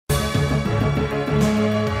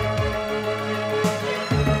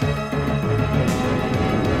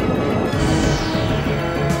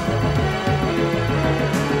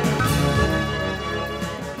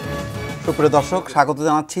সুপ্রিয় দর্শক, স্বাগত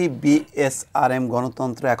জানাচ্ছি বিএসআরএম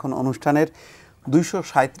গণতন্ত্র এখন অনুষ্ঠানের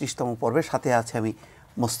 ২৩৭তম পর্বে। সাথে আছে আমি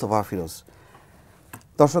মোস্তফা ফিরোজ।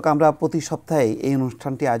 দর্শক, আমরা প্রতি সপ্তাহে এই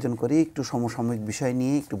অনুষ্ঠানটি আয়োজন করি একটু সমসাময়িক বিষয়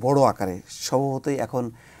নিয়ে, একটু বড় আকারে। স্বভাবতই এখন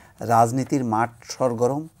রাজনীতির মাঠ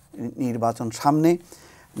সরগরম, নির্বাচন সামনে,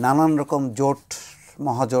 নানান রকম জোট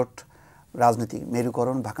মহাজোট রাজনৈতিক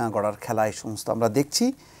মেরুকরণ ভাঙা গড়ার খেলা এই সমস্ত আমরা দেখছি।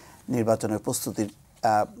 নির্বাচনের প্রস্তুতির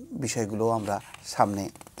বিষয়গুলো আমরা সামনে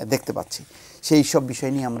দেখতে পাচ্ছি। সেই সব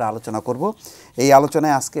বিষয় নিয়ে আমরা আলোচনা করব। এই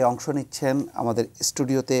আলোচনায় আজকে অংশ নিচ্ছেন আমাদের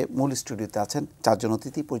স্টুডিওতে, মূল স্টুডিওতে আছেন চারজন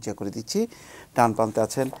অতিথি। পরিচয় করে দিচ্ছি। ডান প্রান্তে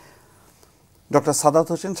আছেন ডক্টর সাদাত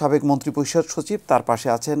হোসেন, সাবেক মন্ত্রিপরিষদ সচিব। তার পাশে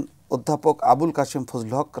আছেন অধ্যাপক আবুল কাশেম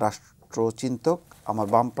ফজল হক, রাষ্ট্রচিন্তক। আমার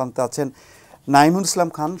বাম প্রান্তে আছেন নাইমুল ইসলাম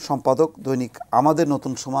খান, সম্পাদক দৈনিক আমাদের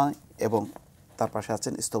নতুন সময়, এবং তার পাশে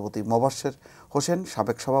আছেন স্থপতি মোবাশ্বের হোসেন,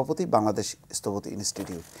 সাবেক সভাপতি বাংলাদেশ স্থপতি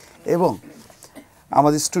ইনস্টিটিউট। এবং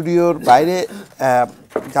আমাদের স্টুডিওর বাইরে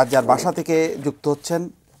যার যার বাসা থেকে যুক্ত হচ্ছেন,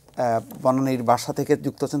 বনানীর বাসা থেকে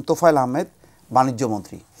যুক্ত হচ্ছেন তোফায়েল আহমেদ, বাণিজ্য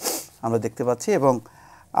মন্ত্রী আমরা দেখতে পাচ্ছি। এবং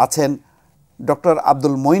আছেন ডক্টর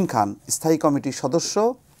আব্দুল মঈন খান, স্থায়ী কমিটির সদস্য,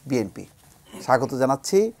 বিএনপি। স্বাগত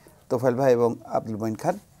জানাচ্ছি তোফায়েল ভাই এবং আব্দুল মঈন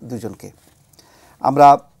খান দুজনকে। আমরা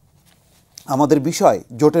আমাদের বিষয়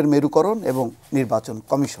জোটের মেরুকরণ এবং নির্বাচন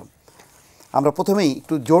কমিশন। আমরা প্রথমেই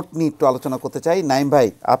একটু জোট নিয়ে একটু আলোচনা করতে চাই। নাইম ভাই,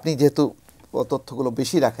 আপনি যেহেতু তথ্যগুলো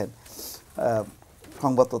বেশি রাখেন,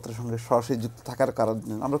 সংবাদপত্রের সঙ্গে সরাসরি যুক্ত থাকার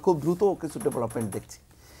কারণে আমরা খুব দ্রুত কিছু ডেভেলপমেন্ট দেখছি।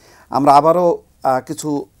 আমরা আবারও কিছু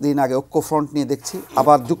দিন আগে ঐক্যফ্রন্ট নিয়ে দেখছি,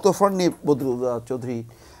 আবার যুক্তফ্রন্ট নিয়ে বদরুল চৌধুরী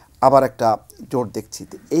আবার একটা জোট দেখছি।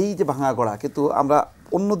 এই যে ভাঙা গড়া, কিন্তু আমরা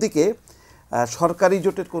অন্যদিকে সরকারি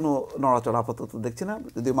জোটের কোনো নড়াচড়া আপাতত দেখছি না।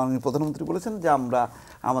 যদিও মাননীয় প্রধানমন্ত্রী বলেছেন যে আমরা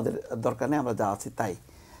আমাদের দরকার নেই, আমরা যা আছি তাই।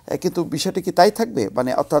 কিন্তু বিষয়টি কি তাই থাকবে? মানে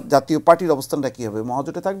অর্থাৎ জাতীয় পার্টির অবস্থানটা কী হবে?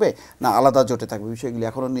 মহাজোটে থাকবে না আলাদা জোটে থাকবে? বিষয়গুলি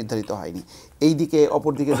এখনও নির্ধারিত হয়নি। এই দিকে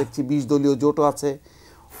অপরদিকে দেখছি ২০ দলীয় জোটও আছে,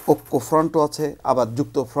 ঐক্য ফ্রন্টও আছে, আবার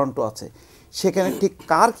যুক্ত ফ্রন্টও আছে। সেখানে ঠিক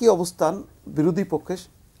কার কী অবস্থান বিরোধী পক্ষে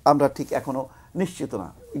আমরা ঠিক এখনও নিশ্চিত না।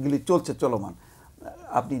 এগুলি চলছে, চলমান।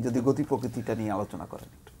 আপনি যদি গতি প্রকৃতিটা নিয়ে আলোচনা করেন।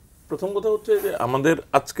 প্রথম কথা হচ্ছে যে আমাদের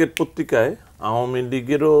আজকের পত্রিকায় আওয়ামী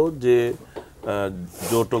লীগেরও যে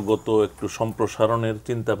জোটগত একটু সম্প্রসারণের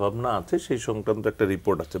চিন্তা ভাবনা আছে সেই সংক্রান্ত একটা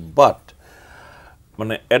রিপোর্ট আছে। বাট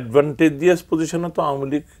মানে অ্যাডভান্টেজিয়াস পজিশনে তো আওয়ামী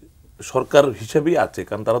লীগ সরকার হিসেবেই আছে,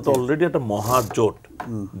 কারণ তারা তো অলরেডি একটা মহাজোট,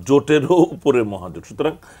 জোটেরও উপরে মহাজোট।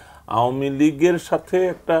 সুতরাং আওয়ামী লীগের সাথে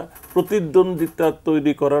একটা প্রতিদ্বন্দ্বিতা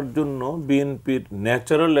তৈরি করার জন্য বিএনপির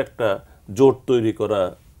ন্যাচারাল একটা জোট তৈরি করা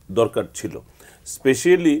দরকার ছিল।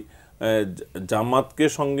 স্পেশালি জামাতকে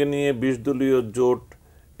সঙ্গে নিয়ে ২০ দলীয় জোট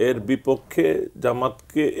এর বিপক্ষে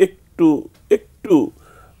জামাতকে একটু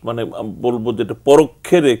মানে বলবো যেটা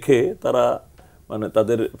পরোক্ষে রেখে তারা মানে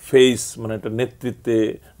তাদের ফেস মানে একটা নেতৃত্বে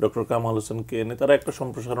ডক্টর কামাল হোসেনকে এনে তারা একটা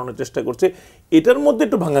সম্প্রসারণের চেষ্টা করছে। এটার মধ্যে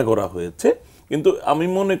একটু ভাঙা গড়া হয়েছে, কিন্তু আমি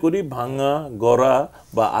মনে করি ভাঙা গড়া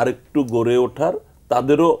বা আরেকটু গড়ে ওঠার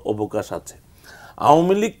তাদেরও অবকাশ আছে।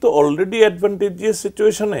 আওয়ামী লীগ তো অলরেডি অ্যাডভান্টেজিয়াস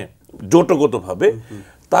সিচুয়েশনে জোটগতভাবে,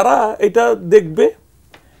 তারা এটা দেখবে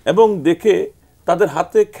এবং দেখে তাদের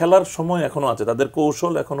হাতে খেলার সময় এখনো আছে, তাদের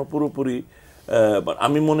কৌশল এখনো পুরোপুরি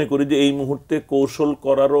আমি মনে করি যে এই মুহূর্তে কৌশল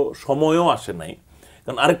করারও সময়ও আসে নাই,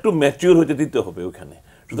 কারণ আরেকটু ম্যাচিউর হতে দিতে হবে ওখানে।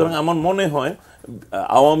 সুতরাং আমার মনে হয়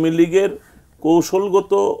আওয়ামী লীগের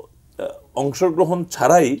কৌশলগত অংশগ্রহণ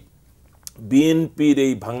ছাড়াই বিএনপির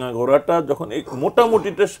এই ভাঙা গড়াটা যখন এই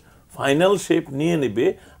মোটামুটিটা ফাইনাল শেপ নিয়ে নেবে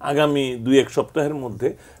আগামী ২-১ সপ্তাহের মধ্যে,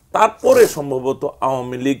 তারপরে সম্ভবত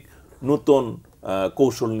আওয়ামী লীগ নতুন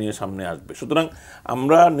কৌশল নিয়ে সামনে আসবে। সুতরাং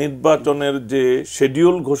আমরা নির্বাচনের যে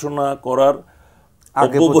শিডিউল ঘোষণা করার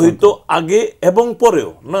অব্যবহিত আগে এবং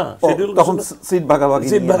পরেও না, শিডিউল তখন সিট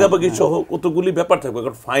ভাগাভাগি সহ কতগুলি ব্যাপার থাকবে,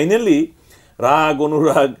 কারণ ফাইনালি রাগ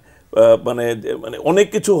অনুরাগ মানে মানে অনেক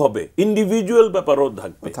কিছু হবে, ইন্ডিভিজুয়াল ব্যাপারও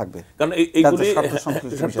থাকবে, কারণ এইগুলি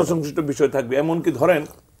স্বার্থসংশ্লিষ্ট বিষয় থাকবে। এমনকি ধরেন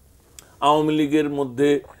আওয়ামী লীগের মধ্যে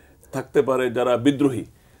থাকতে পারে যারা বিদ্রোহী,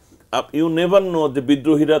 ইউ নেভার নো যে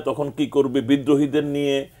বিদ্রোহীরা তখন কি করবে, বিদ্রোহীদের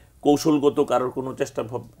নিয়ে কৌশলগত কারোর কোনো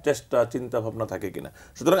চেষ্টা চিন্তা ভাবনা থাকে কিনা।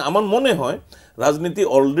 সুতরাং আমার মনে হয় রাজনীতি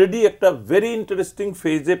অলরেডি একটা ভেরি ইন্টারেস্টিং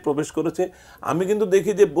ফেজে প্রবেশ করেছে। আমি কিন্তু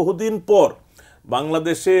দেখি যে বহুদিন পর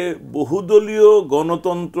বাংলাদেশে বহুদলীয়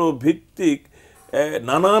গণতন্ত্র ভিত্তিক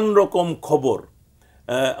নানান রকম খবর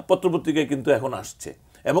পত্রপত্রিকায় কিন্তু এখন আসছে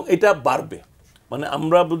এবং এটা বাড়বে। মানে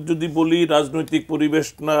আমরা যদি বলি রাজনৈতিক পরিবেশ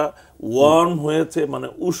না ওয়ার্ম হয়েছে, মানে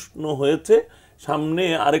উষ্ণ হয়েছে, সামনে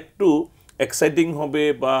আরেকটু এক্সাইটিং হবে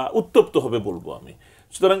বা উত্তপ্ত হবে বলবো আমি।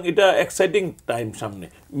 সুতরাং এটা এক্সাইটিং টাইম সামনে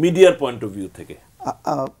মিডিয়ার পয়েন্ট অফ ভিউ থেকে।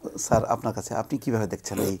 স্যার, আপনার কাছে আপনি কিভাবে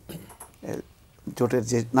দেখছেন এই জোটের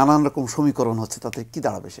যে নানান রকম সমীকরণ হচ্ছে তাতে কি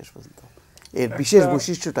দাঁড়াবে শেষ পর্যন্ত? এর বিশেষ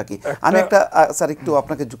বৈশিষ্ট্যটা কি? আমি একটা স্যার একটু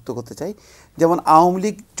আপনাকে যুক্ত করতে চাই। যেমন আওয়ামী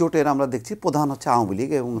লীগ জোটের আমরা দেখছি প্রধান হচ্ছে আওয়ামী লীগ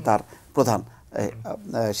এবং তার প্রধান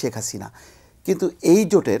শেখ হাসিনা, কিন্তু এই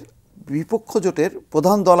জোটের বিপক্ষ জোটের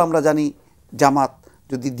প্রধান দল আমরা জানি জামাত,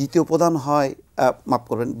 যদি দ্বিতীয় প্রধান হয় মাফ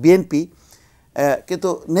করবেন বিএনপি, কিন্তু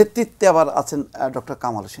নেতৃত্বে আবার আছেন ডক্টর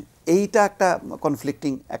কামাল হোসেন। এইটা একটা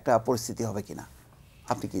কনফ্লিক্টিং একটা পরিস্থিতি হবে কিনা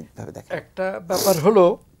আপনি কীভাবে দেখেন? একটা ব্যাপার হলো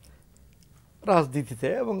রাজনীতিতে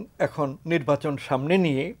এবং এখন নির্বাচন সামনে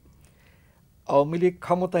নিয়ে আওয়ামী লীগ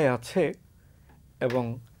ক্ষমতায় আছে এবং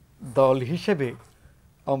দল হিসেবে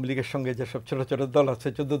আওয়ামী লীগের সঙ্গে যেসব ছোটো ছোটো দল আছে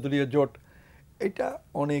 14 দলীয় জোট, এটা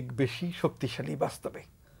অনেক বেশি শক্তিশালী বাস্তবে।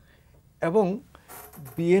 এবং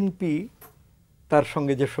বিএনপি তার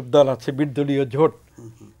সঙ্গে যেসব দল আছে 20 দলীয় জোট,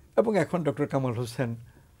 এবং এখন ডক্টর কামাল হোসেন,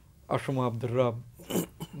 আসম আব্দুর রব,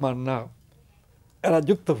 মান্না, এরা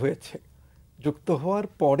যুক্ত হয়েছে। যুক্ত হওয়ার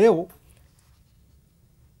পরেও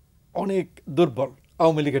অনেক দুর্বল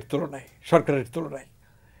আওয়ামী লীগের তুলনায়, সরকারের তুলনায়।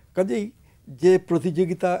 কাজেই যে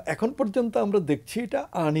প্রতিযোগিতা এখন পর্যন্ত আমরা দেখছি এটা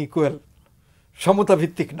আনইকুয়াল, সমতা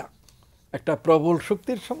ভিত্তিক না। একটা প্রবল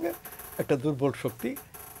শক্তির সঙ্গে একটা দুর্বল শক্তি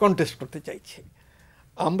কন্টেস্ট করতে চাইছে।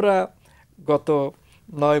 আমরা গত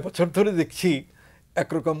 9 বছর ধরে দেখছি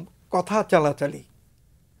একরকম কথা চালাচালি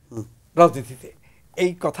রাজনীতিতে।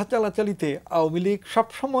 এই কথা চালাচালিতে আওয়ামী লীগ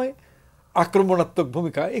সবসময় আক্রমণাত্মক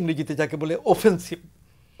ভূমিকা, ইংরেজিতে যাকে বলে অফেন্সিভ,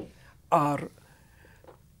 আর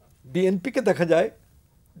বিএনপিকে দেখা যায়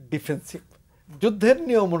ডিফেন্সিভ। যুদ্ধের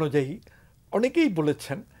নিয়ম অনুযায়ী অনেকেই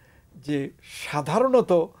বলেছেন যে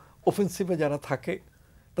সাধারণত অফেন্সিভে যারা থাকে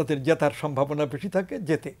তাদের জেতার সম্ভাবনা বেশি থাকে,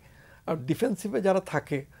 জেতে, আর ডিফেন্সিভে যারা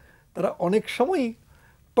থাকে তারা অনেক সময়ই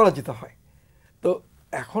পরাজিত হয়। তো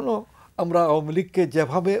এখনও আমরা আওয়ামী লীগকে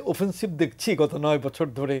যেভাবে অফেন্সিভ দেখছি গত 9 বছর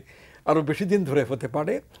ধরে, আরও বেশি দিন ধরে হতে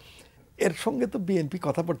পারে, এর সঙ্গে তো বিএনপি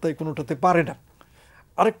কথাবার্তায় কোনোটাতে পারে না।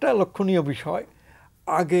 আরেকটা লক্ষণীয় বিষয়,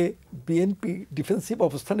 আগে বিএনপি ডিফেন্সিভ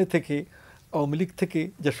অবস্থানে থেকে আওয়ামী লীগ থেকে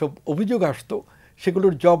যেসব অভিযোগ আসতো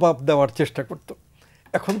সেগুলোর জবাব দেওয়ার চেষ্টা করত।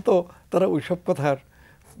 এখন তো তারা ওইসব কথার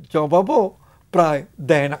জবাবও প্রায়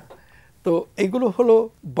দেয় না। তো এগুলো হলো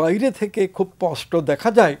বাইরে থেকে খুব স্পষ্ট দেখা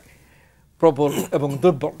যায় প্রবল এবং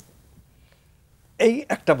দুর্বল, এই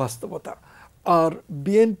একটা বাস্তবতা। আর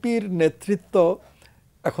বিএনপির নেতৃত্ব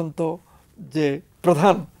এখন তো যে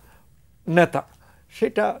প্রধান নেতা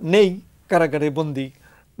সেটা নেই, কারাগারে বন্দী,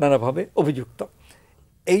 নানাভাবে অভিযুক্ত।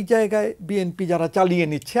 এই জায়গায় বিএনপি যারা চালিয়ে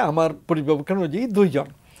নিচ্ছে আমার পরিবেক্ষণ অনুযায়ী 2 জন,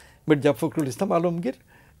 মির্জা ফখরুল ইসলাম আলমগীর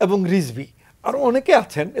এবং রিজভী, আরও অনেকে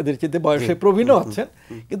আছেন, এদের চেয়ে বয়সে প্রবীণও আছেন,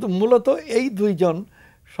 কিন্তু মূলত এই 2 জন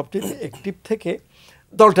সবচেয়ে অ্যাক্টিভ থেকে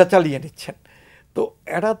দলটা চালিয়ে নিচ্ছেন। তো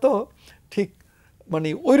এরা তো ঠিক মানে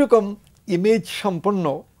ওই রকম ইমেজ সম্পন্ন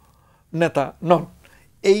নেতা নন।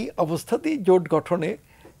 এই অবস্থাতেই জোট গঠনে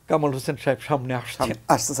কামাল হোসেন সাহেব সামনে আসছেন।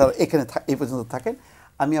 স্যার এখানে এই পর্যন্ত থাকেন।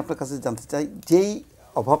 আমি আপনার কাছে জানতে চাই, যেই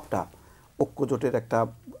অভাবটা ঐক্য জোটের একটা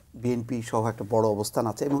বিএনপি সহ একটা বড় অবস্থান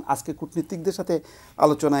আছে, এবং আজকে কূটনীতিকদের সাথে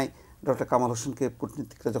আলোচনায় ডক্টর কামাল হোসেনকে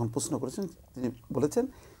কূটনীতিকরা যখন প্রশ্ন করেছেন তিনি বলেছেন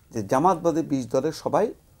যে জামাত বাদে 20 দলের সবাই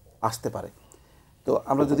আসতে পারে। তো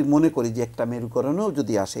আমরা যদি মনে করি যে একটা মেরুকরণেও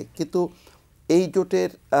যদি আসে, কিন্তু এই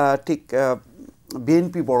জোটের ঠিক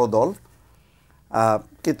বিএনপি বড় দল,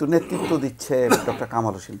 কিন্তু নেতৃত্ব দিচ্ছে ডক্টর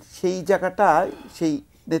কামাল হোসেন, সেই জায়গাটা, সেই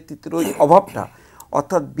নেতৃত্বের ওই অভাবটা,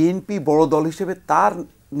 অর্থাৎ বিএনপি বড় দল হিসেবে তার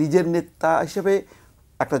নিজের নেতা হিসেবে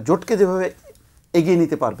একটা জোটকে যেভাবে এগিয়ে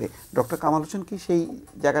নিতে পারবে, ডক্টর কামাল হোসেন কি সেই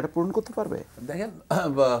জায়গাটা পূরণ করতে পারবে? দেখেন,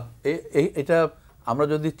 এটা আমরা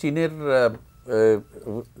যদি চীনের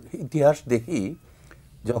ইতিহাস দেখি,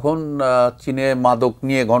 যখন চীনে মাদক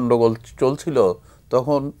নিয়ে গণ্ডগোল চলছিল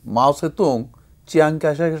তখন মাও সেতুং চিয়াং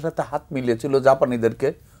কাইশেকের সাথে হাত মিলিয়েছিল জাপানিদেরকে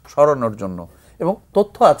সরানোর জন্য। এবং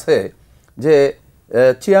তথ্য আছে যে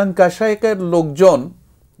চিয়াং কাইশেকের লোকজন,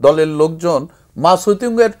 দলের লোকজন মা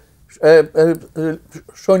সেতুংয়ের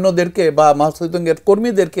সৈন্যদেরকে বা মা সেতুংয়ের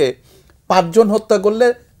কর্মীদেরকে 5 জন হত্যা করলে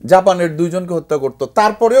জাপানের 2 জনকে হত্যা করত।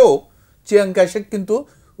 তারপরেও চিয়াং কাইশেক কিন্তু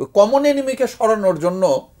কমন এনিমিকে সরানোর জন্য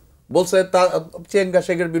বলছে চিয়াং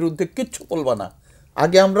কাইশেকের বিরুদ্ধে কিচ্ছু বলবা না,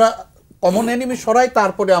 আগে আমরা কমন এনিমি সরাই,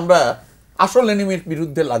 তারপরে আমরা আসল এনিমির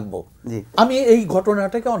বিরুদ্ধে লাগবো। আমি এই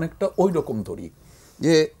ঘটনাটাকে অনেকটা ওই রকম ধরি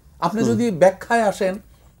যে আপনি যদি ব্যাখ্যায় আসেন,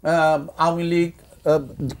 আওয়ামী লীগ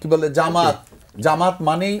কি বলে জামাত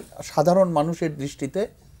মানেই সাধারণ মানুষের দৃষ্টিতে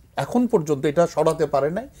এখন পর্যন্ত এটা সরাতে পারে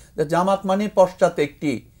নাই যে জামাত মানে পশ্চাতে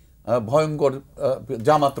একটি ভয়ঙ্কর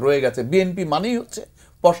জামাত রয়ে গেছে। বিএনপি মানেই হচ্ছে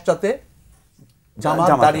পশ্চাতে জামাত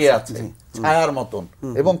দাঁড়িয়ে আছে ছায়ার মতন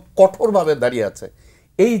এবং কঠোরভাবে দাঁড়িয়ে আছে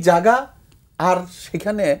এই জায়গা। আর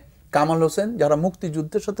সেখানে কামাল হোসেন যারা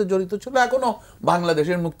মুক্তিযুদ্ধের সাথে জড়িত ছিল, এখনো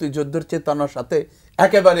বাংলাদেশের মুক্তিযুদ্ধের চেতনার সাথে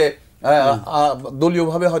একেবারে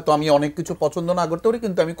দলীয়ভাবে হয়তো আমি অনেক কিছু পছন্দ না করতে পারি,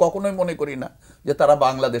 কিন্তু আমি কখনোই মনে করি না যে তারা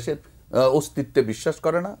বাংলাদেশের অস্তিত্বে বিশ্বাস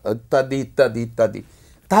করে না, ইত্যাদি ইত্যাদি ইত্যাদি।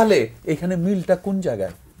 তাহলে এখানে মিলটা কোন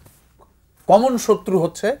জায়গায়? কমন শত্রু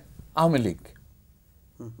হচ্ছে আওয়ামী লীগ।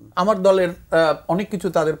 আমার দলের অনেক কিছু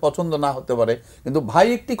তাদের পছন্দ না হতে পারে, কিন্তু ভাই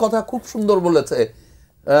একটি কথা খুব সুন্দর বলেছে,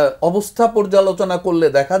 অবস্থা পর্যালোচনা করলে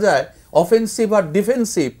দেখা যায় অফেন্সিভ আর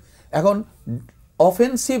ডিফেন্সিভ। এখন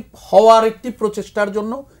অফেন্সিভ হওয়ার একটি প্রচেষ্টার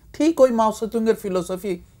জন্য ঠিক ওই মাও সেতুংয়ের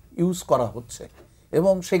ফিলোসফি ইউজ করা হচ্ছে,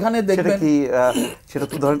 এবং সেখানে দেখবেন সেটা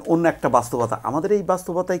তো ধরেন অন্য একটা বাস্তবতা। আমাদের এই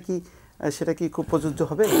বাস্তবতায় কি সেটা কি খুব প্রযোজ্য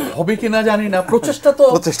হবে কিনা জানি না। প্রচেষ্টা তো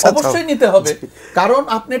অবশ্যই নিতে হবে, কারণ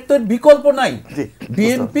আপনার তো বিকল্প নাই।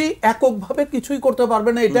 বিএনপি এককভাবে কিছুই করতে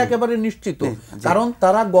পারবে না, এটা একেবারে নিশ্চিত। কারণ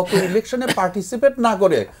তারা গত ইলেকশনে পার্টিসিপেট না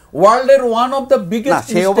করে ওয়ার্ল্ডের ওয়ান অফ দ্য বিগেস্ট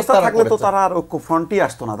সেই অবস্থা থাকলে তো তারা আর ঐক্য ফ্রন্টই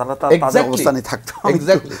আসতো না, তারা তাদের অবস্থানই থাকতো।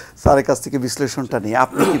 এক্স্যাক্টলি। স্যারের কাছ থেকে বিশ্লেষণটা নিয়ে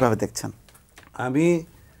আপনি কিভাবে দেখছেন? আমি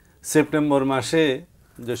সেপ্টেম্বর মাসে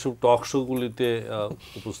যেসব টক শোগুলিতে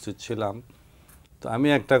উপস্থিত ছিলাম, তো আমি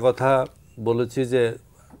একটা কথা বলেছি যে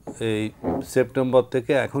এই সেপ্টেম্বর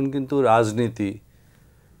থেকে এখন কিন্তু রাজনীতি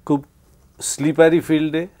খুব স্লিপারি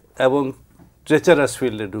ফিল্ডে এবং ট্রেচারাস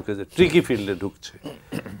ফিল্ডে ঢুকেছে, ট্রিকি ফিল্ডে ঢুকছে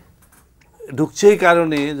এই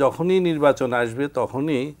কারণে যখনই নির্বাচন আসবে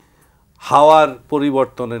তখনই হাওয়ার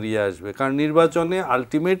পরিবর্তনের আসবে। কারণ নির্বাচনে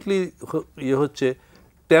আলটিমেটলি হচ্ছে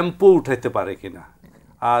টেম্পো উঠাইতে পারে কিনা,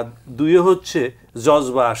 আর দুইয়ে হচ্ছে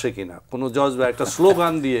জজবা আসে কিনা, কোনো জজবা একটা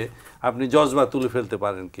স্লোগান দিয়ে আপনি জজবা তুলে ফেলতে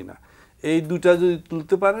পারেন কিনা। এই দুটা যদি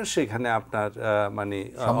তুলতে পারেন সেখানে আপনার মানে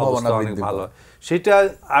অবস্থা অনেক ভালো হয়। সেটা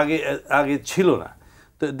আগে ছিল না।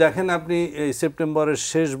 তো দেখেন আপনি এই সেপ্টেম্বরের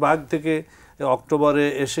শেষ ভাগ থেকে অক্টোবরে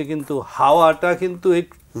এসে কিন্তু হাওয়াটা কিন্তু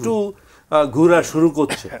একটু ঘোরা শুরু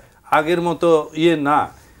করছে, আগের মতো না।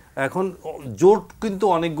 এখন জোট কিন্তু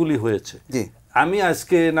অনেকগুলি হয়েছে। আমি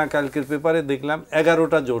আজকে না কালকের পেপারে দেখলাম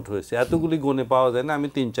 11টা জোট হয়েছে। এতগুলি গনে পাওয়া যায় না, আমি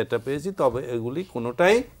 3-4টা পেয়েছি, তবে এগুলি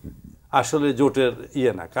কোনোটাই আসলে জোটের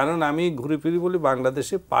না। কারণ আমি ঘুরে ফিরে বলি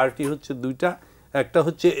বাংলাদেশে পার্টি হচ্ছে দুইটা, একটা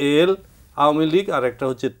হচ্ছে এল আওয়ামী লীগ, আর একটা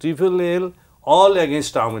হচ্ছে ট্রিপল এল all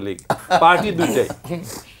against Awami League, party দুইটাই।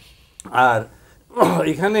 আর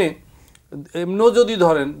এখানে এমনও যদি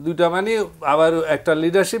ধরেন দুইটা মানে আবার একটা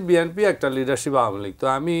লিডারশিপ বিএনপি, একটা লিডারশিপ আওয়ামী লীগ। তো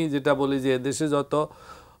আমি যেটা বলি যে দেশে যত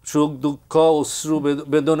সুখ দুঃখ অশ্রু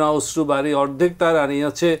বেদনা অশ্রু বাড়ি অর্ধেক তার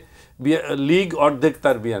আনিয়েছে লীগ, অর্ধেক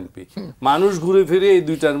তার বিএনপি। মানুষ ঘুরে ফিরে এই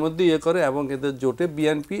দুইটার মধ্যে করে, এবং এদের জোটে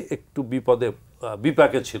বিএনপি একটু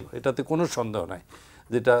বিপাকে ছিল, এটাতে কোনো সন্দেহ নাই।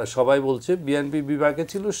 যেটা সবাই বলছে বিএনপি বিপাকে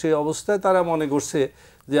ছিল, সেই অবস্থায় তারা মনে করছে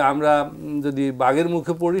যে আমরা যদি বাঘের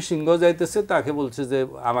মুখে পড়ি, সিংহ যাইতেছে, তাকে বলছে যে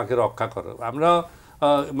আমাকে রক্ষা করো। আমরা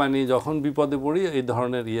মানে যখন বিপদে পড়ি এই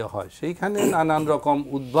ধরনের হয়, সেইখানে নানান রকম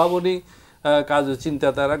উদ্ভাবনী কাজ চিন্তা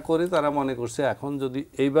তারা করে, তারা মনে করছে এখন যদি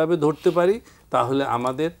এইভাবে ধরতে পারি তাহলে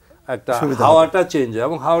আমাদের একটা হাওয়াটা চেঞ্জ হয়।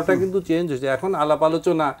 এবং হাওয়াটা কিন্তু চেঞ্জ হয়েছে। এখন আলাপ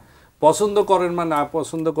আলোচনা পছন্দ করেন বা না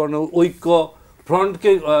পছন্দ করেন, ঐক্য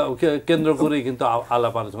ফ্রন্টকে কেন্দ্র করেই কিন্তু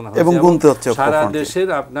আলাপ আলোচনা হচ্ছে সারা দেশের।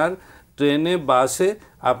 আপনার ট্রেনে বাসে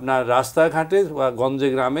আপনার রাস্তাঘাটে বা গঞ্জে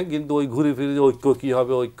গ্রামে কিন্তু ওই ঘুরে ফিরে ঐক্য কী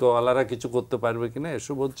হবে, ঐক্যওয়ালারা কিছু করতে পারবে কিনা,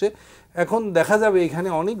 এসব হচ্ছে। এখন দেখা যাবে এখানে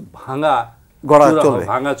অনেক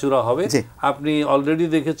ভাঙাচুরা হবে। আপনি অলরেডি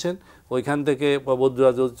দেখেছেন ওইখান থেকে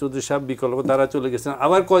বদ্ররাজ চৌধুরী সাহেব বিকল্প ধারা চলে গেছেন,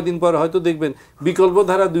 আবার কয়দিন পর হয়তো দেখবেন বিকল্প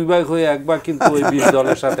ধারা 2 ভাগ হয়ে 1 ভাগ কিন্তু ওই 20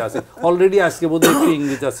 দলের সাথে আছে অলরেডি। আজকে বোধহয় একটি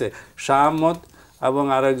ইঙ্গিত আছে, শাহ আহমদ এবং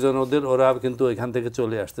আরেকজন ওরা কিন্তু ওইখান থেকে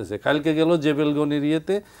চলে আসতেছে। কালকে গেল জেবেলগনির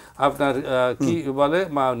আপনার কি বলে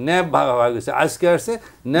ন্যাব ভাগ হয়েছে, আজকে আসছে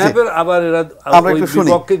ন্যাবের আবার এরা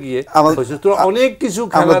বিপক্ষে গিয়ে অনেক কিছু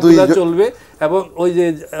খেলাধুলা চলবে। এবং ওই যে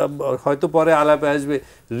হয়তো পরে আলাপে আসবে,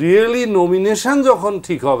 রিয়েলি নমিনেশন যখন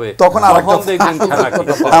ঠিক হবে তখন দেখবেন খেলা।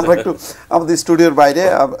 আমরা একটু আমাদের স্টুডিওর বাইরে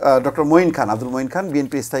ডক্টর আব্দুল মঈন খান,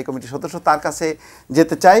 বিএনপি স্থায়ী কমিটির সদস্য, তার কাছে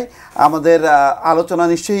যেতে চাই। আমাদের আলোচনা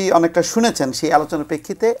নিশ্চয়ই অনেকটা শুনেছেন। সেই আলোচনার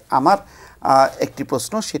প্রেক্ষিতে আমার একটি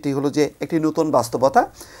প্রশ্ন, সেটি হলো যে একটি নতুন বাস্তবতা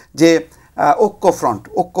যে ঐক্য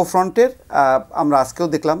ফ্রন্টের আমরা আজকেও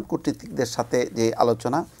দেখলাম কূটনীতিকদের সাথে যে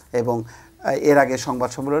আলোচনা, এবং এর আগে সংবাদ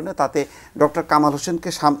সম্মেলনে তাতে ডক্টর কামাল হোসেনকে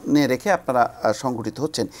সামনে রেখে আপনারা সংগঠিত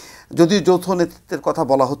হচ্ছেন। যদিও যৌথ নেতৃত্বের কথা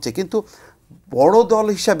বলা হচ্ছে, কিন্তু বড় দল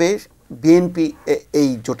হিসাবে বিএনপি এই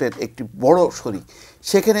জোটের একটি বড় শরিক,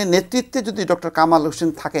 সেখানে নেতৃত্বে যদি ডক্টর কামাল হোসেন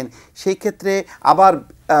থাকেন, সেই ক্ষেত্রে আবার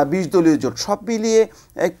 20 দলীয় জোট, সব মিলিয়ে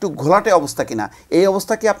একটু ঘোলাটে অবস্থা কিনা, এই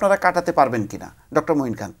অবস্থা কি আপনারা কাটাতে পারবেন কিনা ডক্টর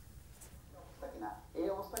মঈন খান?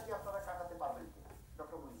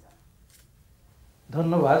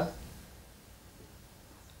 ধন্যবাদ।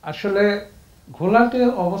 আসলে ঘোলাটে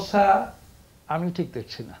অবস্থা আমি ঠিক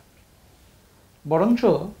দেখছি না, বরঞ্চ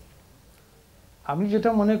আমি যেটা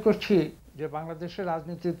মনে করছি যে বাংলাদেশের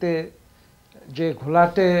রাজনীতিতে যে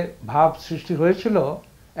ঘোলাটে ভাব সৃষ্টি হয়েছিল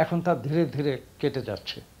এখন তা ধীরে ধীরে কেটে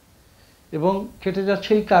যাচ্ছে, এবং কেটে যাচ্ছে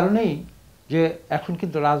এই কারণেই যে এখন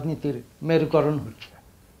কিন্তু রাজনীতির মেরুকরণ হচ্ছে।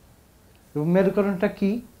 এবং মেরুকরণটা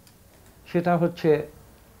কি? সেটা হচ্ছে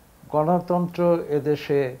গণতন্ত্র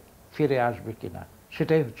এদেশে ফিরে আসবে কিনা,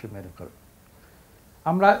 সেটাই হচ্ছে মেরুকরণ।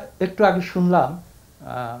 আমরা একটু আগে শুনলাম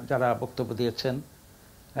যারা বক্তব্য দিয়েছেন,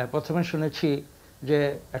 প্রথমে শুনেছি যে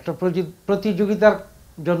একটা প্রতিযোগিতার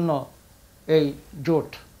জন্য এই জোট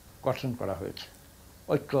গঠন করা হয়েছে,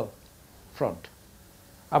 ঐক্য ফ্রন্ট।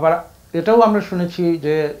 আবার এটাও আমরা শুনেছি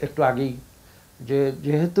যে একটু আগেই যে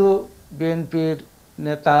যেহেতু বিএনপির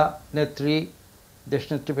নেতা নেত্রী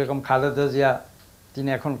দেশনেত্রী বেগম খালেদা জিয়া তিনি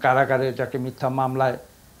এখন কারাগারে, যাকে মিথ্যা মামলায়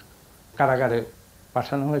কারাগারে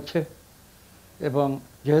পাঠানো হয়েছে, এবং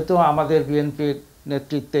যেহেতু আমাদের বিএনপির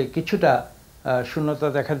নেতৃত্বে কিছুটা শূন্যতা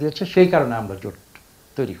দেখা দিয়েছে, সেই কারণে আমরা জোট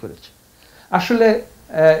তৈরি করেছি। আসলে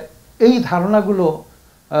এই ধারণাগুলো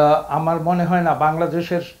আমার মনে হয় না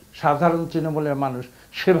বাংলাদেশের সাধারণ তৃণমূলের মানুষ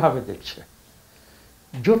সেভাবে দেখছে।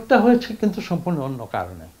 জোটটা হয়েছে কিন্তু সম্পূর্ণ অন্য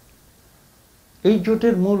কারণে। এই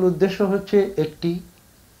জোটের মূল উদ্দেশ্য হচ্ছে একটি,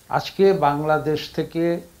 আজকে বাংলাদেশ থেকে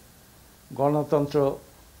গণতন্ত্র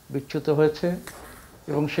বিচ্যুত হয়েছে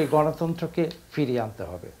এবং সেই গণতন্ত্রকে ফিরিয়ে আনতে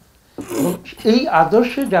হবে। এবং এই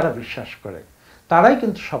আদর্শে যারা বিশ্বাস করে তারাই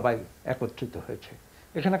কিন্তু সবাই একত্রিত হয়েছে।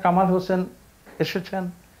 এখানে কামাল হোসেন এসেছেন,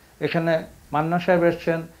 এখানে মান্না সাহেব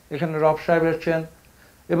এসছেন, এখানে রব সাহেব এসছেন,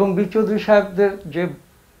 এবং বীর চৌধুরী সাহেবদের যে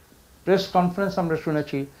প্রেস কনফারেন্স আমরা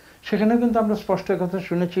শুনেছি সেখানে কিন্তু আমরা স্পষ্ট কথা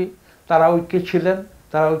শুনেছি তারা ঐক্যে ছিলেন,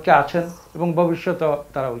 তারা ঐক্যে আছেন এবং ভবিষ্যতেও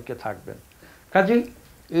তারা ঐক্যে থাকবেন। কাজেই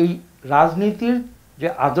এই রাজনীতির যে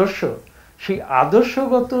আদর্শ, সেই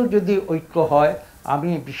আদর্শগত যদি ঐক্য হয়, আমি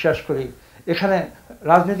বিশ্বাস করি এখানে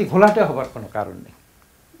রাজনীতি ঘোলাটে হবার কোনো কারণ নেই।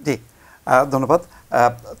 জি, ধন্যবাদ।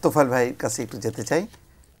 তোফায়েল ভাইয়ের কাছে একটু যেতে চাই।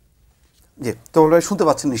 জি, তোফায়েল ভাই শুনতে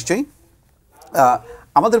পাচ্ছেন নিশ্চয়ই।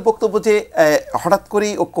 আমাদের বক্তব্য যে হঠাৎ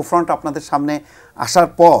করেই ঐক্যফ্রন্ট আপনাদের সামনে আসার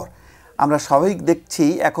পর আমরা স্বাভাবিক দেখছি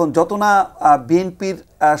এখন যত না বিএনপির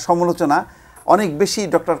সমালোচনা, অনেক বেশি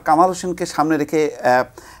ডক্টর কামাল হোসেনকে সামনে রেখে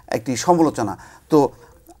একটি সমালোচনা। তো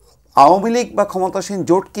আওয়ামী লীগ বা ক্ষমতাসীন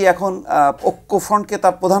জোট কি এখন ঐক্যফ্রন্টকে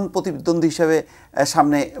তার প্রধান প্রতিদ্বন্দ্বী হিসেবে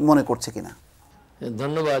সামনে মনে করছে কিনা?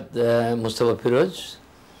 ধন্যবাদ মোস্তফা ফিরোজ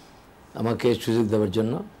আমাকে সুযোগ দেওয়ার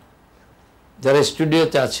জন্য। যারা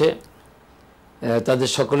স্টুডিওতে আছে তাদের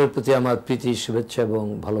সকলের প্রতি আমার প্রীতি, শুভেচ্ছা এবং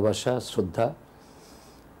ভালোবাসা, শ্রদ্ধা।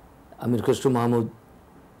 আমির খসরু মাহমুদ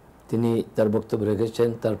তিনি তার বক্তব্য রেখেছেন,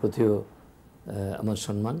 তার প্রতিও আমার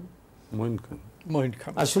সম্মান। মঈন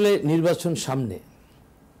খান, আসলে নির্বাচন সামনে,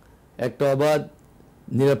 একটা অবাধ,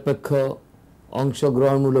 নিরপেক্ষ,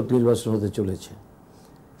 অংশগ্রহণমূলক নির্বাচন হতে চলেছে।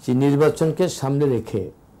 সেই নির্বাচনকে সামনে রেখে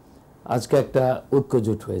আজকে একটা ঐক্য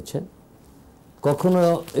জোট হয়েছে। কখনো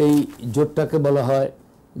এই জোটটাকে বলা হয়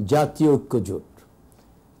জাতীয় ঐক্য জোট।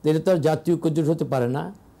 এটা তো আর জাতীয় ঐক্য জোট হতে পারে না।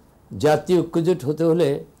 জাতীয় ঐক্য জোট হতে হলে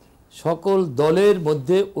সকল দলের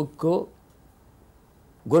মধ্যে ঐক্য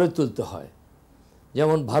গড়ে তুলতে হয়।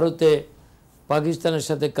 যেমন ভারতে পাকিস্তানের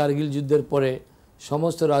সাথে কার্গিল যুদ্ধের পরে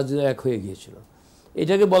সমস্ত রাজ্য এক হয়ে গিয়েছিল,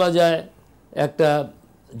 এটাকে বলা যায় একটা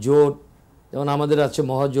জোট। যেমন আমাদের আছে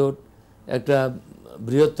মহাজোট, একটা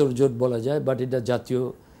বৃহত্তর জোট বলা যায়, বাট এটা জাতীয়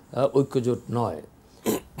ঐক্য জোট নয়।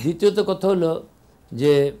 দ্বিতীয়ত কথা হলো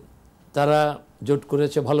যে তারা জোট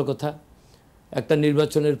করেছে, ভালো কথা। একটা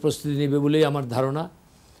নির্বাচনের প্রস্তুতি নেবে বলেই আমার ধারণা।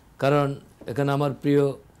 কারণ এখানে আমার প্রিয়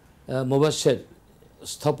মোবাশ্বের,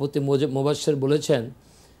 স্থপতি মোবাশ্বের বলেছেন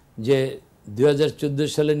যে 2014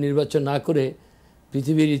 সালের নির্বাচন না করে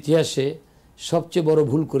পৃথিবীর ইতিহাসে সবচেয়ে বড়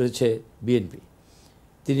ভুল করেছে বিএনপি।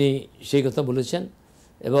 তিনি সেই কথা বলেছেন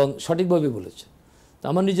এবং সঠিকভাবে বলেছেন। তো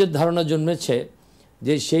আমার নিজের ধারণা জন্মেছে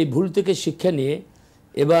যে সেই ভুল থেকে শিক্ষা নিয়ে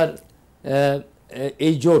এবার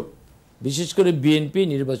এই জোট, বিশেষ করে বিএনপি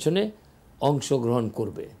নির্বাচনে অংশগ্রহণ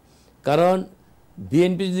করবে। কারণ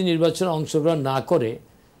বিএনপি যদি নির্বাচনে অংশগ্রহণ না করে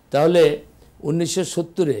তাহলে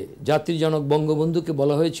 1970-এ জাতির জনক বঙ্গবন্ধুকে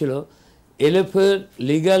বলা হয়েছিল এলএফের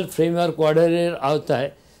লিগ্যাল ফ্রেমওয়ার্ক অর্ডারের আওতায়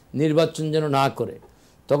নির্বাচন যেন না করে।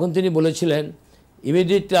 তখন তিনি বলেছিলেন,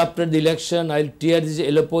 immediately after the election I will tear this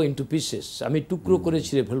LFO into pieces, আমি টুকরো করে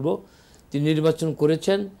ছিঁড়ে ফেলবো। তিনি নির্বাচন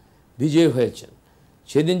করেছেন, বিজয়ী হয়েছেন।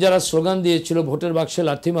 সেদিন যারা স্লোগান দিয়েছিল ভোটের বাক্সে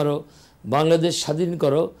লাথি মারো, বাংলাদেশ স্বাধীন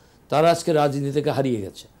করো, তারা আজকে রাজনীতি থেকে হারিয়ে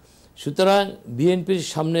গেছে। সুতরাং বিএনপির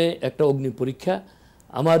সামনে একটা অগ্নি পরীক্ষা।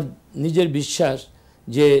 আমার নিজের বিশ্বাস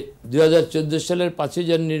যে 2014 সালের 5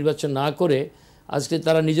 জানুয়ারি নির্বাচন না করে আজকে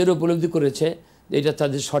তারা নিজেরও উপলব্ধি করেছে যে এটা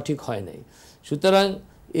তাদের সঠিক হয় নাই। সুতরাং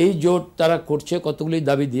এই জোট তারা করছে, কতগুলি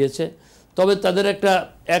দাবি দিয়েছে। তবে তাদের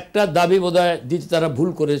একটা দাবি বোধহয় দিতে তারা ভুল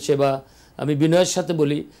করেছে বা আমি বিনয়ের সাথে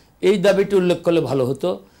বলি এই দাবিটি উল্লেখ করলে ভালো হতো,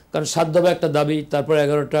 কারণ 7 দফা একটা দাবি, তারপর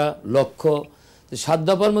 11টা লক্ষ্য। 7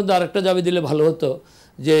 দফার মধ্যে আরেকটা দাবি দিলে ভালো হতো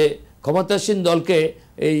যে ক্ষমতাসীন দলকে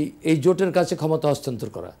এই জোটের কাছে ক্ষমতা হস্তান্তর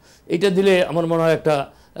করা। এটা দিলে আমার মনে হয় একটা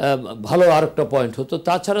ভালো আরেকটা পয়েন্ট হতো।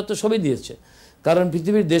 তাছাড়া তো সবই দিয়েছে, কারণ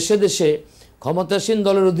পৃথিবীর দেশে দেশে ক্ষমতাসীন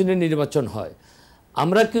দলের অধীনে নির্বাচন হয়।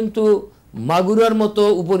 আমরা কিন্তু মাগুরার মতো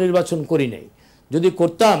উপনির্বাচন করি নাই। যদি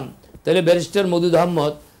করতাম তাহলে ব্যারিস্টার মওদুদ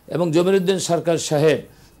আহমদ এবং জমিরুদ্দিন সরকার সাহেব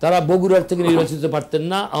তারা বগুড়ার থেকে নির্বাচিত পারতেন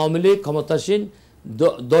না আওয়ামী লীগ ক্ষমতাসীন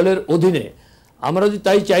দলের অধীনে। আমরা যদি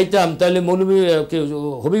তাই চাইতাম তাহলে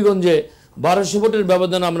হবিগঞ্জে 1200 ভোটের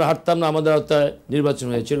ব্যবধান আমরা হারতাম না, আমাদের আওতায় নির্বাচন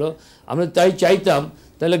হয়েছিল। আমরা তাই চাইতাম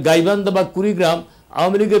তাহলে গাইবান্ধা বা কুড়িগ্রাম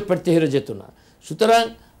আওয়ামী লীগের প্রার্থী হেরে যেত না। সুতরাং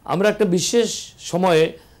আমরা একটা বিশেষ সময়ে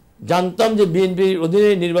জানতাম যে বিএনপির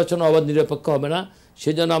অধীনে নির্বাচন অবাধ নিরপেক্ষ হবে না,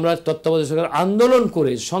 সেজন্য আমরা তত্ত্বাবধায়ক সরকার আন্দোলন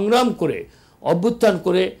করে সংগ্রাম করে অভ্যুত্থান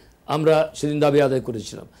করে আমরা সেদিন দাবি আদায়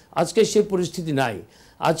করেছিলাম। আজকে সেই পরিস্থিতি নাই।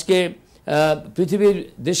 আজকে পৃথিবীর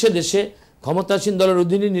দেশে দেশে ক্ষমতাসীন দলের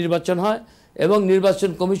অধীনে নির্বাচন হয় এবং নির্বাচন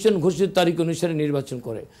কমিশন ঘোষিত তারিখ অনুসারে নির্বাচন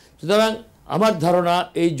করে। সুতরাং আমার ধারণা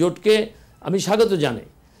এই জোটকে আমি স্বাগত জানাই,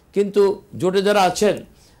 কিন্তু জোটে যারা আছেন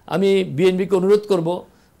আমি বিএনপিকে অনুরোধ করব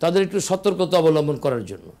তাদের একটু সতর্কতা অবলম্বন করার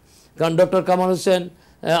জন্য। কারণ ডক্টর কামাল হোসেন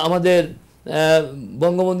আমাদের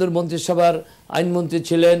বঙ্গবন্ধুর মন্ত্রিসভার আইনমন্ত্রী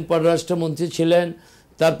ছিলেন, পররাষ্ট্রমন্ত্রী ছিলেন,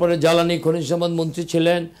 তারপরে জ্বালানি খনিজ সম্পদ মন্ত্রী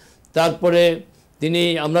ছিলেন, তারপরে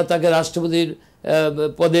আমরা তাকে রাষ্ট্রপতির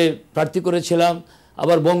পদে প্রার্থী করেছিলাম।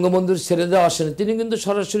 আবার বঙ্গবন্ধুর ছেড়ে দেওয়া আসেনি, তিনি কিন্তু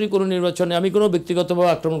সরাসরি কোনো নির্বাচনে, আমি কোনো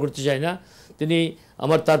ব্যক্তিগতভাবে আক্রমণ করতে চাই না,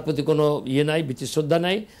 তার প্রতি কোনো নাই, শ্রদ্ধা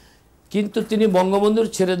নাই, কিন্তু তিনি বঙ্গবন্ধুর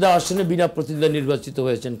ছেড়ে দেওয়া আসনে বিনা প্রতিদ্বন্দ্বিতায় নির্বাচিত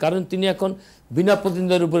হয়েছেন। কারণ তিনি এখন বিনা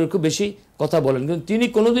প্রতিদ্বন্দ্বিতার উপরে খুব বেশি কথা বলেন, কিন্তু তিনি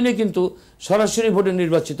কোনোদিনই কিন্তু সরাসরি ভোটে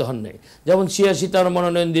নির্বাচিত হন নাই। যেমন 86 তার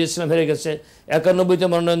মনোনয়ন দিয়েছিলাম, হেরে গেছে, 91তে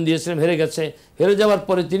মনোনয়ন দিয়েছিলাম, হেরে গেছে, হেরে যাওয়ার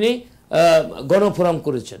পরে তিনি গণফোরাম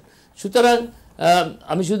করেছেন। সুতরাং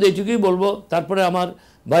আমি শুধু এইটুকুই বলবো। তারপরে আমার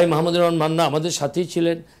ভাই মাহমুদুর রহমান মান্না আমাদের সাথেই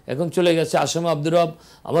ছিলেন, এখন চলে গেছে। আসামে আব্দুর রব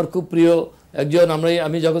আমার খুব প্রিয় একজন,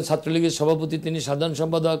 আমি যখন ছাত্রলীগের সভাপতি তিনি সাধারণ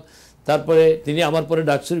সম্পাদক, তারপরে তিনি আমার পরে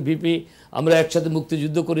ডাকসুর ভিপি, আমরা একসাথে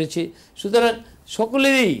মুক্তিযুদ্ধ করেছি। সুতরাং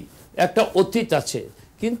সকলেরই একটা অতীত আছে,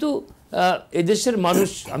 কিন্তু এদেশের মানুষ,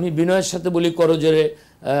 আমি বিনয়ের সাথে বলি করজোরে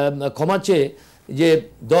ক্ষমা চেয়ে, যে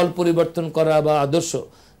দল পরিবর্তন করা বা আদর্শ,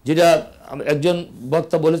 যেটা একজন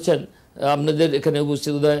বক্তা বলেছেন আপনাদের এখানে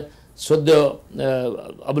উপস্থিত উদয় শ্রদ্ধেয়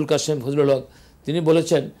আবুল কাসেম ফজলুল হক, তিনি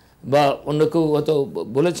বলেছেন বা অন্য কেউ হয়তো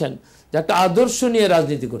বলেছেন যে একটা আদর্শ নিয়ে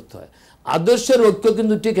রাজনীতি করতে হয়। আদর্শের ঐক্য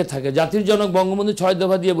কিন্তু টিকে থাকে। জাতির জনক বঙ্গবন্ধু 6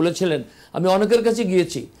 দফা দিয়ে বলেছিলেন, আমি অনেকের কাছে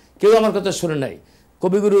গিয়েছি, কেউ আমার কথা শুনে নাই।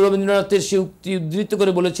 কবিগুরু রবীন্দ্রনাথের সেই উক্তি উদ্ধৃত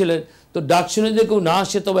করে বলেছিলেন, তো ডাক শুনে যে কেউ না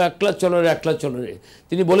আসে তবে একলা চলরে একলা চলরে।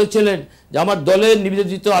 তিনি বলেছিলেন যে আমার দলের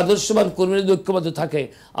নিবেদিত আদর্শবান কর্মীদের ঐক্যবদ্ধ থাকে,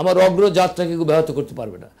 আমার অগ্রযাত্রাকে কেউ ব্যাহত করতে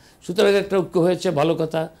পারবে না। সুতরাং একটা ঐক্য হয়েছে, ভালো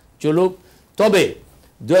কথা, চলুক। তবে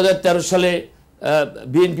 2013 সালে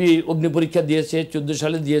বিএনপি অগ্নি পরীক্ষা দিয়েছে, 14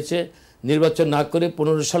 সালে দিয়েছে, নির্বাচন না করে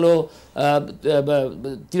 15 সালেও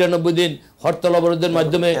 93 দিন হরতাল অবরোধের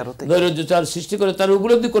মাধ্যমে নৈরাজ্যচার সৃষ্টি করে তারা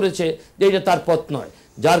উপলব্ধি করেছে যে এটা তার পথ নয়,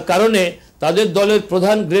 যার কারণে তাদের দলের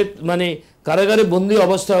প্রধান কারাগারে বন্দী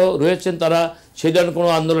অবস্থায় রয়েছেন, তারা সেই ধরনের কোনো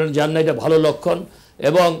আন্দোলনে যান না, এটা ভালো লক্ষণ।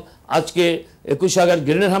 এবং আজকে 21 আগস্ট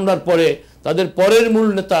গ্রেনেড হামলার পরে তাদের পরের মূল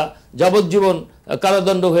নেতা যাবজ্জীবন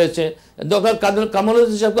কারাদণ্ড হয়েছে। ডক্টর কামাল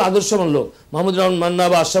হোসেন সাহেব আদর্শমান লোক, মাহমুদুর রহমান মান্না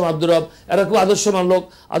বা আসাম আব্দুর রব এরা খুব আদর্শমান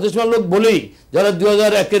লোক বলেই যারা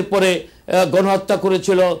 2001-এর পরে গণহত্যা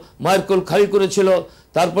করেছিল, মায়ের কোল খালি করেছিল,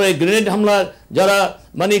 তারপরে গ্রেনেড হামলার যারা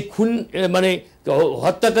খুন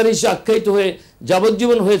হত্যাকারী হিসেবে আখ্যায়িত হয়ে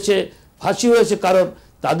যাবজ্জীবন হয়েছে, ফাঁসি হয়েছে, কারণ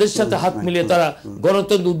তাদের সাথে হাত মিলিয়ে তারা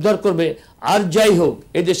গণতন্ত্র উদ্ধার করবে। আর যাই হোক,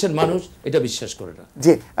 এই দেশের মানুষ এটা বিশ্বাস করে না।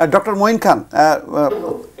 জি, ডক্টর মঈন খান,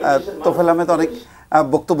 তোফেল আহমেদ অনেক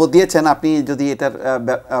বক্তব্য দিয়েছেন, আপনি যদি এটার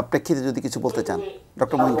প্রেক্ষিতে যদি কিছু বলতে চান,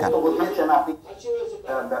 ডক্টর মঈন খান।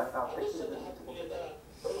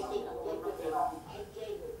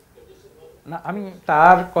 না, আমি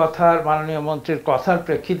তার কথার, মাননীয় মন্ত্রীর কথার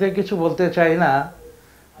প্রেক্ষিতে কিছু বলতে চাই না।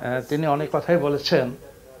 তিনি অনেক কথাই বলেছেন,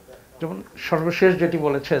 যেমন সর্বশেষ যেটি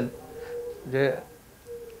বলেছেন যে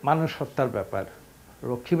মানুষ হত্যার ব্যাপার,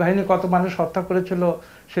 রক্ষী বাহিনী কত মানুষ হত্যা করেছিল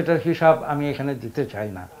সেটার হিসাব আমি এখানে দিতে চাই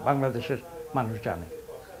না, বাংলাদেশের মানুষ জানে।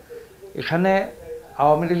 এখানে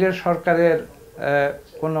আওয়ামী লীগের সরকারের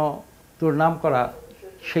কোনো দুর্নাম করা,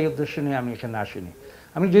 সেই উদ্দেশ্য নিয়ে আমি এখানে আসিনি।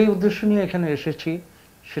 আমি যেই উদ্দেশ্য নিয়ে এখানে এসেছি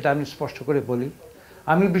সেটা আমি স্পষ্ট করে বলি।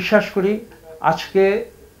 আমি বিশ্বাস করি আজকে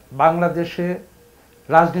বাংলাদেশে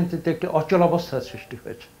রাজনীতিতে একটি অচল অবস্থার সৃষ্টি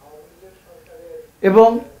হয়েছে এবং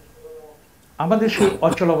আমাদের সেই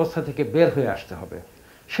অচল অবস্থা থেকে বের হয়ে আসতে হবে।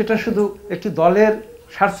 সেটা শুধু একটি দলের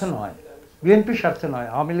স্বার্থে নয়, বিএনপির স্বার্থে নয়,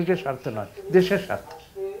 আওয়ামী লীগের স্বার্থে নয়, দেশের স্বার্থে।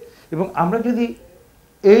 এবং আমরা যদি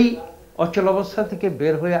এই অচল অবস্থা থেকে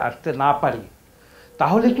বের হয়ে আসতে না পারি,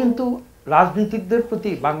 তাহলে কিন্তু রাজনীতিকদের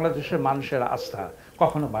প্রতি বাংলাদেশের মানুষের আস্থা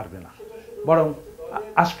কখনো বাড়বে না, বরং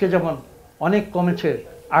আজকে যেমন অনেক কমেছে,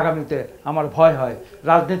 আগামীতে আমার ভয় হয়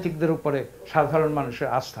রাজনীতিকদের উপরে সাধারণ মানুষের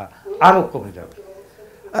আস্থা আরও কমে যাবে।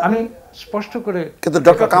 আমি স্পষ্ট করে কিন্তু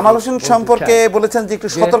ডক্টর কামাল হোসেন সম্পর্কে বলেছেন যে একটু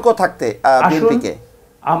সতর্ক থাকতে বিএনপিকে,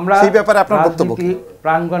 আমরা সেই ব্যাপারে আপনার বক্তব্য কি?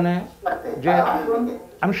 প্রাঙ্গণে যে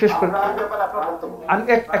আমি শেষ করে আমি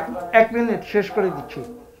এক মিনিট শেষ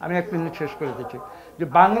করে দিচ্ছি, যে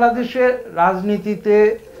বাংলাদেশের রাজনীতিতে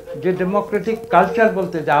যে ডেমোক্রেটিক কালচার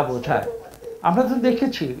বলতে যা বোঝায়, আমরা তো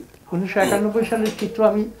দেখেছি 1991 সালের চিত্র।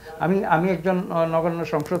 আমি একজন নগণ্য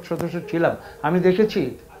সংসদ সদস্য ছিলাম, আমি দেখেছি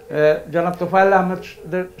জনাব তোফায়েল আহমেদ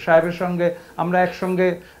সাহেবের সঙ্গে আমরা একসঙ্গে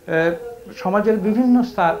সমাজের বিভিন্ন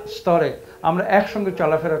স্তরে আমরা একসঙ্গে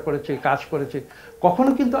চলাফেরা করেছি, কাজ করেছি। কখনো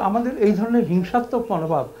কিন্তু আমাদের এই ধরনের হিংসাত্মক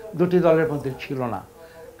মনোভাব দুটি দলের মধ্যে ছিল না।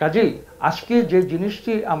 কাজেই আজকে যে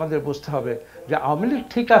জিনিসটি আমাদের বুঝতে হবে যে আওয়ামী লীগ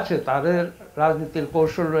ঠিক আছে, তাদের রাজনীতির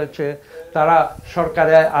কৌশল রয়েছে, তারা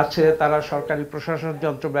সরকারে আছে, তারা সরকারি প্রশাসন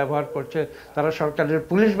যন্ত্র ব্যবহার করছে, তারা সরকারের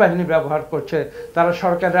পুলিশ বাহিনী ব্যবহার করছে, তারা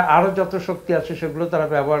সরকারের আরও যত শক্তি আছে সেগুলো তারা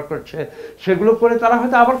ব্যবহার করছে, সেগুলো করে তারা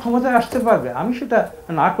হয়তো আবার ক্ষমতায় আসতে পারবে, আমি সেটা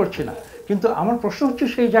না করছি না। কিন্তু আমার প্রশ্ন হচ্ছে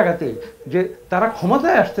সেই জায়গাতেই যে তারা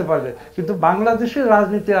ক্ষমতায় আসতে পারবে, কিন্তু বাংলাদেশের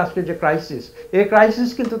রাজনীতির আজকে যে ক্রাইসিস, এই ক্রাইসিস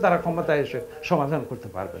কিন্তু তারা ক্ষমতায় এসে সমাধান করতে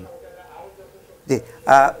পারবে না। জি,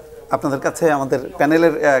 আপনাদের কাছে আমাদের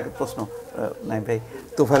প্যানেলের প্রশ্ন, নাইম ভাই,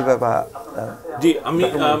 তোফায়েল ভাই বা জি,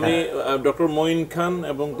 আমি ডক্টর মঈন খান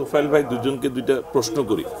এবং তোফায়েল ভাই দুজনকে দুইটা প্রশ্ন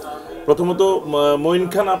করি। প্রথমত মঈন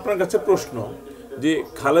খান, আপনার কাছে প্রশ্ন যে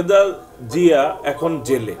খালেদা জিয়া এখন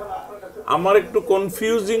জেলে, আমার একটু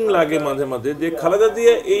কনফিউজিং লাগে মাঝে মাঝে যে খালেদা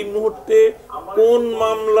জিয়া এই মুহূর্তে কোন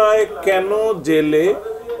মামলায় কেন জেলে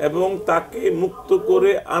এবং তাকে মুক্ত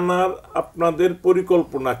করে আনার আপনাদের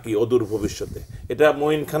পরিকল্পনা কি অদূর ভবিষ্যতে, এটা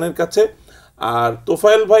মঈন খানের কাছে। আর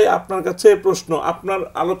তোফায়েল ভাই, আপনার কাছে প্রশ্ন, আপনার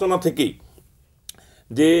আলোচনা থেকেই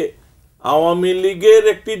যে আওয়ামী লীগের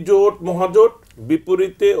একটি জোট, মহাজোট,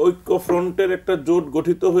 বিপরীতে ঐক্য ফ্রন্টের একটা জোট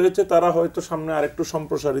গঠিত হয়েছে, তারা হয়তো সামনে আরেকটু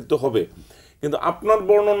সম্প্রসারিত হবে, কিন্তু আপনার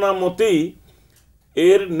বর্ণনা মতেই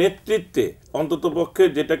এর নেতৃত্বে, অন্ততপক্ষে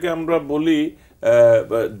যেটাকে আমরা বলি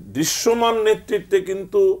দৃশ্যমান নেতৃত্বে,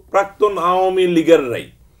 কিন্তু প্রাক্তন আওয়ামী লীগেররাই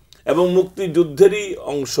এবং মুক্তিযুদ্ধেরই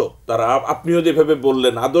অংশ তারা। আপনিও যেভাবে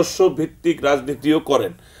বললেন আদর্শ ভিত্তিক রাজনীতিও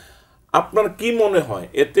করেন, আপনার কি মনে হয়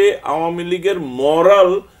এতে আওয়ামী লীগের মরাল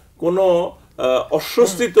কোনো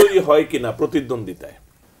অস্বস্তি তৈরি হয় কিনা প্রতিদ্বন্দ্বিতায়?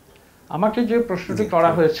 আমাকে যে প্রশ্নটি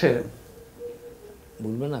করা হয়েছে,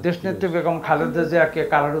 দেশনেত্রী বেগম খালেদা জিয়াকে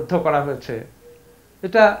কারারুদ্ধ করা হয়েছে,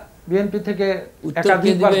 এটা বিএনপি থেকে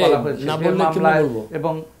একাধিকবার বলা হয়েছে মামলায়,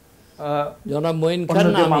 এবং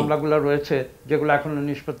যে মামলাগুলো রয়েছে যেগুলো এখনো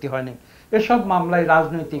নিষ্পত্তি হয়নি, এসব মামলায়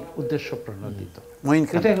রাজনৈতিক উদ্দেশ্য প্রণোদিত,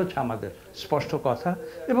 এটাই হচ্ছে আমাদের স্পষ্ট কথা।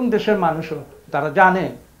 এবং দেশের মানুষও তারা জানে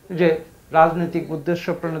যে রাজনৈতিক উদ্দেশ্য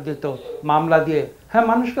প্রণোদিত মামলা দিয়ে হ্যাঁ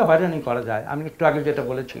মানুষকে হয়রানি করা যায়। আমি একটু আগে যেটা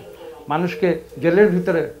বলেছি, মানুষকে জেলের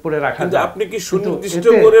ভিতরে পড়ে রাখা যায়। আপনি কি সুনির্দিষ্ট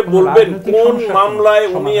করে বলবেন কোন মামলায়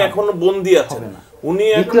উনি এখনো বন্দী আছেন? উনি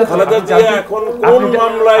এখন খালেদা জিয়া এখন কোন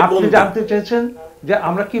মামলায় বন্দী? আপনি জানতে চেয়েছেন যে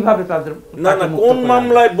আমরা কিভাবে তাদের কোন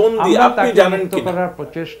মামলায় বন্দী আপনি জানেন কি? করার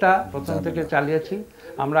প্রচেষ্টা প্রথম থেকে চালিয়েছি।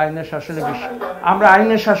 আমরা আইনের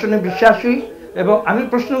শাসনে বিশ্বাসী, এবং আমি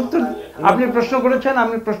আপনি প্রশ্ন করেছেন,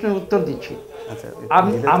 আমি প্রশ্নের উত্তর দিচ্ছি।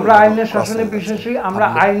 আমরা আইনের শাসনে বিশ্বাসী, আমরা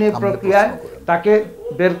আইনের প্রক্রিয়ায় তাকে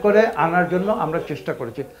বের করে আনার জন্য আমরা চেষ্টা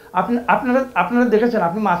করেছি। আপনারা দেখেছেন,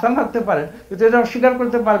 আপনি মাথা মারতে পারেন কিন্তু এটা অস্বীকার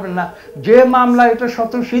করতে পারবেন না যে মামলা এটা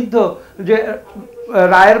স্বতঃসিদ্ধ যে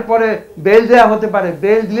রায়ের পরে বেল দেওয়া হতে পারে,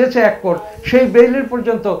 বেল দিয়েছে এক কোর্ট, সেই বেলের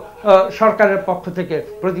পর্যন্ত সরকারের পক্ষ থেকে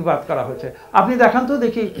প্রতিবাদ করা হয়েছে। আপনি দেখান তো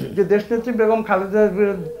দেখি যে দেশনেত্রী বেগম খালেদা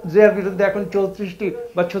জিয়ার বিরুদ্ধে এখন 34টি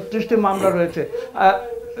বা 36টি মামলা রয়েছে।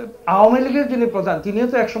 আওয়ামী লীগের যিনি প্রধান, তিনিও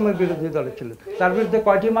তো একসময় বিরোধী দলে ছিলেন, তার বিরুদ্ধে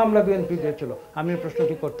কয়টি মামলা বিএনপি দিয়েছিল? আমি এই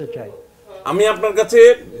প্রশ্নটি করতে চাই। আমি আপনার কাছে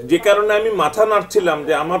যে কারণে আমি মাথা নাড়ছিলাম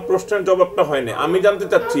যে আমার প্রশ্নের জবাবটা হয়নি, আমি জানতে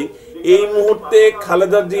চাচ্ছি এই মুহূর্তে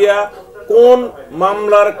খালেদা জিয়া কোন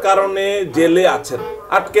মামলার কারণে জেলে আছেন,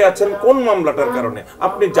 আটকে আছেন, কোন মামলাটার কারণে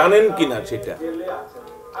আপনি জানেন কিনা সেটা?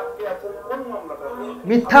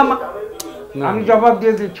 মিথ্যা, আমি জবাব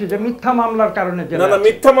দিয়ে দিচ্ছি যে মিথ্যা মামলার কারণে। না,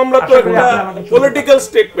 মিথ্যা মামলা তো একটা পলিটিক্যাল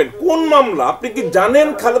স্টেটমেন্ট। কোন মামলা আপনি কি জানেন?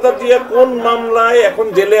 খালেদা জিয়া কোন মামলায় এখন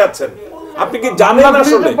জেলে আছেন? আপনি কি জানেন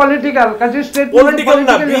আসলে পলিটিক্যাল কাজে স্টেট পলিটিক্যাল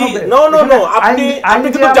না নো নো নো আপনি আপনি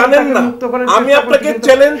তো জানেন না আমি আপনাকে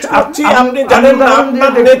চ্যালেঞ্জ করছি আপনি জানেন না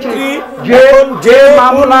আপনার নেত্রী যে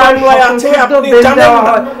মামলায় আছে আপনি জানেন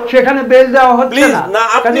না সেখানে বেল দেওয়া হচ্ছে না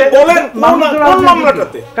আপনি বলেন কোন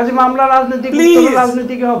মামলাটাতে কাজে মামলা রাজনৈতিক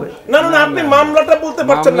রাজনীতিকে হবে না না আপনি মামলাটা বলতে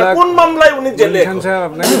পারছেন না কোন মামলায় উনি জেলে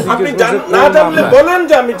আপনি না জানলে বলেন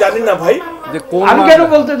যে আমি জানি না ভাই আমি কেন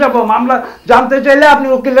বলতে যাব মামলা জানতে চাইলে আপনি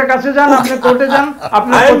উকিলের কাছে যান আপনি কোর্টে যান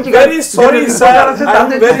আপনি very sorry sir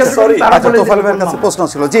very sorry আচ্ছা তোফাল ভাইয়ের কাছে প্রশ্ন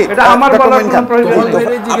ছিল জি এটা আমার বলার কোনো প্রয়োজন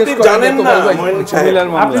নেই আপনি জানেন না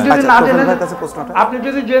আপনি যদি না জানেন আপনি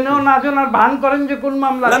যদি জেনেও না জানার ভান করেন যে কোন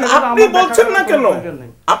মামলা আপনি বলছেন না কেন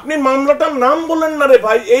আপনি মামলাটার নাম বলেন না রে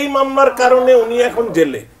ভাই এই মামলার কারণে উনি এখন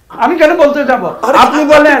জেলে আমি কেন বলতে যাব আপনি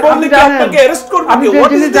বলেন আপনি জানেন আপনাকে অ্যারেস্ট করবে আপনি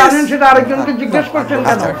যে জানেন সেটা আরেকজনকে জিজ্ঞেস করছেন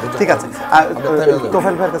কেন ঠিক আছে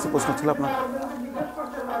তোফাল ভাইয়ের কাছে প্রশ্ন ছিল আপনার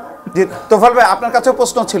জি তোফাল ভাই আপনার কাছেও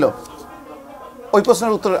প্রশ্ন ছিল ওই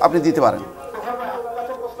প্রশ্নের উত্তর আপনি দিতে পারেন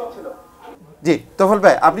জি তোফাল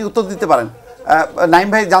ভাই আপনি উত্তর দিতে পারেন নাইম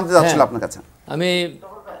ভাই জানতে যাচ্ছিল আপনার কাছে আমি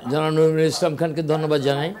জনাব নুরুল ইসলাম খানকে ধন্যবাদ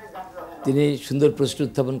জানাই তিনি সুন্দর প্রশ্ন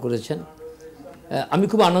উত্থাপন করেছেন আমি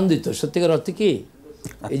খুব আনন্দিত সত্যিকার অর্থে কি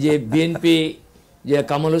এই যে বিএনপি যে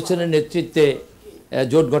কামাল হোসেনের নেতৃত্বে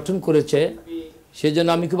জোট গঠন করেছে সেজন্য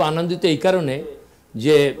আমি খুব আনন্দিত এই কারণে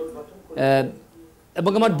যে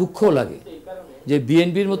এবং আমার দুঃখও লাগে যে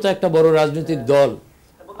বিএনপির মতো একটা বড় রাজনৈতিক দল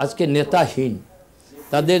আজকে নেতাহীন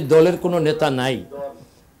তাদের দলের কোনো নেতা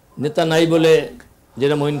নাই বলে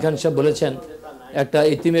যেটা মঈন খান সাহেব বলেছেন একটা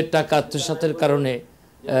ইতিমের টাকা আত্মসাতের কারণে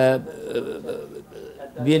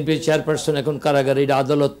বিএনপির চেয়ারপারসন এখন কারাগারে এটা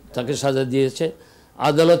আদালত তাকে সাজা দিয়েছে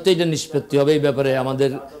আদালতে এটা নিষ্পত্তি হবে এই ব্যাপারে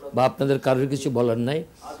আমাদের বা আপনাদের কারোর কিছু বলার নাই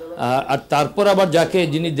আর তারপর আবার যাকে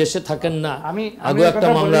যিনি দেশে থাকেন না আগে একটা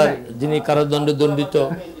মামলা যিনি কারাদণ্ডে দণ্ডিত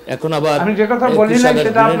এখন আবার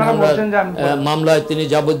মামলায় তিনি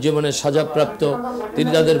যাবজ্জীবনের সাজাপ্রাপ্ত তিনি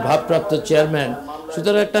তাদের ভারপ্রাপ্ত চেয়ারম্যান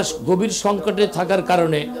সুতরাং একটা গভীর সংকটে থাকার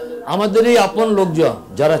কারণে আমাদের এই আপন লোকজন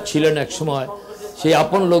যারা ছিলেন এক সময় সেই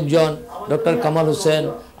আপন লোকজন ডক্টর কামাল হোসেন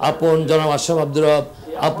আপন জনাব আশরাফ আব্দুর রব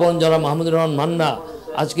আপন জনাব মাহমুদুর রহমান মান্না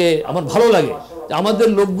আজকে আমার ভালো লাগে আমাদের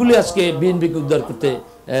লোকগুলি আজকে বিএনপিকে উদ্ধার করতে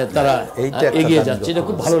তারা এগিয়ে যাচ্ছে এটা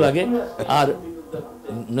খুব ভালো লাগে আর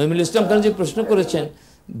নঈমুল ইসলাম খান যে প্রশ্ন করেছেন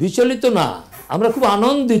বিচলিত না আমরা খুব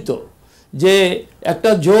আনন্দিত যে একটা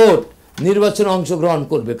জোট নির্বাচনে অংশগ্রহণ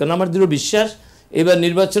করবে কারণ আমার দৃঢ় বিশ্বাস এবার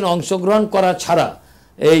নির্বাচনে অংশগ্রহণ করা ছাড়া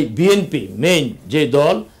এই বিএনপি মেইন যে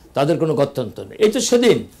দল তাদের কোনো গত্যন্তর নেই এই তো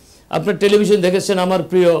সেদিন আপনার টেলিভিশন দেখেছেন আমার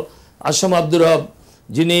প্রিয় আসাম আব্দুর রব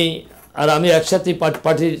যিনি আর আমি একসাথে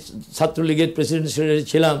পার্টির ছাত্রলীগের প্রেসিডেন্ট সেক্রেটারি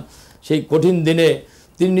ছিলাম সেই কঠিন দিনে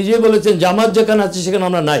তিনি নিজেই বলেছেন জামাত যেখানে আছে সেখানে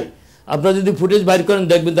আমরা নাই আপনারা যদি ফুটেজ বাইর করেন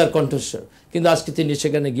দেখবেন তার কণ্ঠস্বর কিন্তু আজকে তিনি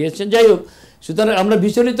সেখানে গিয়েছেন যাই হোক সুতরাং আমরা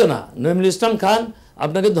বিচলিত না নঈমুল ইসলাম খান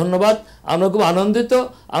আপনাকে ধন্যবাদ আমরা খুব আনন্দিত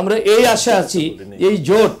আমরা এই আশা আছি এই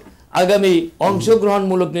জোট আগামী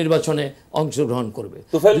অংশগ্রহণমূলক নির্বাচনে অংশগ্রহণ করবে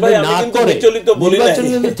না করে নির্বাচন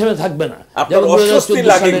কিন্তু থেমে থাকবে না যেমন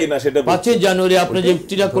 5 জানুয়ারি আপনি যে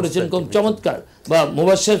উক্তিটা করেছেন খুব চমৎকার বা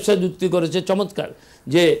মোবাশ্বের সাহেব উক্তি করেছে চমৎকার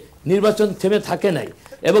যে নির্বাচন থেমে থাকে নাই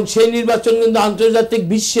এবং সেই নির্বাচন কিন্তু আন্তর্জাতিক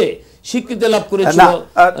বিশ্বে স্বীকৃতি লাভ করেছিল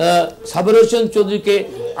সাবের হোসেন চৌধুরীকে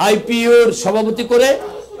আইপিওর সভাপতি করে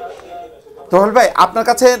তোফাল ভাই আপনার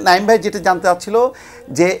কাছে নাইম ভাই যেটা জানতে চাচ্ছিল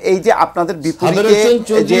যে এই যে আপনাদের বিপরীতে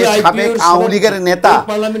যে সাবেক আওয়ামী লীগের নেতা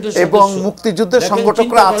এবং মুক্তিযুদ্ধের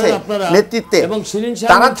সংগঠকরা আছে নেতৃত্বে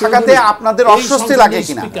তারা থাকাতে আপনাদের অস্বস্তি লাগে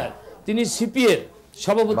কিনা তিনি সিপিএর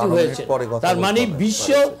সভাপতি হয়েছে তার মানে বিশ্ব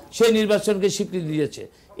সেই নির্বাচনকে স্বীকৃতি দিয়েছে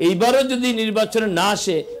এইবারও যদি নির্বাচনে না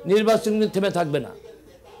আসে নির্বাচন কিন্তু থেমে থাকবে না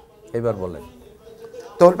এবার বলেন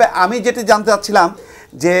তোফাল ভাই আমি যেটি জানতে চাচ্ছিলাম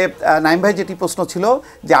যে নাইম ভাই যেটি প্রশ্ন ছিল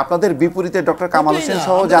যে আপনাদের বিপরীতে ডক্টর কামাল হোসেন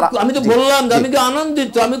সহ যারা আমি তো বললাম আমি তো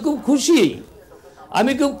আনন্দিত আমি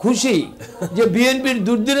খুব খুশি যে বিএনপির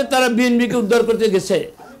দুর্দিনে তারা বিএনপিকে উদ্ধার করতে গেছে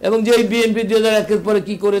এবং যে এই বিএনপি 2001-এর পরে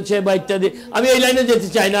কি করেছে বা ইত্যাদি আমি এই লাইনে যেতে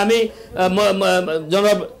চাই না আমি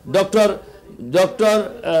জনাব ডক্টর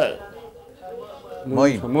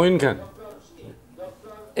মঈন খান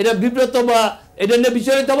এটা বিব্রত বা এটা নিয়ে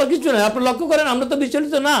বিচলিত হওয়ার কিছু নয় আপনি লক্ষ্য করেন আমরা তো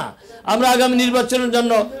বিচলিত না আমরা আগামী নির্বাচনের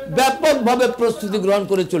জন্য ব্যাপকভাবে প্রস্তুতি গ্রহণ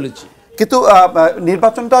করে চলেছি কিন্তু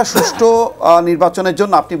নির্বাচনটা সুষ্ঠু নির্বাচনের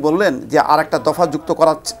জন্য আপনি বললেন যে আর একটা দফা যুক্ত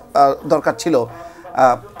করা দরকার ছিল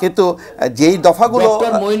কিন্তু যেই দফাগুলো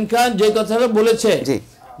ডক্টর মঈন খান যে কথাটা বলেছে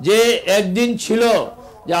যে একদিন ছিল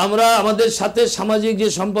যে আমরা আমাদের সাথে সামাজিক যে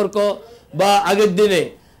সম্পর্ক বা আগের দিনে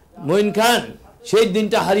মঈন খান সেই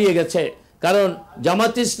দিনটা হারিয়ে গেছে কারণ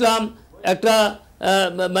জামাত ইসলাম একটা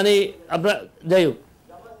মানে আমরা যাই হোক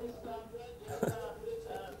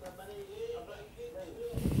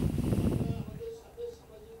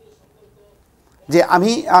যে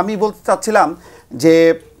আমি বলতে চাচ্ছিলাম যে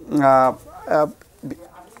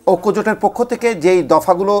ঐক্যজোটের পক্ষ থেকে যেই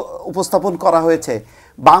দফাগুলো উপস্থাপন করা হয়েছে,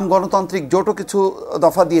 বাম গণতান্ত্রিক জোটও কিছু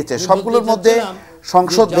দফা দিয়েছে, সবগুলোর মধ্যে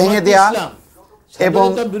সংসদ ভেঙে দেয়া এবং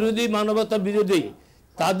বিরোধী, মানবতা বিরোধী,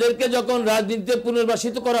 তাদেরকে যখন রাজনীতিতে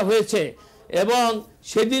পুনর্বাসিত করা হয়েছে এবং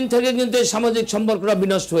সেদিন থেকে কিন্তু সামাজিক সম্পর্কটা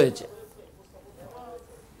বিনষ্ট হয়েছে।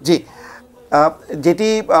 জি, যেটি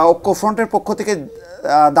ঐক্যফ্রন্টের পক্ষ থেকে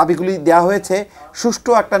দাবিগুলি দেওয়া হয়েছে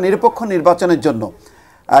সুষ্ঠু একটা নিরপেক্ষ নির্বাচনের জন্য,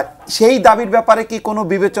 সেই দাবির ব্যাপারে কি কোনো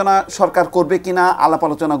বিবেচনা সরকার করবে কিনা, আলাপ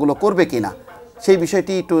আলোচনাগুলো করবে কিনা, সেই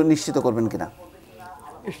বিষয়টি একটু নিশ্চিত করবেন কিনা?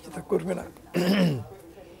 নিশ্চিত করবে না।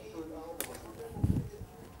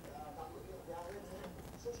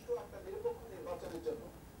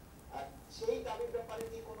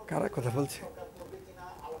 কারা কথা বলছে?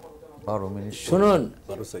 শুনুন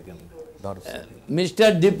মিস্টার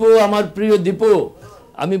দীপু, আমার প্রিয় দীপু,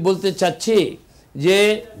 আমি বলতে চাচ্ছি যে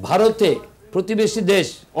ভারতে প্রতিবেশী দেশ,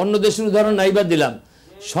 অন্য দেশের উদাহরণ নাইবা দিলাম,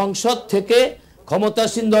 সংসদ থেকে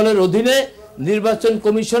ক্ষমতাসীন দলের অধীনে নির্বাচন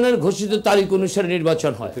কমিশনের ঘোষিত তারিখ অনুসারে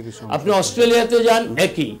নির্বাচন হয়। আপনি অস্ট্রেলিয়াতে যান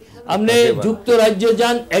একই, আপনি যুক্তরাজ্যে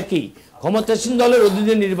যান একই, ক্ষমতাসীন দলের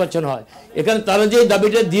অধীনে নির্বাচন হয়। এখানে তারা যে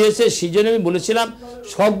দাবিটা দিয়েছে সেই জন্য আমি বলেছিলাম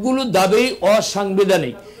সবগুলো দাবি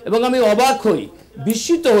অসাংবিধানিক, এবং আমি অবাক হই,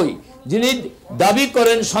 বিস্মিত হই, যিনি দাবি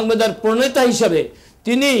করেন সংবিধান প্রণেতা হিসাবে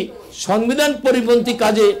তিনি সংবিধান পরিপন্থী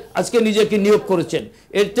কাজে আজকে নিজেকে নিয়োগ করেছেন।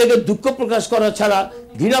 এর থেকে দুঃখ প্রকাশ করা ছাড়া,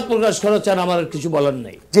 ঘৃণা প্রকাশ করা ছাড়া আমার কিছু বলার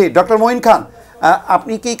নেই। জি, ডক্টর মঈন খান,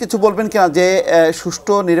 আপনি কি কিছু বলবেন কিনা যে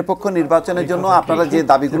সুষ্ঠু নিরপেক্ষ নির্বাচনের জন্য আপনারা যে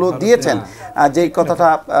দাবিগুলো দিয়েছেন, যে কথাটা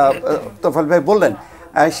তোফায়েল ভাই বললেন,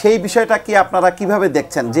 সেই বিষয়টা কি আপনারা কিভাবে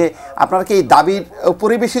দেখছেন? যে আপনারা কি এই দাবির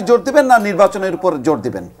উপরে বেশি জোর দিবেন না নির্বাচনের উপর জোর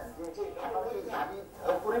দিবেন?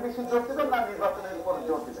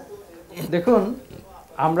 দেখুন,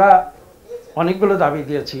 আমরা অনেকগুলো দাবি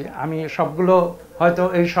দিয়েছি, আমি সবগুলো হয়তো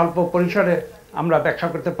এই স্বল্প পরিসরে আমরা ব্যাখ্যা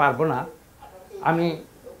করতে পারবো না। আমি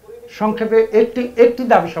সংক্ষেপে একটি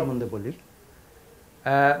দাবি সম্বন্ধে বলি।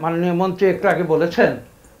 মাননীয় মন্ত্রী একটু আগে বলেছেন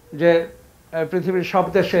যে পৃথিবীর সব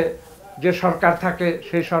দেশে যে সরকার থাকে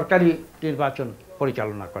সেই সরকারই নির্বাচন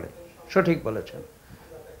পরিচালনা করে, সঠিক বলেছেন।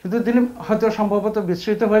 কিন্তু তিনি হয়তো সম্ভবত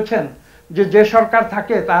বিস্মৃত হয়েছেন যে সরকার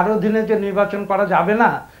থাকে তার অধীনে যে নির্বাচন করা যাবে না,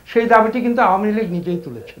 সেই দাবিটি কিন্তু আওয়ামী লীগ নিজেই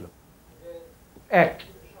তুলেছিল। এক।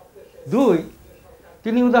 দুই,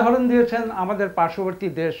 তিনি উদাহরণ দিয়েছেন আমাদের পার্শ্ববর্তী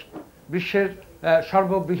দেশ, বিশ্বের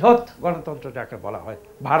সর্ববৃহৎ গণতন্ত্র যাকে বলা হয়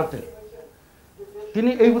ভারতের।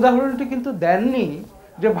 তিনি এই উদাহরণটি কিন্তু দেননি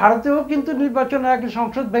যে ভারতেও কিন্তু নির্বাচনের আগে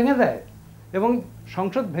সংসদ ভেঙে দেয় এবং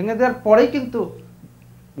সংসদ ভেঙে দেওয়ার পরেই কিন্তু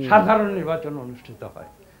সাধারণ নির্বাচন অনুষ্ঠিত হয়।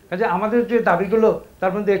 কাজে আমাদের যে দাবিগুলো,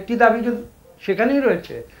 তার মধ্যে একটি দাবি সেখানেই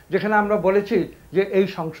রয়েছে যেখানে আমরা বলেছি যে এই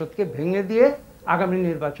সংসদকে ভেঙে দিয়ে আগামী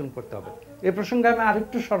নির্বাচন করতে হবে। এ প্রসঙ্গে আমি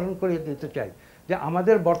আরেকটু স্মরণ করিয়ে দিতে চাই যে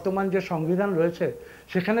আমাদের বর্তমান যে সংবিধান রয়েছে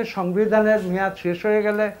সেখানে সংবিধানের মেয়াদ শেষ হয়ে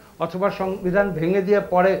গেলে অথবা সংবিধান ভেঙে দিয়ে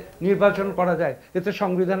পরে নির্বাচন করা যায়, এতে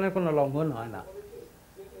সংবিধানের কোনো লঙ্ঘন হয় না।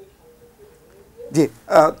 জি,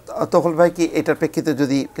 তোফায়েল ভাই কি এটার প্রেক্ষিতে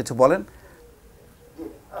যদি কিছু বলেন?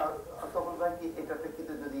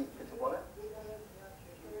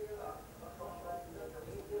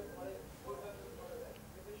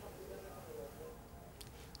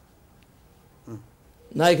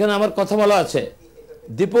 না, এখানে আমার কথা বলা আছে।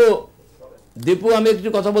 দীপু, আমি একটু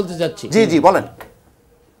কথা বলতে চাচ্ছি। জি জি বলেন।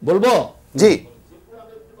 বলবো? জি।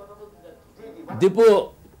 দীপু,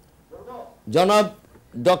 জনাব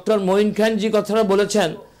ডক্টর মঈন খান জি কথাটা বলেছেন,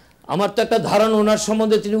 আমার তো একটা ধারণা ওনার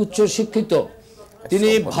সম্বন্ধে, তিনি উচ্চ শিক্ষিত, তিনি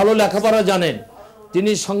ভালো লেখাপড়া জানেন,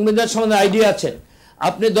 তিনি সংবিধান সম্বন্ধে আইডিয়া আছেন।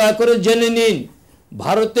 আপনি দয়া করে জেনে নিন,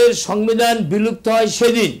 ভারতের সংবিধান বিলুপ্ত হয়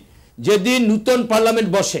সেদিন যেদিন নূতন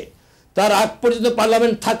পার্লামেন্ট বসে, তার আগ পর্যন্ত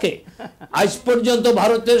পার্লামেন্ট থাকে। আজ পর্যন্ত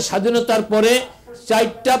ভারতের স্বাধীনতার পরে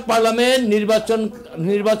 4টা পার্লামেন্ট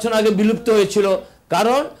নির্বাচন আগে বিলুপ্ত হয়েছিল,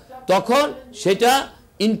 কারণ তখন সেটা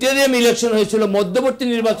ইন্টারিয়াম ইলেকশন হয়েছিল, মধ্যবর্তী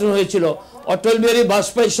নির্বাচন হয়েছিল। অটল বিহারী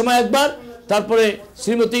বাজপেয়ীর সময় একবার, তারপরে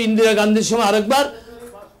শ্রীমতী ইন্দিরা গান্ধীর সময় আরেকবার।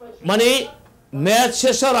 মানে মেয়াদ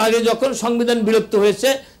শেষ হওয়ার আগে যখন সংবিধান বিলুপ্ত হয়েছে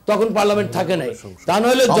তখন পার্লামেন্ট থাকে নাই। তা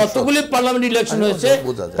নইলে যতগুলি পার্লামেন্ট ইলেকশন হয়েছে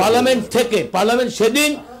পার্লামেন্ট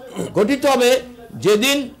সেদিন গঠিত হবে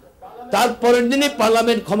যেদিন, তার পরের দিনই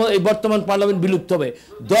পার্লামেন্ট এই বর্তমান পার্লামেন্ট বিলুপ্ত হবে।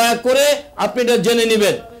 দয়া করে আপনি এটা জেনে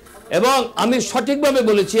নেবেন। এবং আমি সঠিকভাবে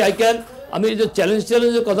বলেছি, আমি যে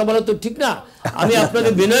চ্যালেঞ্জের কথা বলা তো ঠিক না, আমি আপনাকে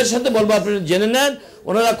বিনয়ের সাথে বলবো আপনি জেনে নেন।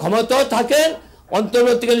 ওনারা ক্ষমতাও থাকেন,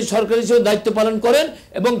 অন্তর্বর্তীকালীন সরকার হিসেবে দায়িত্ব পালন করেন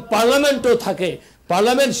এবং পার্লামেন্টও থাকে।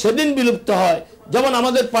 পার্লামেন্ট সেদিন বিলুপ্ত হয়, যেমন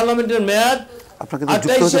আমাদের পার্লামেন্টের মেয়াদ আপনাকে তো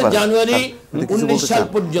যুক্ত হতে 28 পারে জানুয়ারি 19 সাল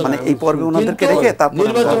পর্যন্ত মানে এই পর্বে ওনাদেরকে রেখে তারপর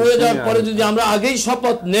নির্বাচন হয়ে যাওয়ার পরে যদি আমরা আগেই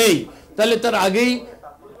শপথ নেই তাহলে তার আগেই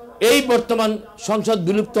এই বর্তমান সংসদ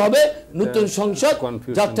বিলুপ্ত হবে, নতুন সংসদ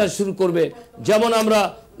যাত্রা শুরু করবে। যেমন আমরা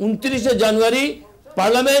 29 জানুয়ারি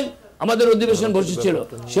পার্লামেন্ট আমাদের অধিবেশন বসেছিল,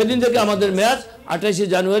 সেদিন থেকে আমাদের মেয়াদ 28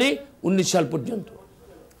 জানুয়ারি 19 সাল পর্যন্ত।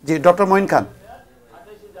 জি ডক্টর মঈন খান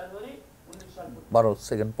 12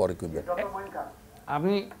 সেকেন্ড পরে কইবেন।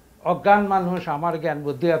 আমি অজ্ঞান মানুষ, আমার জ্ঞান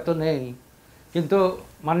বুদ্ধি এত নেই, কিন্তু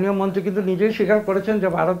মাননীয় মন্ত্রী কিন্তু নিজেই স্বীকার করেছেন যে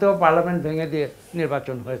ভারতেও পার্লামেন্ট ভেঙে দিয়ে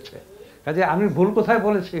নির্বাচন হয়েছে। কাজে আমি ভুল কোথায়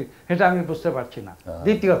বলেছি এটা আমি বুঝতে পারছি না।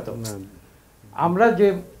 দ্বিতীয়ত, আমরা যে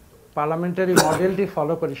পার্লামেন্টারি মডেলটি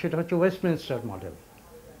ফলো করি সেটা হচ্ছে ওয়েস্টমিনস্টার মডেল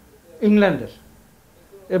ইংল্যান্ডের,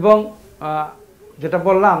 এবং যেটা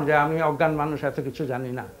বললাম যে আমি অজ্ঞান মানুষ, এত কিছু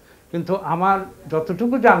জানি না, কিন্তু আমার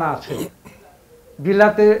যতটুকু জানা আছে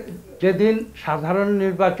বিলাতে যেদিন সাধারণ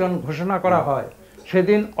নির্বাচন ঘোষণা করা হয়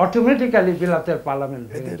সেদিন অটোমেটিক্যালি বিলাতের পার্লামেন্ট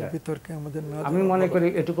ভেঙে যায়। আমি মনে করি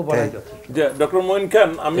এটুকু বলাই যথেষ্ট। ডক্টর মঈন খান,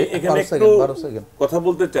 আমি এখানে একটু কথা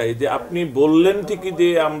বলতে চাই যে আপনি বললেন ঠিকই যে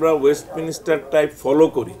আমরা ওয়েস্টমিনস্টার টাইপ ফলো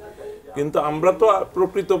করি, কিন্তু আমরা তো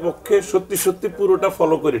প্রকৃতপক্ষে সত্যি সত্যি পুরোটা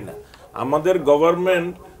ফলো করি না। আমাদের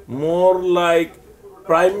government more like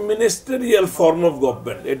prime ministerial form of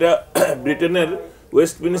government. এটা ব্রিটেনের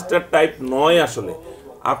ওয়েস্টমিনস্টার টাইপ নয় আসলে।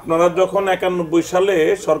 আপনারা যখন 91 সালে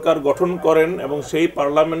সরকার গঠন করেন এবং সেই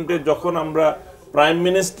পার্লামেন্টে যখন আমরা প্রাইম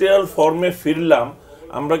মিনিস্টারিয়াল ফর্মে ফিরলাম,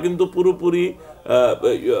 আমরা কিন্তু পুরোপুরি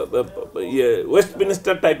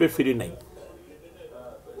ওয়েস্টমিনস্টার টাইপে ফিরি নাই।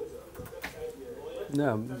 না,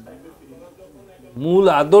 মূল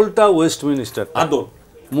আদলটা ওয়েস্টমিনিস্টার আদল,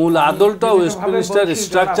 মূল আদলটা ওয়েস্টমিনিস্টার,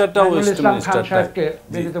 স্ট্রাকচারটা ওয়েস্টমিনিস্টার।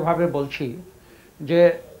 বিনীতভাবে বলছি যে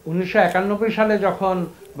 1991 সালে যখন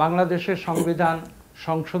বাংলাদেশের সংবিধান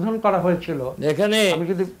সংশোধন করা হয়েছিল, এখানে আমি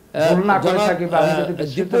যদি ভুল না করে থাকি বা আমি যদি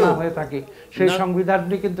বিস্মৃত না হয়ে থাকি, সেই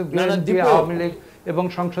সংবিধানটি কিন্তু বিএনপি, আওয়ামী লীগ এবং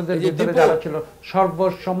সংসদের ভিতরে যারা ছিল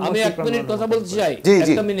সর্বসম্মতি। আমি এক মিনিট কথা বলতে চাই,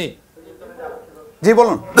 একটা মিনিট। জি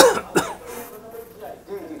বলুন।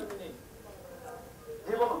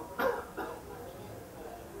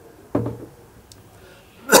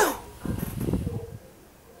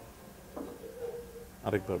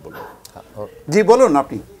 আরেকবার বলুন। জি বলুন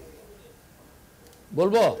আপনি।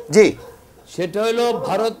 বলবো জি, সেটা হলো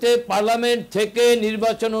ভারতে পার্লামেন্ট থেকে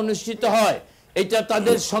নির্বাচন অনুষ্ঠিত হয়, এটা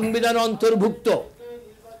তাদের সংবিধান অন্তর্ভুক্ত।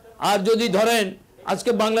 আর যদি ধরেন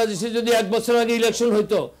আজকে বাংলাদেশে যদি 1 বছর আগে ইলেকশন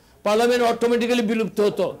হইতো, পার্লামেন্ট অটোমেটিক্যালি বিলুপ্ত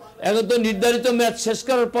হতো। এখন তো নির্ধারিত মেয়াদ শেষ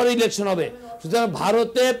করার পরে ইলেকশন হবে। সুতরাং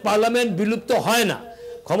ভারতে পার্লামেন্ট বিলুপ্ত হয় না,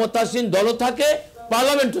 ক্ষমতাসীন দলও থাকে,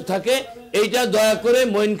 পার্লামেন্টও থাকে। এইটা দয়া করে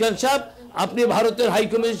মঈন খান সাহেব আপনি ভারতের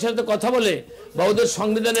হাইকমিশনের সাথে কথা বলে বা ওদের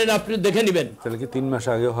সংবিধানের আপনি দেখে নেবেন। তাহলে কি 3 মাস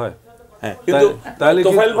আগে হয়? হ্যাঁ, কিন্তু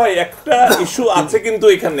তোফায়েল ভাই একটা ইস্যু আছে, কিন্তু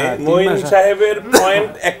এখানে মঈন সাহেবের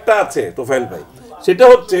পয়েন্ট একটা আছে তোফায়েল ভাই, সেটা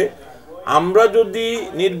হচ্ছে আমরা যদি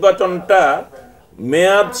নির্বাচনটা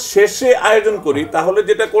মেয়াদ শেষে আয়োজন করি তাহলে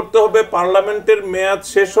যেটা করতে হবে, পার্লামেন্টের মেয়াদ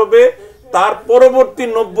শেষ হবে, তার পরবর্তী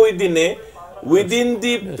 90 দিনে উইদিন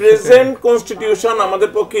দি প্রেজেন্ট কনস্টিটিউশন আমাদের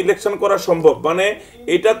পক্ষে ইলেকশন করা সম্ভব। মানে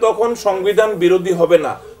এটা তখন সংবিধান বিরোধী হবে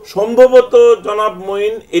না। সম্ভবত জনাব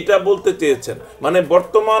মঈন এটা বলতে চেয়েছেন, মানে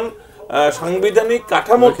বর্তমান সাংবিধানিক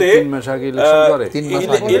কাঠামোতে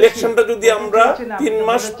ইলেকশনটা যদি আমরা 3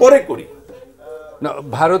 মাস পরে করি। না,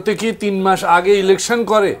 ভারতে কি 3 মাস আগে ইলেকশন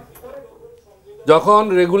করে? যখন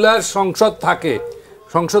রেগুলার সংসদ থাকে,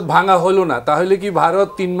 সংসদ ভাঙা হলো না, তাহলে কি ভারত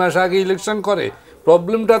 3 মাস আগে ইলেকশন করে?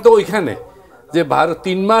 প্রবলেমটা তো ওইখানে যে ভারত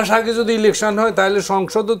 3 মাস আগে যদি ইলেকশন হয় তাহলে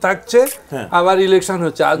সংসদও থাকছে, আবার ইলেকশন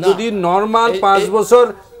হচ্ছে। আর যদি নর্মাল 5 বছর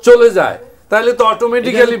চলে যায় তাহলে তো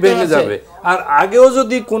অটোমেটিক্যালি ভেঙে যাবে। আর আগেও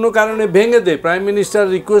যদি কোনো কারণে ভেঙে দেয়, প্রাইম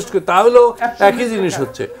মিনিস্টার রিকোয়েস্ট করে, তাহলেও একই জিনিস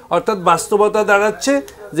হচ্ছে। অর্থাৎ বাস্তবতা দাঁড়াচ্ছে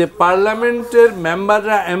যে পার্লামেন্টের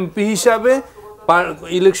মেম্বাররা এমপি হিসাবে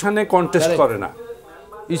ইলেকশনে কন্টেস্ট করে না।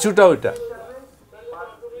 ইস্যুটা ওইটা।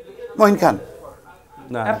 মঈন খান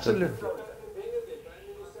না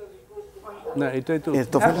না, এটাই তো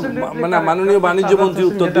মানে মাননীয় বাণিজ্য মন্ত্রী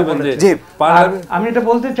উত্তর দিবেন যে আমি এটা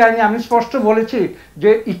বলতে চাইনি। আমি স্পষ্ট বলেছি যে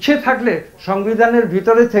ইচ্ছে থাকলে সংবিধানের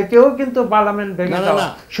ভিতরে থেকেও কিন্তু পার্লামেন্ট ভেঙে দেওয়ার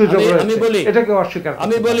সুযোগ রয়েছে। আমি বলি, এটাকে অস্বীকার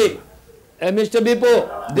আমি বলি মিস্টার বিপো,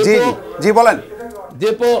 জি জি বলেন।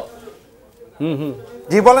 দীপো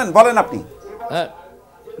জি বলেন, বলেন আপনি। হ্যাঁ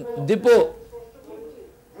দীপো,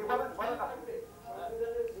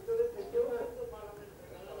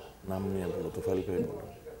 নাম নিয়ে বলো তোফায়েল ভাই, বলো।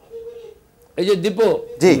 এই যে দীপো,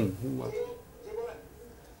 জি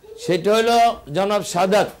সেটা হলো জনাব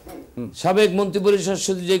সাদাত সাবেক মন্ত্রী পরিষদ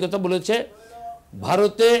সচিব যে কথা বলেছে।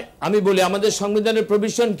 ভারতে আমি বলি আমাদের সংবিধানের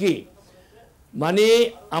প্রভিশন কি, মানে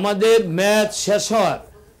আমাদের ম্যাচ শেষ হওয়ার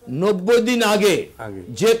 90 দিন আগে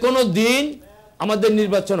যে কোনো দিন আমাদের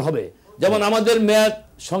নির্বাচন হবে। যেমন আমাদের ম্যাচ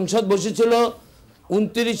সংসদ বসেছিল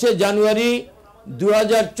 29শে জানুয়ারি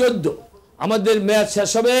 2014, আমাদের ম্যাচ শেষ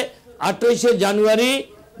হবে 28শে জানুয়ারি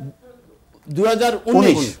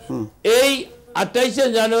 2019। এই 28শে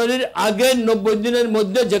জানুয়ারির আগের 90 দিনের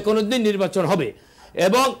মধ্যে যে কোনো দিন নির্বাচন হবে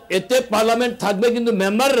এবং এতে পার্লামেন্ট থাকবে, কিন্তু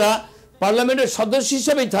মেম্বাররা পার্লামেন্টের সদস্য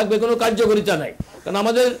হিসেবেই থাকবে, কোনো কার্যকারিতা নাই। কারণ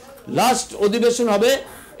আমাদের লাস্ট অধিবেশন হবে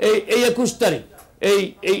এই 21 তারিখ,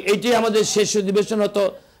 এইটি আমাদের শেষ অধিবেশন, হতো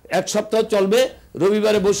 1 সপ্তাহ চলবে,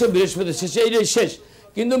 রবিবারে বসে বৃহস্পতি শেষে, এইটাই শেষ।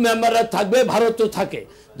 কিন্তু মেম্বাররা থাকবে, ভারতও থাকে।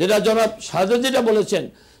 যেটা জনাব শাহজাদ যেটা বলেছেন,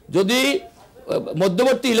 যদি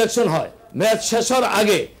মধ্যবর্তী ইলেকশন হয় ম্যাচ শেষ হওয়ার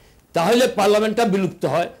আগে, তাহলে পার্লামেন্টটা বিলুপ্ত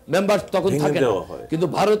হয়, মেম্বার তখন থাকে না। কিন্তু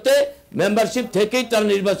ভারতে মেম্বারশিপ থেকেই তারা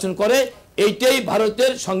নির্বাচন করে, এইটাই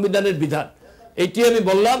ভারতের সংবিধানের বিধান। এইটি আমি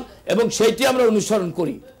বললাম এবং সেইটি আমরা অনুসরণ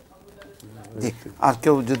করি। জি, আর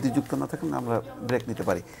কেউ যদি যুক্ত না থাকেন আমরা ব্রেক নিতে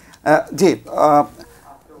পারি। জি,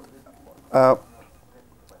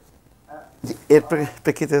 এর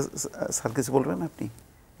প্রেক্ষিতে স্যার কিছু বলবেন আপনি?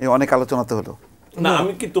 এই অনেক আলোচনা তো হলো। না,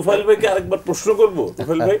 আমি কি তোফাইল ভাইকে আরেকবার প্রশ্ন করব?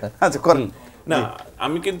 তোফাইল ভাই, আচ্ছা করেন। না,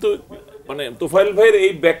 আমি কিন্তু মানে তোফাইল ভাইয়ের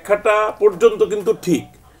এই ব্যাখ্যাটা পর্যন্ত কিন্তু ঠিক,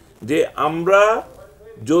 যে আমরা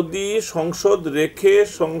যদি সংসদ রেখে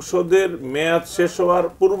সংসদের মেয়াদ শেষ হওয়ার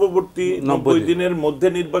পূর্ববর্তী 90 দিনের মধ্যে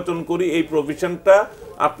নির্বাচন করি, এই প্রভিশনটা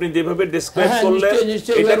আপনি যেভাবে ডেসক্রাইব করলেন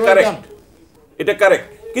এটা কারেক্ট, এটা কারেক্ট।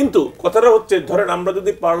 কিন্তু কথাটা হচ্ছে, ধরেন আমরা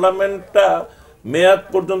যদি পার্লামেন্টটা মেয়াদ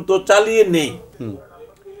পর্যন্ত চালিয়ে নেই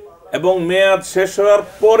এবং মেয়াদ শেষ হওয়ার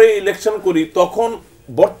পরে ইলেকশন করি, তখন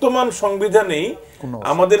বর্তমান সংবিধানেই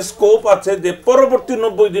আমাদের স্কোপ আছে যে পরবর্তী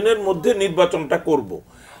 90 দিনের মধ্যে নির্বাচনটা করব।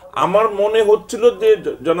 আমার মনে হচ্ছিল যে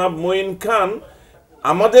জনাব মঈন খান,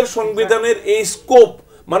 আমাদের সংবিধানের এই স্কোপ,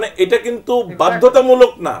 মানে এটা কিন্তু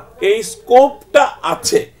বাধ্যতামূলক না, এই স্কোপটা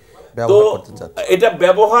আছে, তো এটা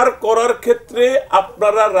ব্যবহার করার ক্ষেত্রে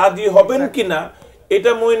আপনারা রাজি হবেন কিনা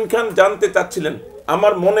এটা মঈন খান জানতে চাচ্ছিলেন,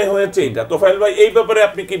 আমার মনে হয়েছে এটা। তোফাইল ভাই, এই ব্যাপারে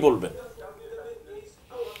আপনি কি বলবেন?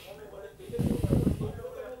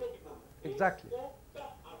 এক্স্যাক্টলি,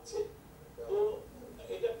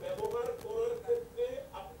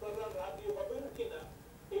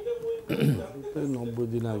 90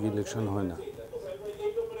 দিন আগে ইলেকশন হয় না।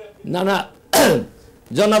 না না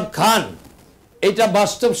জনাব খান, এটা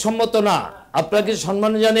বাস্তবসম্মত না। আপনাকে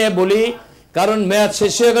সম্মান জানিয়ে বলি, কারণ মেয়াদ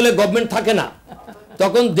শেষ হয়ে গেলে গভর্নমেন্ট থাকে না,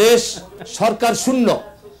 তখন দেশ সরকার শূন্য,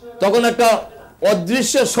 তখন একটা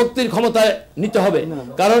অদৃশ্য শক্তির ক্ষমতায় নিতে হবে।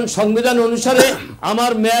 কারণ সংবিধান অনুসারে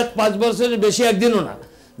আমার মেয়াদ 5 বছরের বেশি একদিনও না।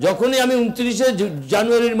 যখনই আমি 29শে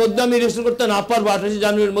জানুয়ারির মধ্যে আমি রেজিস্টার করতে না পারবো, 28শে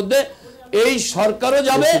জানুয়ারির মধ্যে, এই সরকারও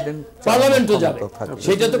যাবে, পার্লামেন্টও যাবে।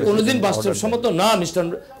 সেটা তো কোনোদিন বাস্তবসম্মত না মিস্টার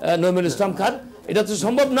নজরুল ইসলাম খান, এটা তো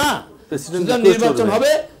সম্ভব না। নির্বাচন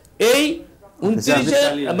হবে এই 29শে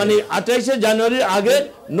মানে 28শে জানুয়ারির আগে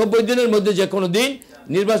 90 দিনের মধ্যে যে কোনো দিন।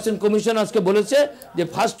 নির্বাচন কমিশন আজকে বলেছে যে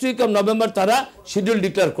ফার্স্ট উইক অফ নভেম্বর তারা শিডিউল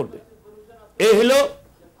ডিক্লেয়ার করবে। এই হলো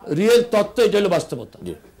রিয়েল তথ্য, এটা হলো বাস্তবতা।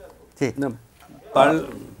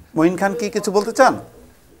 মঈন খান কি কিছু বলতে চান?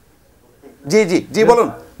 জি জি জি বলুন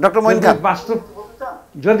ডক্টর মঈন খান।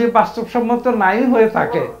 যদি বাস্তবসম্মত নাই হয়ে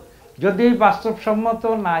থাকে, যদি বাস্তবসম্মত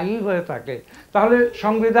নাই হয়ে থাকে, তাহলে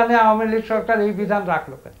সংবিধানে আওয়ামী লীগ সরকার এই বিধান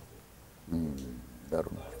রাখলো কেন?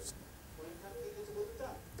 দারুণ প্রশ্ন,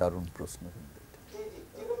 দারুণ প্রশ্ন।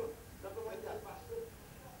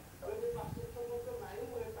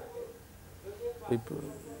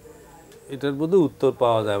 এটার বোধ উত্তর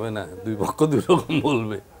পাওয়া যাবে না, দুই পক্ষ দুই রকম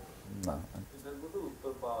বলবে।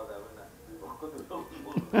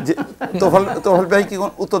 তোফাল ভাই কি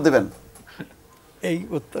উত্তর দেবেন? এই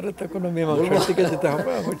উত্তরে তো কোনো মীমাংসার দিকে যেতে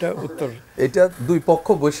হবে, ওইটা উত্তর, এটা দুই পক্ষ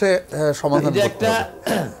বসে সমাধান করতে হবে।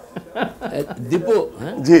 দীপু,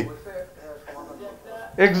 জি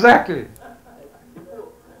এক্স্যাক্টলি।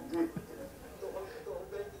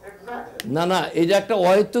 না না, এটা একটা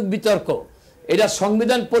অহেতুক বিতর্ক, এটা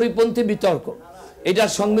সংবিধান পরিপন্থী বিতর্ক, এটা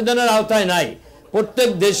সংবিধানের আওতায় নাই। প্রত্যেক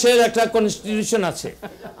দেশের একটা কনস্টিটিউশন আছে,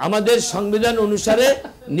 আমাদের সংবিধান অনুসারে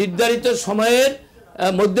নির্ধারিত সময়ের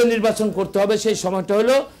মধ্যে নির্বাচন করতে হবে। সেই সময়টা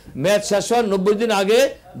হলো মেয়াদ শেষ হওয়ার 90 দিন আগে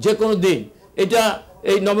যে কোনো দিন। এটা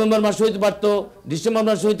এই নভেম্বর মাসে হইতে পারতো, ডিসেম্বর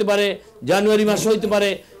মাসে হইতে পারে, জানুয়ারি মাসে হইতে পারে।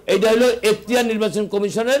 এটা হলো এখতিয়ার নির্বাচন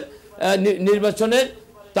কমিশনের নির্বাচনের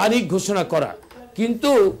তারিখ ঘোষণা করা।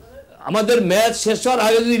 কিন্তু আমাদের মেয়াদ শেষ হওয়ার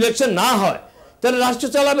আগে যদি ইলেকশন না হয়, তাহলে রাষ্ট্র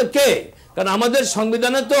চালাবে কে? কারণ আমাদের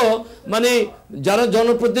সংবিধানে তো মানে যারা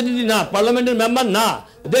জনপ্রতিনিধি না, পার্লামেন্টের মেম্বার না,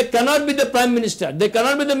 they cannot be the prime minister, they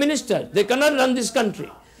cannot be the minister, they cannot run this country.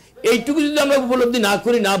 এইটুকু যদি আমরা উপলব্ধি না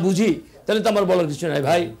করি, না বুঝি, তাহলে তো আমার বলার কিছু নাই।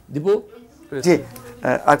 ভাই দীপু, জি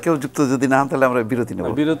আর কেউ যুক্ত যদি না হন তাহলে আমরা বিরতি নেব।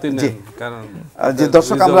 বিরতি নেন, কারণ যে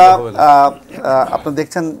দর্শক আমরা আপনারা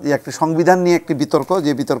দেখছেন যে একটা সংবিধান নিয়ে একটি বিতর্ক,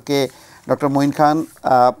 যে বিতর্কে ডক্টর মঈন খান,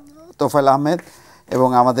 তোফায়েল আহমেদ এবং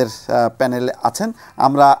আমাদের প্যানেলে আছেন।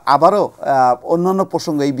 আমরা আবারও অন্যান্য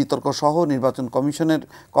প্রসঙ্গ, এই বিতর্ক সহ নির্বাচন কমিশনের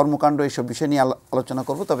কর্মকাণ্ড, এইসব বিষয় নিয়ে আলোচনা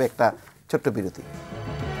করব, তবে একটা ছোট্ট বিরতি।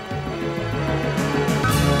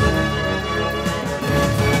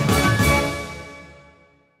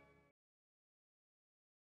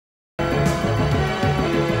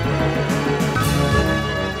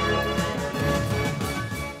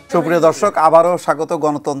 সুপ্রিয় দর্শক, আবারও স্বাগত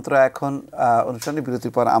গণতন্ত্র এখন অনুষ্ঠানে।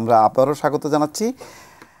 বিরতির পর আমরা আবারও স্বাগত জানাচ্ছি।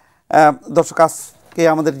 দর্শক, আজকে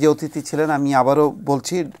আমাদের যে অতিথি ছিলেন, আমি আবারও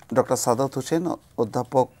বলছি, ডক্টর সাদাত হোসেন,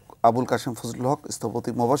 অধ্যাপক আবুল কাশেম ফজলুল হক, স্থপতি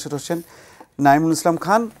মোবাশির হোসেন, নাইমুল ইসলাম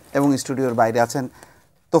খান, এবং স্টুডিওর বাইরে আছেন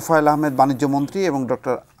তোফায়েল আহমেদ, বাণিজ্য মন্ত্রী, এবং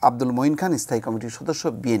ডক্টর আব্দুল মঈন খান, স্থায়ী কমিটির সদস্য,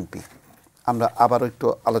 বিএনপি। আমরা আবারও একটু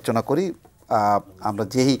আলোচনা করি। আমরা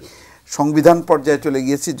যেই সংবিধান পর্যায়ে চলে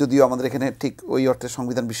গিয়েছি, যদিও আমাদের এখানে ঠিক ওই অর্থে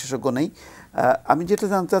সংবিধান বিশেষজ্ঞ নেই। আমি যেটা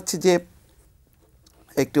জানতে চাচ্ছি যে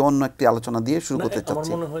একটি অন্য একটি আলোচনা দিয়ে শুরু করতে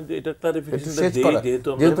চাচ্ছি।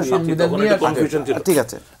 ঠিক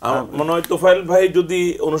আছে, মনে হয় তোফায়েল ভাই যদি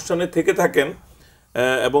অনুষ্ঠানে থেকে থাকেন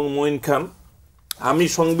এবং মঈন খান, আমি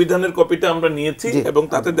সংবিধানের কপিটা আমরা নিয়েছি এবং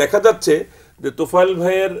তাতে দেখা যাচ্ছে যে তোফায়েল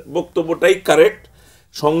ভাইয়ের বক্তব্যটাই কারেক্ট।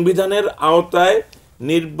 সংবিধানের আওতায়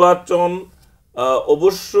নির্বাচন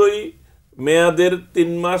অবশ্যই মেয়াদের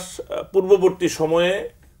 3 মাস পূর্ববর্তী সময়ে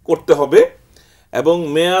করতে হবে, এবং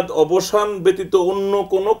মেয়াদ অবসান ব্যতীত অন্য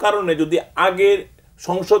কোনো কারণে যদি আগে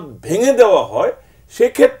সংসদ ভেঙে দেওয়া হয়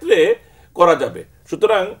সেক্ষেত্রে করা যাবে।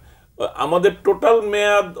 সুতরাং আমাদের টোটাল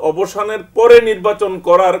মেয়াদ অবসানের পরে নির্বাচন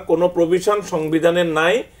করার কোনো প্রভিশন সংবিধানে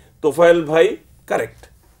নাই। তোফায়েল ভাই কারেক্ট,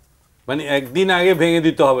 মানে একদিন আগে ভেঙে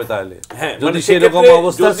দিতে হবে। তাহলে হ্যাঁ, যদি সেরকম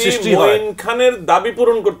অবস্থার সৃষ্টি হয়, মঈন খানের দাবি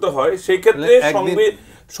পূরণ করতে হয়, সেই ক্ষেত্রে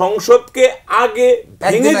সংসদকে আগে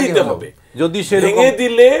ভেঙে দিতে হবে। যদি ভেঙে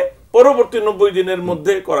দিলে পরবর্তী 90 দিনের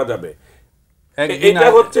মধ্যে করা যাবে। এটা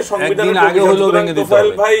হচ্ছে সংবিধানের আগে হলো ভেঙে দিতে হবে।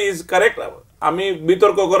 তোফায়েল ভাই ইজ কারেক্ট। আমি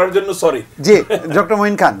বিতর্ক করার জন্য সরি। জি ডক্টর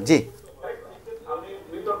মঈন খান। জি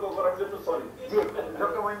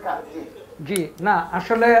জি না,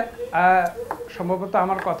 আসলে সম্ভবত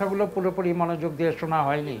আমার কথাগুলো পুরোপুরি মনোযোগ দিয়ে শোনা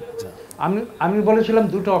হয়নি। আমি বলেছিলাম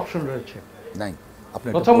দুটো অপশন রয়েছে।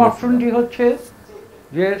 প্রথম অপশনটি হচ্ছে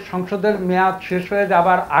যে সংসদের মেয়াদ শেষ হয়ে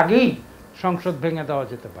যাবার আগেই সংসদ ভেঙে দেওয়া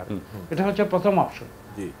যেতে পারে, এটা হচ্ছে প্রথম অপশন।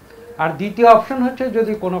 আর দ্বিতীয় অপশন হচ্ছে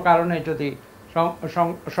যদি কোনো কারণে যদি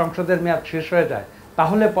সংসদের মেয়াদ শেষ হয়ে যায়,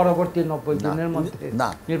 তাহলে পরবর্তী 90 দিনের মধ্যে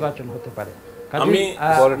নির্বাচন হতে পারে।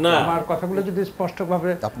 আমার কথাগুলো যদি স্পষ্টভাবে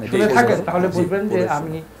শুনে থাকেন তাহলে বুঝবেন যে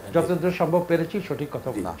আমি যতদূর সম্ভব পেরেছি সঠিক কথা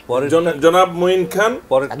বলছি। জনাব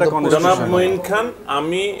মঈন খান,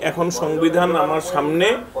 আমি এখন সংবিধান আমার সামনে,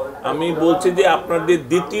 আমি বলছি যে আপনার যে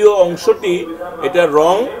দ্বিতীয় অংশটি এটা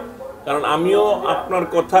রং, কারণ আমিও আপনার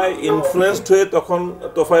কথায় ইনফ্লুয়েন্সড হয়ে তখন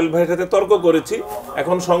তোফায়েল ভাইয়ের সাথে তর্ক করেছি।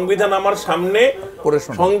 এখন সংবিধান আমার সামনে,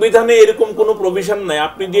 সংবিধানে এরকম কোনো প্রভিশন নাই।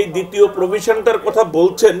 আপনি যে দ্বিতীয় প্রভিশনটার কথা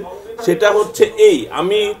বলছেন সেটা হচ্ছে এই,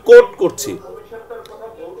 আমি কোট করছি,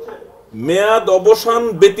 মেয়াদ অবসান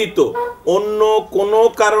ব্যতীত অন্য কোনো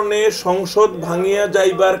কারণে সংসদ ভাঙিয়া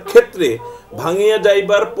যাইবার ক্ষেত্রে ভাঙিয়া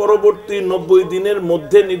যাইবার পরবর্তী 90 দিনের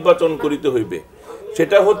মধ্যে নির্বাচন করিতে হইবে।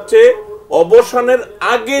 সেটা হচ্ছে অবসানের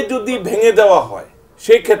আগে যদি ভেঙে দেওয়া হয়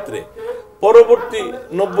সেই ক্ষেত্রে পরবর্তী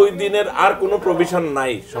 90 দিনের আর কোনো প্রভিশন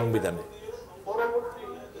নাই সংবিধানে।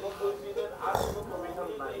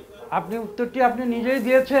 আপনি উত্তরটি আপনি নিজেই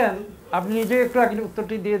দিয়েছেন, আপনি নিজেই একটু আগে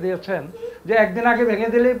উত্তরটি দিয়ে দিয়েছেন যে একদিন আগে ভেঙে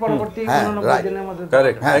দিলেই পরবর্তী 90 দিনের মধ্যে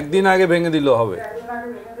একদিন আগে ভেঙে দিলেও হবে।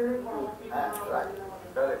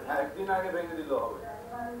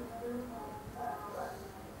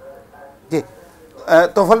 জি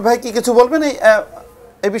তোফায়েল ভাই কি কিছু বলবেন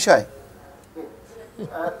এই বিষয়ে?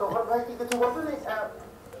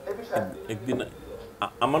 একদিন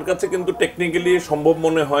আমার কাছে কিন্তু টেকনিক্যালি সম্ভব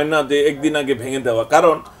মনে হয় না যে একদিন আগে ভেঙে দেওয়া,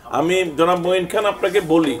 কারণ আমি জনাব মঈন খান আপনাকে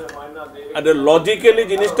বলি, আর লজিক্যালি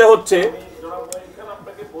জিনিসটা হচ্ছে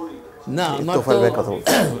না,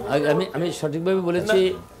 আমি সঠিকভাবে বলেছি।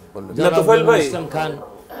 ইসলাম খান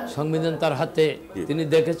সংবিধান তার হাতে, তিনি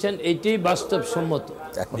দেখেছেন, এইটাই বাস্তবসম্মত।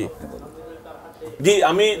 জি,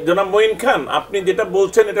 আমি জনাব মঈন খান, আপনি যেটা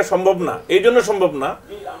বলছেন এটা সম্ভব না। এই জন্য সম্ভব না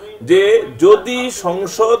যে যদি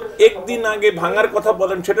সংসদ একদিন আগে ভাঙার কথা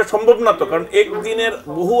বলেন সেটা সম্ভব না, তো কারণ একদিনের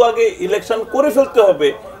বহু আগে ইলেকশন করে ফেলতে হবে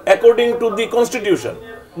অ্যাকর্ডিং টু দি কনস্টিটিউশন।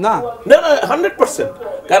 না না 100%,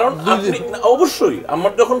 কারণ অবশ্যই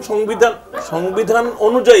আমার যখন সংবিধান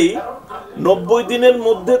অনুযায়ী 90 দিনের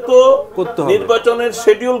মধ্যে তো নির্বাচনের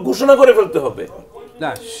শিডিউল ঘোষণা করে ফেলতে হবে।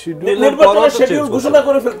 না, নির্বাচনের শিডিউল ঘোষণা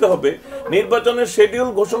করে ফেলতে হবে। নির্বাচনের শিডিউল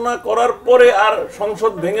ঘোষণা করার পরে আর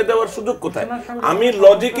সংসদ ভেঙে দেওয়ার সুযোগ কোথায়? আমি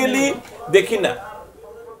লজিক্যালি দেখি না।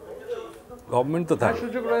 গভর্নমেন্ট তো থাকে,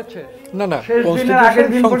 সুযোগ রয়েছে। না না, শেষ দিনের আগের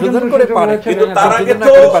দিন পর্যন্ত সংশোধন করে সুযোগ পারে, রয়েছে। কিন্তু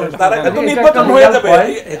তার আগে তো নির্বাচন হয়ে যাবে।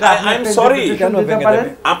 আই এম সরি,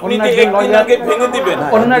 আপনি যে একদিন আগে ভেঙে দিবেন,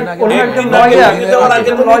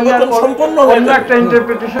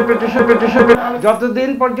 যতদিন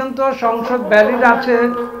পর্যন্ত সংসদ ভ্যালিড আছে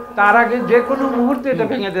তার আগে যে কোনো মুহূর্তে এটা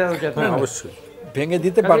ভেঙে দেওয়া যেত। অবশ্যই ভেঙে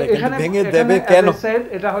দিতে পারে, কিন্তু ভেঙে দেবে কেন?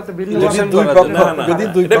 এটা হয়তো ভিন্ন যদি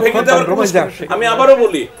দুই পক্ষ কম্প্রোমাইজে আসে। আমি আবারও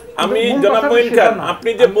বলি, আমি জনাব মঈন খান, আপনি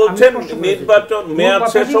যে বলছেন নির্বাচন মেয়াদ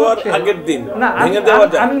শেষ হওয়ার আগের দিন ভেঙে দেওয়া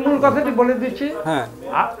যায়, আমি মূল কথাটি বলে দিচ্ছি। হ্যাঁ,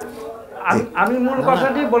 আমি মূল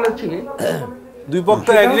কথাটি বলেছি, দুই পক্ষ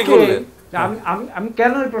এগ্রি করলে। আমি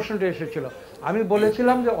কেন এই প্রশ্নটি এসেছিল, আমি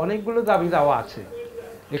বলেছিলাম যে অনেকগুলো দাবি দেওয়া আছে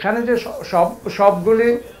এখানে, যে সবগুলি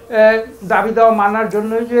দাবি দেওয়া মানার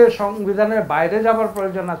জন্যই যে সংবিধানের বাইরে যাবার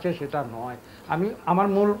প্রয়োজন আছে সেটা নয়। আমার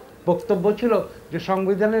মূল বক্তব্য ছিল যে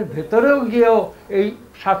সংবিধানের ভেতরেও গিয়েও এই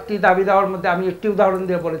 7টি দাবি দেওয়ার মধ্যে আমি একটি উদাহরণ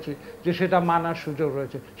দিয়ে বলেছি যে সেটা মানার সুযোগ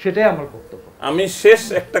রয়েছে, সেটাই আমার বক্তব্য। আমি শেষ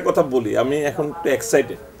একটা কথা বলি, আমি এখন একটু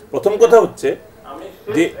এক্সাইটেড। প্রথম কথা হচ্ছে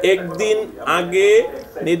যে একদিন আগে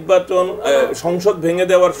নির্বাচন সংসদ ভেঙে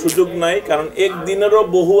দেওয়ার সুযোগ নাই, কারণ একদিনেরও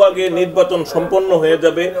বহু আগে নির্বাচন সম্পন্ন হয়ে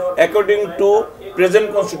যাবে অ্যাকর্ডিং টু প্রেজেন্ট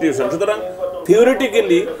কনস্টিটিউশন। সুতরাং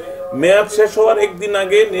থিওরিটিক্যালি মেয়াদ শেষ হওয়ার একদিন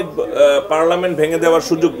আগে পার্লামেন্ট ভেঙে দেওয়ার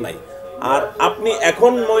সুযোগ নাই। আর আপনি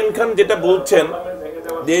এখন মঈন খান যেটা বলছেন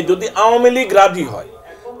যে যদি আওয়ামী লীগ রাজি হয়,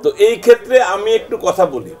 তো এই ক্ষেত্রে আমি একটু কথা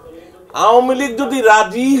বলি। আওয়ামী লীগ যদি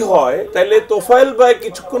রাজি হয় তাহলে তোফায়েল ভাই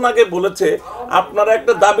কিছুক্ষণ আগে বলেছে আপনারা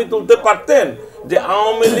একটা দাবি তুলতে পারতেন যে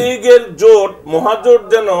আওয়ামী লীগের জোট মহাজোট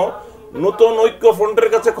যেন নতুন ঐক্য ফ্রন্টের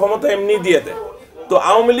কাছে ক্ষমতা এমনি দিয়ে দেয়। তো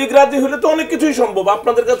আওয়ামী লীগ রাজি হলে তো অনেক কিছুই সম্ভব,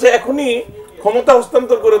 আপনাদের কাছে এখনই ক্ষমতা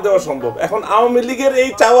হস্তান্তর করে দেওয়া সম্ভব। এখন আওয়ামী লীগের এই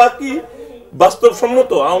চাওয়া কি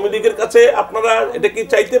বাস্তবসম্মত? আওয়ামী লীগের কাছে আপনারা এটা কি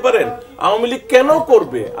চাইতে পারেন? আওয়ামী লীগ কেন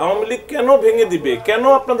করবে? আওয়ামী লীগ কেন ভেঙে দিবে? কেন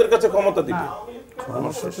আপনাদের কাছে ক্ষমতা দিবে?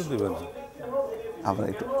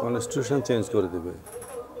 কনস্টিটিউশন চেঞ্জ করে দেবে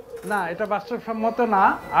না, এটা বাস্তবসম্মত না।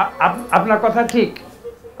 আপনার কথা ঠিক,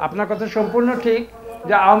 আপনার কথা সম্পূর্ণ ঠিক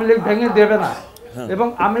যে আওয়ামী লীগ ভেঙে দেবে না, এবং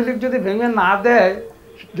আওয়ামী লীগ যদি ভেঙে না দেয়,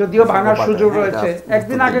 যদিও ভাঙার সুযোগ রয়েছে,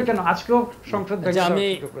 একদিন আগে কেন, আজকেও সংসদ ভেঙে দেওয়ার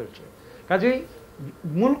সুযোগ রয়েছে। কাজেই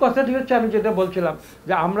মূল কথাটি হচ্ছে আমি যেটা বলছিলাম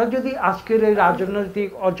যে আমরা যদি আজকের এই রাজনৈতিক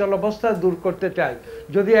অচলাবস্থা দূর করতে চাই,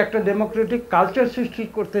 যদি একটা ডেমোক্রেটিক কালচার সৃষ্টি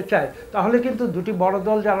করতে চাই, তাহলে কিন্তু দুটি বড়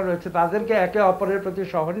দল যারা রয়েছে তাদেরকে একে অপরের প্রতি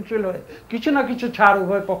সহনশীল হয়ে কিছু না কিছু ছাড়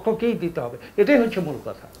উভয় পক্ষকেই দিতে হবে। এটাই হচ্ছে মূল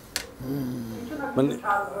কথা। মানে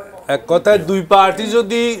এক কথায় দুই পার্টি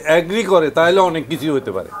যদি এগ্রি করে তাহলে অনেক কিছু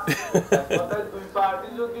হতে পারে।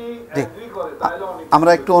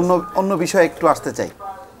 আমরা একটু অন্য বিষয়ে একটু আসতে চাই।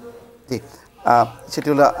 জি, সেটি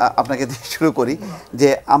হলো আপনাকে দিয়ে শুরু করি যে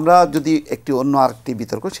আমরা যদি একটি অন্য আরেকটি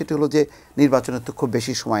বিতর্ক, সেটি হলো যে নির্বাচনের তো খুব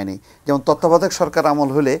বেশি সময় নেই। যেমন তত্ত্বাবধায়ক সরকার আমল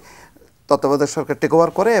হলে তত্ত্বাবধায়ক সরকার টেক ওভার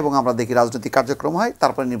করে এবং আমরা দেখি রাজনৈতিক কার্যক্রম হয়,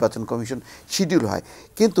 তারপরে নির্বাচন কমিশন শিডিউল হয়।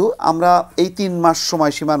 কিন্তু আমরা এই 3 মাস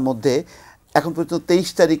সময়সীমার মধ্যে এখন পর্যন্ত 23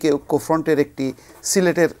 তারিখে ঐক্যফ্রন্টের একটি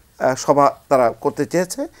সিলেটের সভা তারা করতে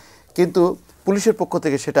চেয়েছে, কিন্তু পুলিশের পক্ষ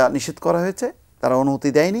থেকে সেটা নিষেধ করা হয়েছে, তারা অনুমতি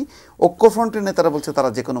দেয়নি। ঐক্যফ্রন্টের নেতারা বলছে তারা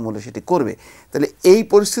যে কোনো মূল্যে সেটি করবে। তাহলে এই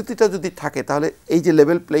পরিস্থিতিটা যদি থাকে, তাহলে এই যে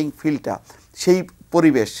লেভেল প্লেয়িং ফিল্ডটা, সেই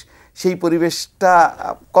পরিবেশটা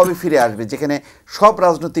কবে ফিরে আসবে যেখানে সব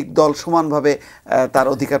রাজনৈতিক দল সমানভাবে তার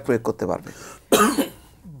অধিকার প্রয়োগ করতে পারবে?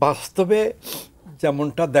 বাস্তবে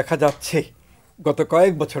যেমনটা দেখা যাচ্ছে গত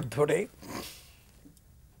কয়েক বছর ধরে,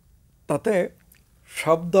 তাতে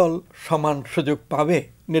সব দল সমান সুযোগ পাবে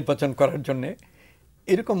নির্বাচন করার জন্যে,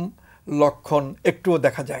 এরকম লক্ষণ একটুও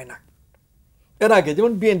দেখা যায় না। এর আগে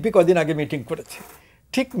যেমন বিএনপি কদিন আগে মিটিং করেছে,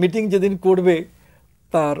 ঠিক মিটিং যেদিন করবে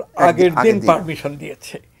তার আগের দিন পারমিশন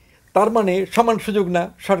দিয়েছে। তার মানে সমান সুযোগ না,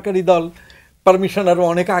 সরকারি দল পারমিশন আরও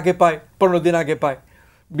অনেক আগে পায়, 15 দিন আগে পায়,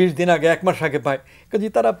 20 দিন আগে, 1 মাস আগে পায়। কাজে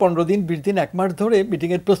তারা 15 দিন, 20 দিন, 1 মাস ধরে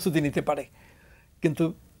মিটিংয়ের প্রস্তুতি নিতে পারে। কিন্তু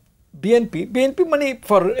বিএনপি মানে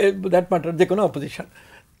ফর দ্যাট ম্যাটার যে কোনো অপোজিশন,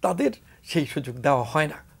 তাদের সেই সুযোগ দেওয়া হয়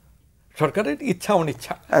না। সরকারের ইচ্ছা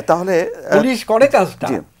অনিচ্ছা, তাহলে পুলিশ করে কাজটা,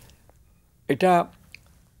 এটা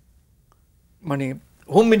মানে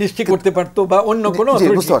হোম মিনিস্ট্রি করতে পারতো বা অন্য কোনো।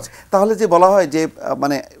 বুঝতে পারছি। তাহলে যে বলা হয় যে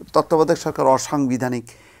মানে তত্ত্বাবধায়ক সরকার অসাংবিধানিক,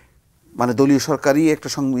 মানে দলীয় সরকারই একটা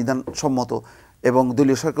সংবিধান সম্মত এবং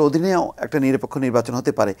দলীয় সরকারের অধীনেও একটা নিরপেক্ষ নির্বাচন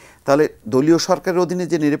হতে পারে, তাহলে দলীয় সরকারের অধীনে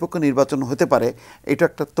যে নিরপেক্ষ নির্বাচন হতে পারে এটা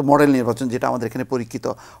একটা তো মডেল নির্বাচন, যেটা আমাদের এখানে পরীক্ষিত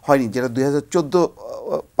হয়নি, যেটা 2014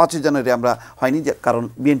 5 জানুয়ারি আমরা হয়নি, কারণ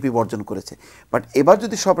বিএনপি বর্জন করেছে। বাট এবার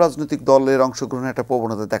যদি সব রাজনৈতিক দলের অংশগ্রহণের একটা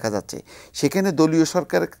প্রবণতা দেখা যাচ্ছে, সেখানে দলীয়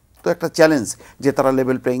সরকার তো একটা চ্যালেঞ্জ যে তারা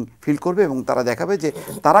লেভেল প্লেইং ফিল্ড করবে এবং তারা দেখাবে যে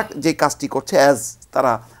তারা যে কাজটি করছে অ্যাজ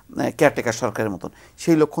তারা কেয়ারটেকার সরকারের মতন।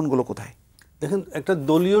 সেই লক্ষণগুলো কোথায়? দেখেন, একটা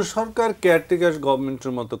দলীয় সরকার কেয়ারটেকার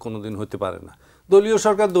গভর্নমেন্টের মতো কোনোদিন হতে পারে না। দলীয়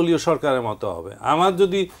সরকার দলীয় সরকারের মতো হবে।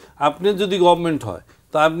 আপনি যদি গভর্নমেন্ট হয়,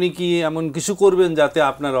 তো আপনি কি এমন কিছু করবেন যাতে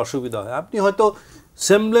আপনার অসুবিধা হয়? আপনি হয়তো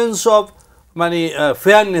সেমব্লেন্স অফ মানে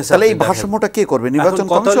ফেয়ারনেস। তাহলে এই ভারসাম্যটা কে করবে? নির্বাচন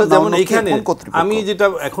কমিশন? যেমন এইখানে আমি যেটা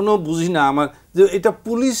এখনো বুঝি না আমার, যে এটা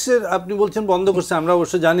পুলিশের, আপনি বলছেন বন্ধ করছে, আমরা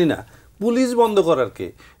অবশ্য জানি না পুলিশ বন্ধ করার কে,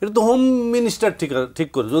 এটা তো হোম মিনিস্টার ঠিক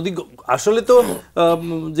করে। যদি আসলে তো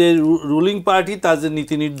যে রুলিং পার্টি তার যে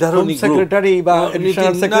নীতি নির্ধারণী সেক্রেটারি বা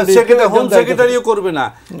হোম সেক্রেটারিও করবে না,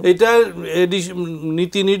 এটা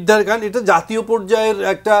নীতি নির্ধারণ, কারণ এটা জাতীয় পর্যায়ের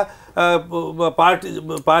একটা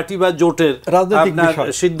পার্টি বা জোটের আপনার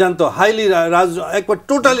সিদ্ধান্ত, হাইলি একবার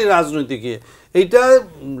টোটালি রাজনৈতিক। এইটা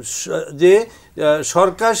যে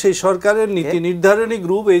সরকার, সেই সরকারের নীতি নির্ধারণী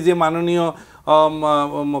গ্রুপ, এই যে মাননীয়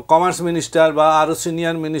কমার্স মিনিস্টার বা আরও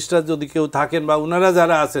সিনিয়র মিনিস্টার যদি কেউ থাকেন বা ওনারা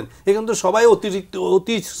যারা আছেন, এখানে তো সবাই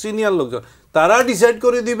অতি সিনিয়র লোকজন, তারা ডিসাইড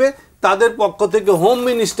করে দিবে, তাদের পক্ষ থেকে হোম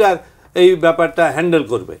মিনিস্টার এই ব্যাপারটা হ্যান্ডেল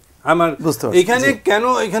করবে। আমার এখানে কেন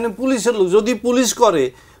এখানে পুলিশের লোক, যদি পুলিশ করে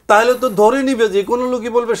তাহলে তো ধরে নিবে যে কোনো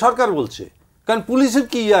লোকই বলবে সরকার বলছে, কারণ পুলিশের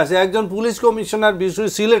কি আছে, একজন পুলিশ কমিশনার বিশেষ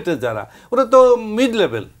সিলেটের যারা, ওরা তো মিড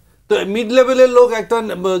লেভেল, তো মিড লেভেলের লোক একটা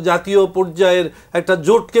জাতীয় পর্যায়ের একটা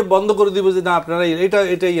জোটকে বন্ধ করে দিবে যে না আপনারা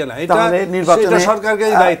এটাই না, এটা সরকারকে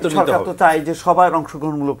দায়িত্ব নিতে হবে। চাই যে সবার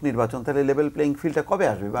অংশগ্রহণমূলক নির্বাচন, তাহলে লেভেল প্লেইং ফিল্ডটা কবে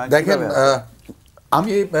আসবে? দেখেন,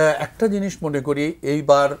 আমি একটা জিনিস মনে করি,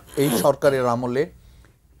 এইবার এই সরকারের আমলে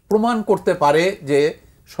প্রমাণ করতে পারে যে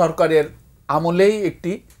সরকারের আমলেই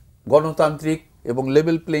একটি গণতান্ত্রিক এবং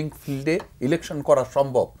লেভেল প্লেইং ফিল্ডে ইলেকশন করা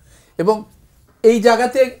সম্ভব। এবং এই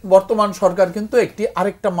জায়গাতে বর্তমান সরকার কিন্তু একটি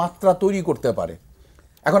আরেকটা মাত্রা তৈরি করতে পারে।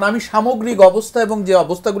 এখন আমি সামগ্রিক অবস্থা এবং যে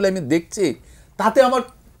অবস্থাগুলো আমি দেখছি, তাতে আমার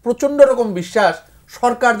প্রচণ্ড রকম বিশ্বাস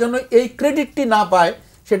সরকার যেন এই ক্রেডিটটি না পায়,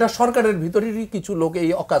 সেটা সরকারের ভিতরেরই কিছু লোক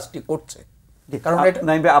এই অকাজটি করছে। কারণ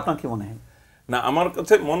আপনার কি মনে হয়? না, আমার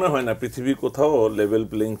কাছে মনে হয় না পৃথিবীর কোথাও লেভেল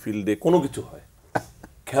প্লেইং ফিল্ডে কোনো কিছু হয়।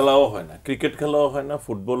 খেলাও হয় না, ক্রিকেট খেলাও হয় না,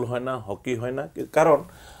 ফুটবল হয় না, হকি হয় না। কারণ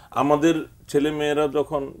আমাদের ছেলে মেয়েরা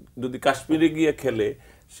যখন যদি কাশ্মীরে গিয়ে খেলে,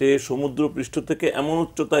 সে সমুদ্র পৃষ্ঠ থেকে এমন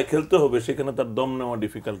উচ্চতায় খেলতে হবে, সেখানে তার দম নেওয়া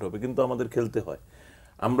ডিফিকাল্ট হবে, কিন্তু আমাদের খেলতে হয়।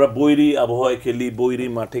 আমরা বৈরী আবহাওয়ায় খেলি, বৈরী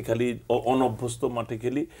মাঠে খেলি, অনভ্যস্ত মাঠে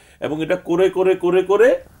খেলি, এবং এটা করে করে করে করে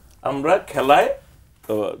আমরা খেলায়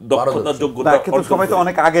দক্ষতা যোগ্যতা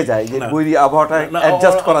অনেক আগে যায় যে বৈরী আবহাওয়াটা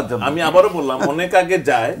অ্যাডজাস্ট করার জন্য। আমি আবারও বললাম, অনেক আগে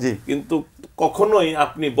যায়, কিন্তু কখনোই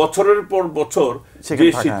আপনি বছরের পর বছর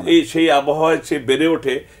সেই আবহাওয়ায় সে বেড়ে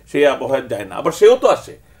ওঠে, সেই আবহাওয়ায় যায় না। আবার সেও তো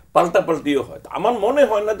আসে, পাল্টাপাল্টিও হয়। আমার মনে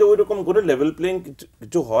হয় না যে ওই রকম করে লেভেল প্লেইং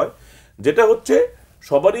কিছু হয়। যেটা হচ্ছে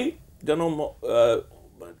সবারই যেন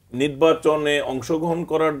নির্বাচনে অংশগ্রহণ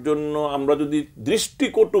করার জন্য আমরা যদি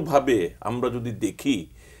দৃষ্টিকটুভাবে আমরা যদি দেখি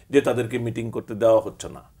যে তাদেরকে মিটিং করতে দেওয়া হচ্ছে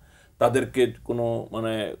না, তাদেরকে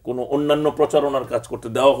কোনো অন্যান্য প্রচারণার কাজ করতে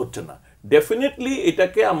দেওয়া হচ্ছে না, ডেফিনেটলি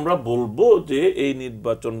এটাকে আমরা বলবো যে এই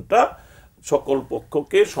নির্বাচনটা সকল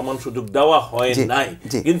পক্ষকে সমান সুযোগ দেওয়া হয় নাই।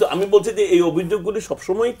 কিন্তু আমি বলছি যে এই অভিযোগগুলি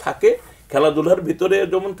সবসময় থাকে, খেলাধুলার ভিতরে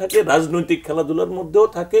যেমন থাকে, রাজনৈতিক খেলাধুলার মধ্যেও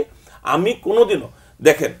থাকে। আমি কোনোদিনও,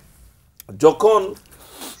 দেখেন, যখন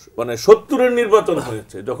 70-এর নির্বাচন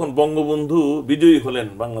হয়েছে, যখন বঙ্গবন্ধু বিজয়ী হলেন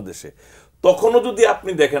বাংলাদেশে, তখনও যদি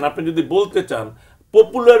আপনি দেখেন, আপনি যদি বলতে চান,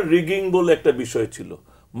 পপুলার রিগিং বলে একটা বিষয় ছিল।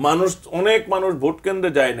 অনেক মানুষ ভোট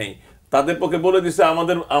কেন্দ্রে যায় নাই, তাদের পক্ষে বলে দিছে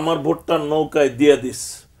আমার ভোটটা নৌকায় দিয়ে দিস,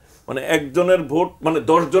 একজনের ভোট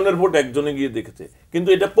 10 জনের ভোট একজনে গিয়ে দেখেছে। কিন্তু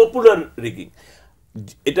এটা পপুলার রিগিং,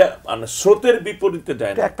 এটা স্রোতের বিপরীতে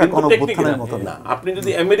যায় না। আপনি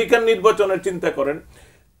যদি আমেরিকান নির্বাচনের চিন্তা করেন,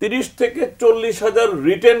 30 থেকে 40 হাজার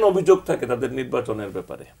রিটেন অভিযোগ থাকে তাদের নির্বাচনের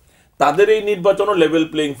ব্যাপারে। তাদের এই নির্বাচনও লেভেল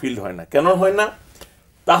প্লেইং ফিল্ড হয় না। কেন হয় না?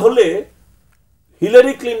 তাহলে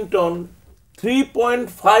হিলারি ক্লিন্টন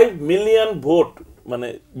 3.5 মিলিয়ন ভোট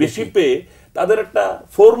বেশি পেয়ে, তাদের একটা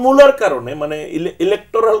ফর্মুলার কারণে,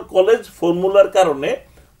 ইলেকটোরাল কলেজ ফর্মুলার কারণে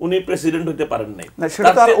উনি প্রেসিডেন্ট হতে পারেন নাই।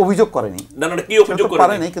 সেটা তো আর অভিযোগ করেনি। না, কি অভিযোগ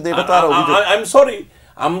করেনি? আই এম সরি,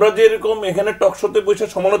 আমরা যেরকম এখানে টক শোতে বসে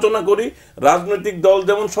সমালোচনা করি, রাজনৈতিক দল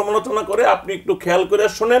যেমন সমালোচনা করে, আপনি একটু খেয়াল করে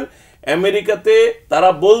শুনেন, আমেরিকাতে তারা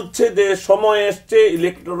বলছে যে সময় এসছে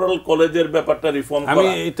ইলেকটোরাল কলেজের ব্যাপারটা রিফর্ম করা। আমি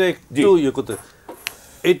এটা একটু করতে,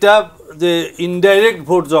 এটা যে ইনডাইরেক্ট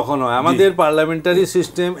ভোট যখন হয়, আমাদের পার্লামেন্টারি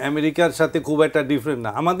সিস্টেম আমেরিকার সাথে খুব একটা ডিফারেন্ট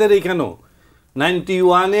না। আমাদের এখানেও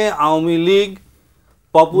 91-এ আওয়ামী লীগ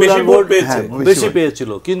পপুলার ভোট পেয়েছে। বেশি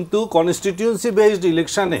পেয়েছিল, কিন্তু কনস্টিটিউয়েন্সি বেসড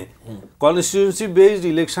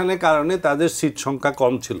ইলেকশনের কারণে তাদের সিট সংখ্যা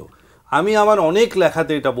কম ছিল। আমি আমার অনেক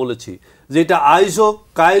লেখাতে এটা বলেছি যে এটা আইজ হোক,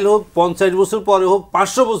 কাইল হোক, 50 বছর পরে হোক,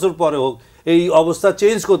 500 বছর পরে হোক, এই অবস্থা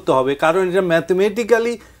চেঞ্জ করতে হবে, কারণ এটা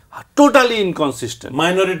ম্যাথমেটিক্যালি টোটালি ইনকনসিস্টেন্ট,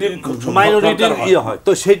 মাইনরিটির হয়।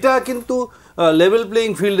 তো সেটা কিন্তু লেভেল প্লেইং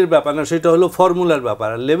ফিল্ডের ব্যাপার না, সেটা হলো ফর্মুলার ব্যাপার।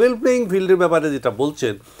 আর লেভেল প্লেইং ফিল্ডের ব্যাপারে যেটা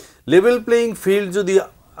বলছেন, লেভেল প্লেইং ফিল্ড যদি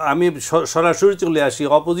আমি সরাসরি চলে আসি,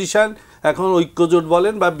 অপোজিশন এখন ঐক্যজোট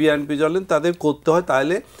বলেন বা বিএনপি বলেন, তাদের করতে হয়,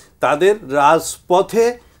 তাহলে তাদের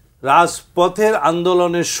রাজপথের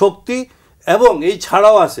আন্দোলনের শক্তি, এবং এই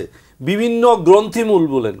ছাড়াও আছে বিভিন্ন গ্রন্থিমূল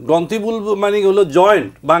বলেন, গ্রন্থিমূল মানে হলো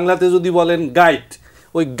জয়েন্ট, বাংলাতে যদি বলেন গাইড,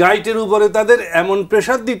 ওই গাইডের উপরে তাদের এমন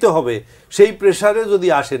প্রেশার দিতে হবে, সেই প্রেশারে যদি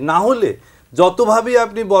আসে, না হলে যতভাবেই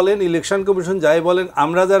আপনি বলেন, ইলেকশন কমিশন যাই বলেন,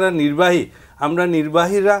 আমরা যারা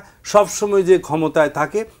নির্বাহীরা সবসময় যে ক্ষমতায়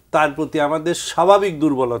থাকে তার প্রতি আমাদের স্বাভাবিক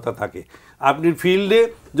দুর্বলতা থাকে। আপনি ফিল্ডে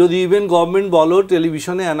যদি ইভেন গভর্নমেন্ট বলো,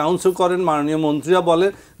 টেলিভিশনে অ্যানাউন্সও করেন, মাননীয় মন্ত্রীরা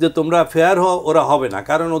বলেন যে তোমরা ফেয়ার হও, ওরা হবে না,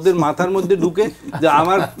 কারণ ওদের মাথার মধ্যে ঢুকে যে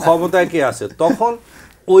আমার ক্ষমতায় কে আছে, তখন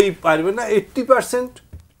ওই পারবে না। 80%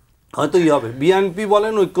 হয়তো হবে। বিএনপি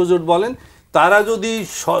বলেন, ঐক্যজোট বলেন, তারা যদি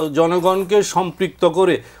জনগণকে সম্পৃক্ত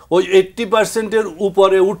করে ওই 80%-এর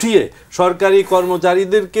উপরে উঠিয়ে সরকারি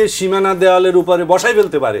কর্মচারীদেরকে সীমানা দেওয়ালের উপরে বসাই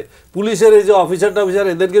ফেলতে পারে, পুলিশের এই যে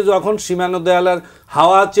অফিসার এদেরকে যখন সীমানা দেওয়ালের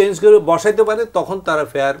হাওয়া চেঞ্জ করে বসাইতে পারে, তখন তারা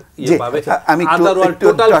ফেয়ার পাবে।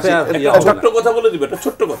 ছোট্ট কথা বলে দিবে, একটা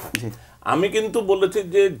ছোট্ট কথা। আমি কিন্তু বলেছি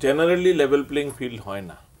যে জেনারেলি লেভেল প্লেইং ফিল্ড হয়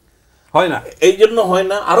না। এই জন্য হয়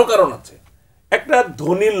না, আরো কারণ আছে। একটা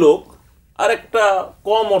ধনী লোক আর একটা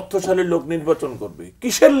কম অর্থশালী লোক নির্বাচন করবে,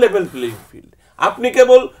 কিসের লেভেল প্লেইং ফিল্ড? আপনি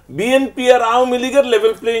কেবল বিএনপি আর আওয়ামী লীগের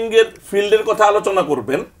লেভেল প্লেইং এর ফিল্ডের কথা আলোচনা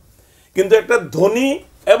করবেন, কিন্তু একটা ধনী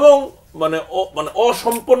এবং মানে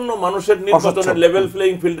অসম্পন্ন মানুষের নির্বাচনের লেভেল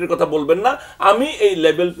প্লেইং ফিল্ডের কথা বলবেন না। আমি এই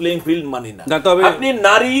লেভেল প্লেইং ফিল্ড মানি না। আপনি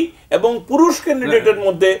নারী এবং পুরুষ ক্যান্ডিডেটের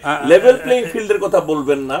মধ্যে লেভেল প্লেইং ফিল্ডের কথা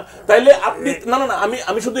বলবেন না, তাইলে আপনি না,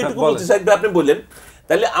 আমি শুধু এইটুকু বলতে চাই, আপনি বললেন,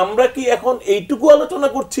 তাহলে আমরা কি এখন এইটুকু আলোচনা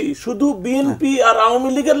করছি শুধু বিএনপি আর আওয়ামী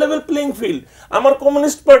লীগের লেভেল প্লেইং ফিল্ড? আমার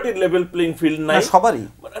কমিউনিস্ট পার্টির লেভেল প্লেইং ফিল্ড নাই, সবারই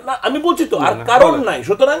না, আমি বলছি তো, আর কারণ নাই।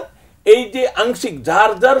 সুতরাং এই যে আংশিক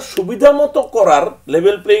যার যার সুবিধা মতো করার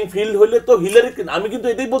লেভেল প্লেইং ফিল্ড হইলে তো হিলারি, আমি কিন্তু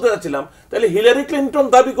এটাই বলতে চাচ্ছিলাম, তাহলে হিলারি ক্লিনটন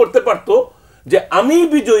দাবি করতে পারতো যে আমি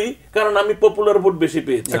বিজয়ী কারণ আমি পপুলার ভোট বেশি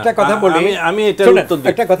পেয়েছি। একটা কথা বলি, আমি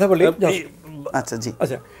একটা কথা বলি। আচ্ছা জি,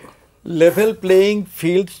 আচ্ছা, লেভেল প্লেইং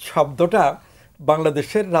ফিল্ড শব্দটা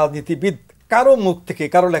বাংলাদেশের রাজনীতিবিদ কারো মুখ থেকে,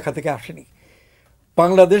 কারো লেখা থেকে আসেনি।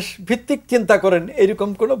 বাংলাদেশ ভিত্তিক চিন্তা করেন এরকম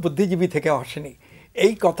কোনো বুদ্ধিজীবী থেকে আসেনি।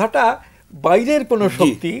 এই কথাটা বাইরের কোনো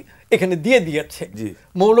শক্তি এখানে দিয়েছে।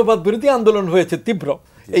 মৌলবাদ বিরোধী আন্দোলন হয়েছে তীব্র,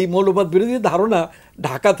 এই মৌলবাদ বিরোধী ধারণা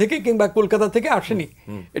ঢাকা থেকে কিংবা কলকাতা থেকে আসেনি,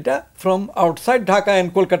 এটা from outside Dhaka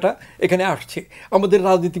and Kolkata এখানে আসছে। আমাদের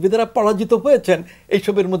রাজনীতিবিদেরা পরাজিত হয়েছেন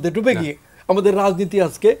এইসবের মধ্যে ডুবে গিয়ে। আমাদের রাজনীতি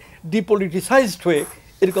আজকে ডিপলিটিসাইজড হয়ে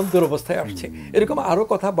এরকম দুরবস্থায় আসছে। এরকম আরো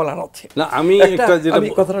কথা বলার আছে। আমি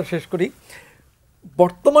কথাটা শেষ করি।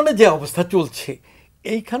 বর্তমানে যে অবস্থা চলছে,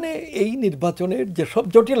 এইখানে এই নির্বাচনের যেসব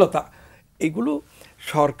জটিলতা, এগুলো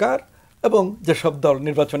সরকার এবং যেসব দল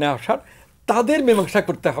নির্বাচনে আসার তাদের মীমাংসা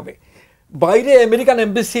করতে হবে। বাইরে American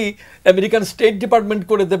embassy, American state department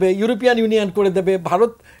করে দেবে, ইউরোপিয়ান ইউনিয়ন করে দেবে,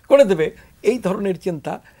 ভারত করে দেবে, এই ধরনের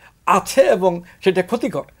চিন্তা আছে এবং সেটা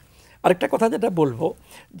ক্ষতিকর। আরেকটা কথা যেটা বলবো,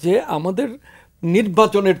 যে আমাদের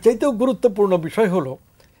নির্বাচনের চাইতেও গুরুত্বপূর্ণ বিষয় হলো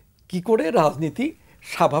কি করে রাজনীতি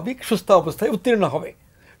স্বাভাবিক সুস্থ অবস্থায় উত্তীর্ণ হবে।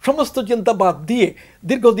 সমস্ত চিন্তা বাদ দিয়ে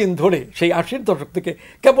দীর্ঘদিন ধরে সেই 80-র দশক থেকে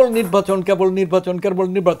কেবল নির্বাচন,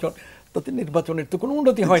 তাতে নির্বাচনের তো কোনো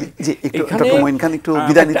উন্নতি হয়নি।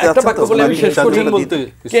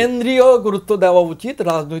 কেন্দ্রীয় গুরুত্ব দেওয়া উচিত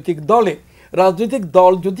রাজনৈতিক দলে। রাজনৈতিক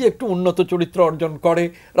দল যদি একটু উন্নত চরিত্র অর্জন করে,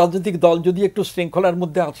 রাজনৈতিক দল যদি একটু শৃঙ্খলার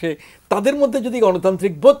মধ্যে আসে, তাদের মধ্যে যদি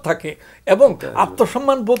গণতান্ত্রিক বোধ থাকে এবং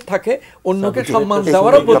আত্মসম্মান বোধ থাকে, অন্যকে সম্মান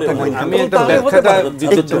দেওয়ারও বোধ থাকে।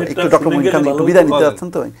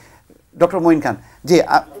 ডক্টর মঈন খান, যে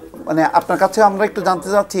মানে আপনার কাছে আমরা একটু জানতে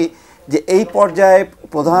চাচ্ছি যে এই পর্যায়ে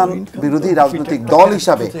প্রধান বিরোধী রাজনৈতিক দল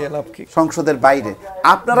হিসাবে সংসদের বাইরে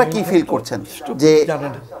আপনারা কি ফিল করছেন যে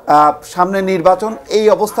সামনে নির্বাচন, এই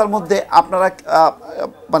অবস্থার মধ্যে আপনারা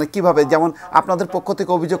মানে কিভাবে, যেমন আপনাদের পক্ষ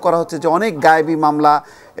থেকে অভিযোগ করা হচ্ছে যে অনেক গায়েবী মামলা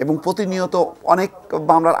এবং প্রতিনিয়ত অনেক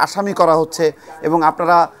মামলার আসামি করা হচ্ছে এবং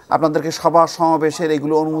আপনাদেরকে সভা সমাবেশের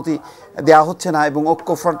এগুলো অনুমতি দেওয়া হচ্ছে না এবং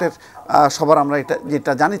ঐক্যফ্রন্টের সবার আমরা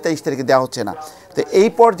যেটা জানি 23 তারিখে দেওয়া হচ্ছে না। তো এই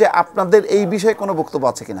পর্যায়ে আপনাদের এই বিষয়ে কোনো বক্তব্য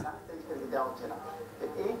আছে কিনা?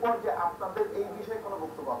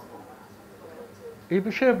 এই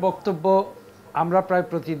বিষয়ে বক্তব্য আমরা প্রায়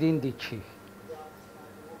প্রতিদিন দিচ্ছি।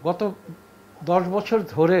 গত 10 বছর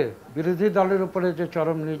ধরে বিরোধী দলের উপরে যে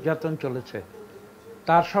চরম নির্যাতন চলেছে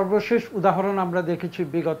তার সর্বশেষ উদাহরণ আমরা দেখেছি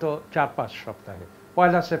বিগত 4-5 সপ্তাহে,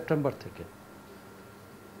 1 সেপ্টেম্বর থেকে।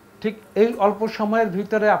 ঠিক এই অল্প সময়ের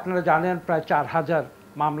ভিতরে আপনারা জানেন প্রায় 4000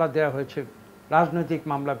 মামলা দেওয়া হয়েছে, রাজনৈতিক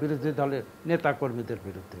মামলা বিরোধী দলের নেতাকর্মীদের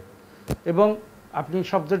বিরুদ্ধে। এবং আপনি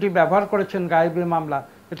শব্দটি ব্যবহার করেছেন গায়েবী মামলা,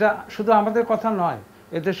 এটা শুধু আমাদের কথা নয়,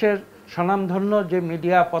 এদেশের স্বনামধন্য যে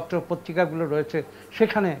মিডিয়া পত্র পত্রিকাগুলো রয়েছে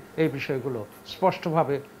সেখানে এই বিষয়গুলো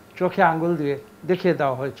স্পষ্টভাবে চোখে আঙ্গুল দিয়ে দেখিয়ে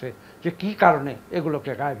দেওয়া হয়েছে যে কী কারণে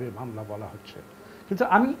এগুলোকে গায়েবী মামলা বলা হচ্ছে। কিন্তু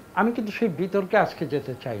আমি কিন্তু সেই বিতর্কে আজকে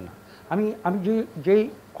যেতে চাই না। আমি যেই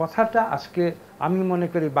কথাটা আজকে আমি মনে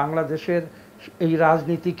করি বাংলাদেশের এই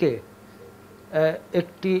রাজনীতিকে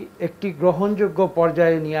একটি গ্রহণযোগ্য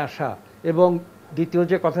পর্যায়ে নিয়ে আসা, এবং দ্বিতীয়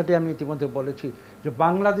যে কথাটি আমি ইতিমধ্যে বলেছি যে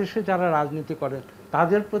বাংলাদেশে যারা রাজনীতি করেন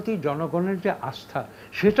তাদের প্রতি জনগণের যে আস্থা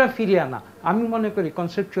সেটা ফিরিয়ে আনা, আমি মনে করি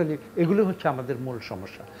কনসেপচুয়ালি এগুলি হচ্ছে আমাদের মূল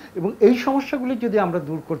সমস্যা। এবং এই সমস্যাগুলি যদি আমরা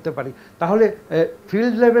দূর করতে পারি তাহলে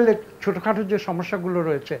ফিল্ড লেভেলে ছোটোখাটো যে সমস্যাগুলো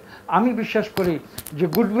রয়েছে আমি বিশ্বাস করি যে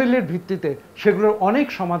গুডউইলের ভিত্তিতে সেগুলোর অনেক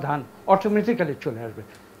সমাধান অটোমেটিক্যালি চলে আসবে।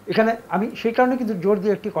 এখানে আমি সেই কারণে কিন্তু জোর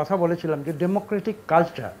দিয়ে একটি কথা বলেছিলাম যে ডেমোক্রেটিক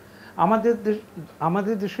কালচার,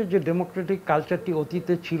 আমাদের দেশের যে ডেমোক্রেটিক কালচারটি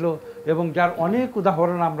অতীতে ছিল এবং যার অনেক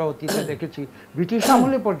উদাহরণ আমরা অতীতে দেখেছি, ব্রিটিশ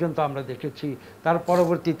আমলে পর্যন্ত আমরা দেখেছি, তার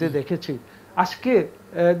পরবর্তীতে দেখেছি, আজকে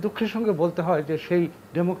দুঃখের সঙ্গে বলতে হয় যে সেই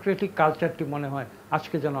ডেমোক্রেটিক কালচারটি মনে হয়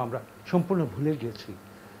আজকে যেন আমরা সম্পূর্ণ ভুলে গিয়েছি।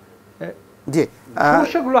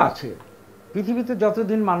 সমস্যাগুলো আছে, পৃথিবীতে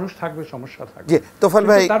যতদিন মানুষ থাকবে সমস্যা থাকবে। তোফায়েল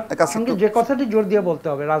ভাই, তার সঙ্গে যে কথাটি জোর দিয়ে বলতে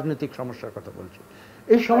হবে, রাজনৈতিক সমস্যার কথা বলছি,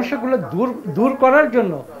 এই সমস্যাগুলো দূর করার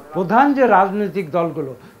জন্য প্রধান যে রাজনৈতিক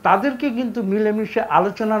দলগুলো তাদেরকে কিন্তু মিলেমিশে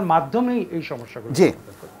আলোচনার মাধ্যমেই এই সমস্যাগুলো,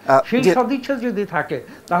 সেই সদিচ্ছা যদি থাকে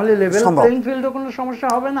তাহলে লেভেল প্লেইং ফিল্ডে কোনো সমস্যা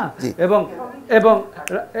হবে না।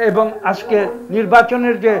 এবং আজকে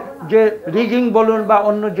নির্বাচনের যে রিগিং বলুন বা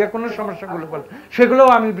অন্য যে কোনো সমস্যাগুলো বলুন সেগুলোও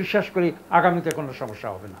আমি বিশ্বাস করি আগামীতে কোনো সমস্যা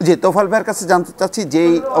হবে না। জি, তোফায়েল ভাইয়ের কাছে জানতে চাচ্ছি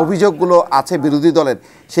যেই অভিযোগগুলো আছে বিরোধী দলের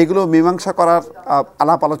সেগুলো মীমাংসা করার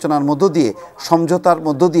আলাপ আলোচনার মধ্য দিয়ে, সমঝোতার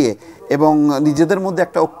মধ্য দিয়ে এবং নিজেদের মধ্যে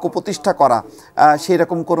একটা ঐক্য প্রতিষ্ঠা করা, সেই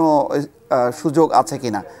রকম কোনো সুযোগ আছে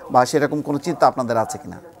কিনা বা সেরকম কোনো চিন্তা আপনাদের আছে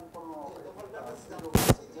কিনা?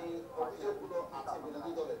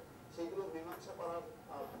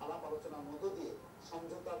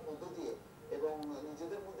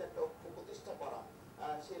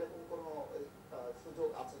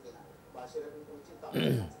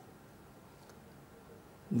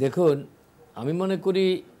 দেখুন, আমি মনে করি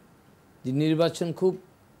যে নির্বাচন খুব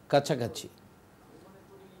কাছাকাছি।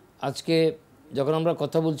 আজকে যখন আমরা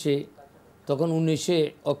কথা বলছি তখন 19শে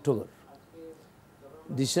অক্টোবর,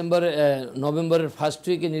 নভেম্বরের ফার্স্ট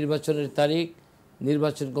উইকে নির্বাচনের তারিখ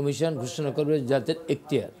নির্বাচন কমিশন ঘোষণা করবে জাতীয়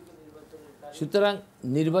এখতিয়ার। সুতরাং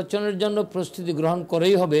নির্বাচনের জন্য প্রস্তুতি গ্রহণ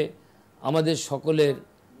করেই হবে আমাদের সকলের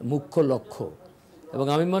মুখ্য লক্ষ্য। এবং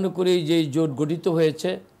আমি মনে করি যে জোট গঠিত হয়েছে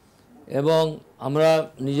এবং আমরা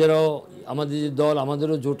নিজেরাও, আমাদের যে দল,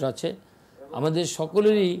 আমাদেরও জোট আছে, আমাদের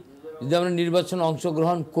সকলেরই যদি আমরা নির্বাচনে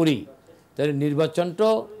অংশগ্রহণ করি তাহলে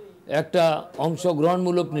নির্বাচনটাও একটা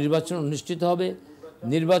অংশগ্রহণমূলক নির্বাচন অনুষ্ঠিত হবে।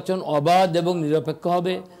 নির্বাচন অবাধ এবং নিরপেক্ষ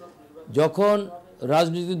হবে। যখন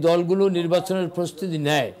রাজনৈতিক দলগুলো নির্বাচনের প্রস্তুতি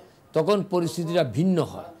নেয় তখন পরিস্থিতিটা ভিন্ন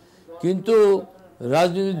হয়, কিন্তু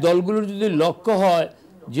রাজনৈতিক দলগুলোর যদি লক্ষ্য হয়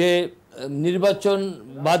যে নির্বাচন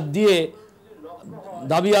বাদ দিয়ে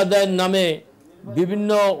দাবি আদায়ের নামে বিভিন্ন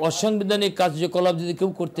অসাংবিধানিক কার্যকলাপ যদি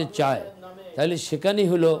কেউ করতে চায় তাহলে সেখানেই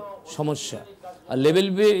হলো সমস্যা। আর লেভেল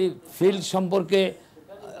ফিল্ড সম্পর্কে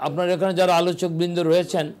আপনার এখানে যারা আলোচকবৃন্দ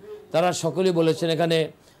রয়েছেন তারা সকলেই বলেছেন। এখানে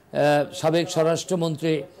সাবেক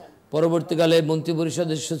স্বরাষ্ট্রমন্ত্রী, পরবর্তীকালে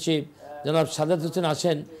মন্ত্রিপরিষদের সচিব জনাব সাদাত হোসেন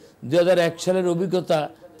আছেন। 2001 সালের অভিজ্ঞতা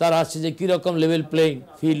তার আছে যে কীরকম লেভেল প্লেইং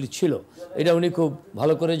ফিল্ড ছিল, এটা উনি খুব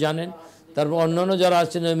ভালো করে জানেন। তারপর অন্যান্য যারা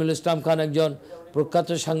আছেন, নজরুল ইসলাম খান একজন প্রখ্যাত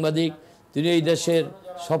সাংবাদিক, তিনি এই দেশের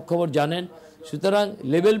সব খবর জানেন। সুতরাং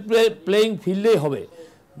লেভেল প্লেইং ফিল্ডেই হবে।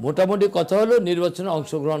 মোটামুটি কথা হলো নির্বাচনে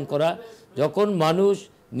অংশগ্রহণ করা। যখন মানুষ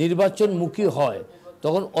নির্বাচনমুখী হয়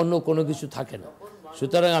তখন অন্য কোনো কিছু থাকে না।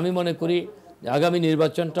 সুতরাং আমি মনে করি আগামী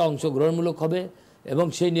নির্বাচনটা অংশগ্রহণমূলক হবে এবং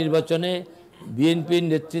সেই নির্বাচনে বিএনপির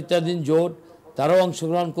নেতৃত্বাধীন জোট তারাও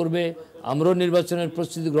অংশগ্রহণ করবে। আমরাও নির্বাচনের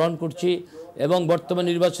প্রস্তুতি গ্রহণ করছি এবং বর্তমান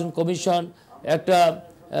নির্বাচন কমিশন একটা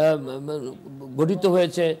গঠিত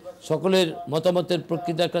হয়েছে সকলের মতামতের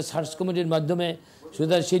প্রকৃত একটা সার্চ কমিটির মাধ্যমে।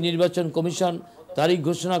 সুতরাং সেই নির্বাচন কমিশন তারিখ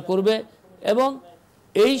ঘোষণা করবে এবং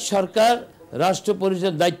এই সরকার রাষ্ট্র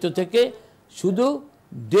পরিচালনার দায়িত্ব থেকে শুধু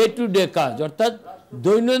ডে টু ডে কাজ, অর্থাৎ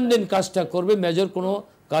দৈনন্দিন কাজটা করবে, মেজর কোনো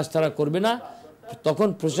কাজ তারা করবে না। তখন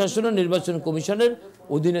প্রশাসন ও নির্বাচন কমিশনের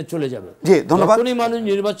অধীনে চলে যাবে। জি, ধন্যবাদ। যখনই মানুষ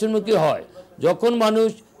নির্বাচনমুখী হয়, যখন মানুষ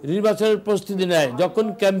নির্বাচনের প্রস্তুতি নেয়, যখন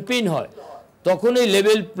ক্যাম্পেইন হয়, তখন এই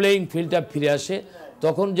লেভেল প্লেইং ফিল্ডটা ফিরে আসে।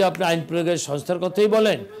 তখন যে আপনি আইন প্রয়োগের সংস্থার কথাই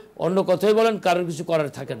বলেন, অন্য কথাই বলেন, কারোর কিছু করার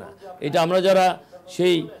থাকে না। এটা আমরা যারা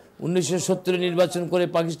সেই 1970 নির্বাচন করে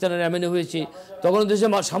পাকিস্তানের এমএনএ হয়েছি, তখন দেশে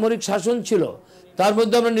সামরিক শাসন ছিল, তার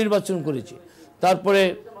মধ্যে আমরা নির্বাচন করেছি। তারপরে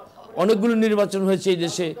অনেকগুলো নির্বাচন হয়েছে এই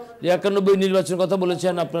দেশে। 91 নির্বাচন কথা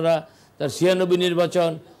বলেছেন আপনারা, তার 96 নির্বাচন,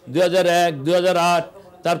 2001, 2008,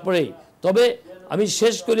 তারপরেই। তবে আমি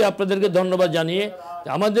শেষ করি আপনাদেরকে ধন্যবাদ জানিয়ে,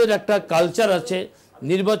 আমাদের একটা কালচার আছে,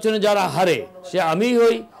 নির্বাচনে যারা হারে, সে আমিই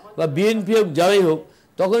হই বা বিএনপি হোক, যারাই হোক,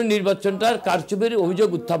 তখন নির্বাচনটার কারচুপির অভিযোগ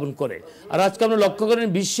উত্থাপন করে। আর আজকে আমরা লক্ষ্য করেন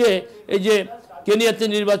বিশ্বে এই যে কেনিয়াতে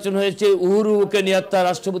নির্বাচন হয়েছে, উহুরু কেনিয়াত্তা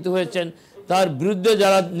রাষ্ট্রপতি হয়েছেন, তার বিরুদ্ধে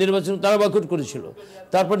যারা নির্বাচন তারা বয়কট করেছিল।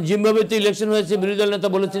 তারপর জিম্বাবুয়েতে ইলেকশন হয়েছে, বিরোধী দল নেতা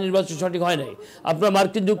বলেছেন নির্বাচন সঠিক হয় নাই। আপনারা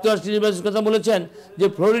মার্কিন যুক্তরাষ্ট্রের নির্বাচনের কথা বলেছেন, যে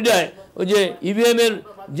ফ্লোরিডায় ওই যে ইভিএমের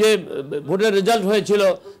যে ভোটের রেজাল্ট হয়েছিল,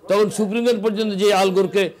 তখন সুপ্রিম কোর্ট পর্যন্ত যে আল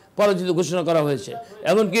গোরকে পরাজিত ঘোষণা করা হয়েছে।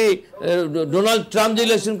 এমনকি ডোনাল্ড ট্রাম্প যে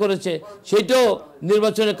ইলেকশন করেছে, সেইটাও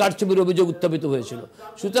নির্বাচনে কারচুপির অভিযোগ উত্থাপিত হয়েছিল।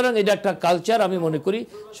 সুতরাং এটা একটা কালচার। আমি মনে করি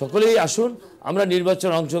সকলেই আসুন আমরা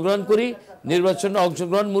নির্বাচনে অংশগ্রহণ করি, নির্বাচনে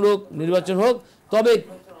অংশগ্রহণমূলক নির্বাচন হোক, তবে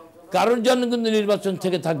কারোর জন্য কিন্তু নির্বাচন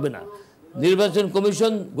থেকে থাকবে না। নির্বাচন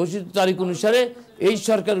কমিশন ঘোষিত তারিখ অনুসারে এই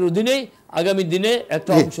সরকারের অধীনেই আগামী দিনে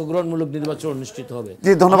একটা অংশগ্রহণমূলক নির্বাচন অনুষ্ঠিত হবে।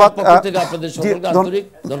 জি, ধন্যবাদ। থেকে আপনাদের সকলকে আন্তরিক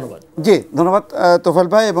ধন্যবাদ। জি, ধন্যবাদ তোফায়েল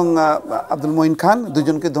ভাই এবং আব্দুল মঈন খান,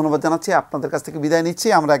 দুজনকে ধন্যবাদ জানাচ্ছি। আপনাদের কাছ থেকে বিদায় নিচ্ছি।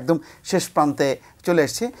 আমরা একদম শেষ প্রান্তে চলে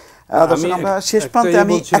এসেছি। দর্শক, আমরা শেষ প্রান্তে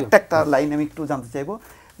আমি একটা লাইন আমি একটু জানতে চাইবো,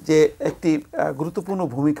 যে একটি গুরুত্বপূর্ণ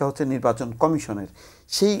ভূমিকা হচ্ছে নির্বাচন কমিশনের।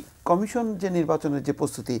 সেই কমিশন যে নির্বাচনের যে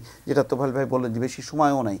প্রস্তুতি, যেটা তোফায়েল ভাই বললেন যে বেশি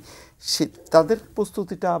সময়ও নাই, সে তাদের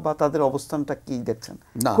প্রস্তুতিটা বা তাদের অবস্থানটা কি দেখছেন?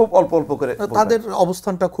 খুব অল্প অল্প করে। তাদের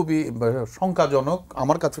অবস্থানটা খুবই শঙ্কাজনক,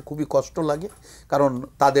 আমার কাছে খুবই কষ্ট লাগে। কারণ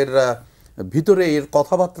তাদের ভিতরে এর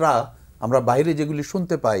কথাবার্তা আমরা বাইরে যেগুলি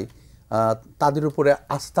শুনতে পাই, তাদের উপরে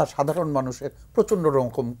আস্থা সাধারণ মানুষের প্রচণ্ড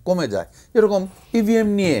রকম কমে যায়। যেরকম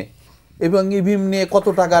ইভিএম নিয়ে, এবং ইভিএম নিয়ে কত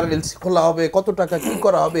টাকার এলসি খোলা হবে, কত টাকা কি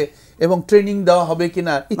করা হবে, এবং ট্রেনিং দেওয়া হবে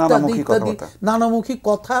কিনা, ইত্যাদি ইত্যাদি নানামুখী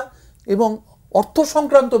কথা এবং অর্থ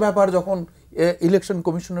সংক্রান্ত ব্যাপার যখন ইলেকশন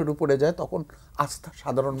কমিশনের উপরে যায়, তখন আস্থা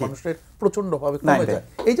সাধারণ মানুষের প্রচন্ডভাবে কমে যায়।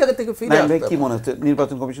 এই জায়গা থেকে ফিরে আসতে কি মনে হচ্ছে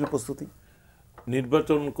নির্বাচন কমিশনের প্রস্তুতি?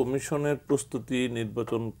 নির্বাচন কমিশনের প্রস্তুতি,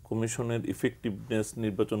 নির্বাচন কমিশনের ইফেক্টিভনেস,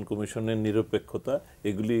 নির্বাচন কমিশনের নিরপেক্ষতা,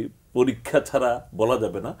 এগুলি পরীক্ষা ছাড়া বলা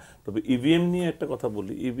যাবে না। তবে ইভিএম নিয়ে একটা কথা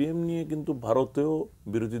বলি, ইভিএম নিয়ে কিন্তু ভারতেও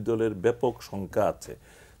বিরোধী দলের ব্যাপক শঙ্কা আছে।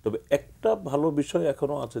 তবে একটা ভালো বিষয়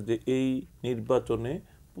এখনো আছে, যে এই নির্বাচনে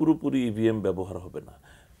পুরোপুরি ইভিএম ব্যবহার হবে না।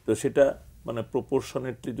 তো সেটা মানে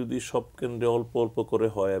প্রপোর্শনেটলি যদি সব কেন্দ্রে অল্প অল্প করে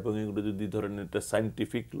হয়, এবং এগুলো যদি ধরেন এটা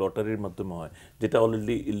সায়েন্টিফিক লটারির মাধ্যমে হয়, যেটা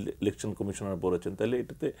অলরেডি ইলেকশন কমিশনার বলেছেন, তাহলে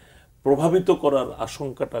এটাতে প্রভাবিত করার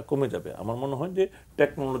আশঙ্কাটা কমে যাবে। আমার মনে হয় যে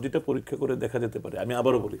টেকনোলজিটা পরীক্ষা করে দেখা যেতে পারে। আমি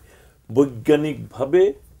আবারও বলি, বৈজ্ঞানিকভাবে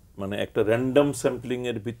মানে একটা র্যান্ডম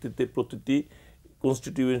স্যাম্পলিংয়ের ভিত্তিতে প্রতিটি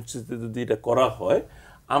কনস্টিটিউয়েন্সিতে যদি এটা করা হয়,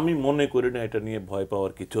 আমি মনে করি না এটা নিয়ে ভয়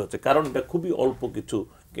পাওয়ার কিছু আছে, কারণ এটা খুবই অল্প কিছু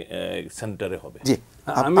সেন্টারে হবে।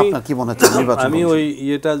 আমি ওই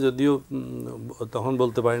ইয়েটা যদিও তখন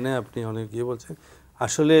বলতে পারি না, আপনি অনেক ইয়ে বলছেন।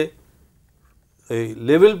 আসলে এই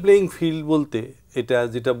লেভেল প্লেইং ফিল্ড বলতে এটা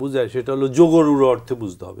যেটা বোঝায়, সেটা হলো যোগরূঢ় অর্থে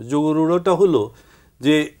বুঝতে হবে। যোগরূঢ়টা হলো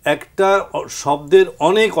যে একটা শব্দের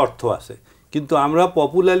অনেক অর্থ আছে, কিন্তু আমরা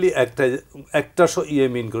পপুলারলি একটা ইয়ে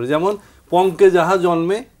মিন করি। যেমন পঙ্কে যাহা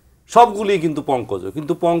জন্মে, সবগুলি কিন্তু পঙ্কজ,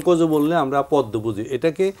 কিন্তু পঙ্কজ বললে আমরা পদ্ম বুঝি।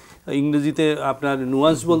 এটাকে ইংরেজিতে আপনার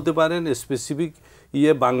নুয়ান্স বলতে পারেন, স্পেসিফিক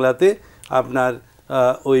ইয়ে বাংলাতে আপনার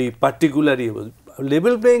ওই পার্টিকুলার ইয়ে।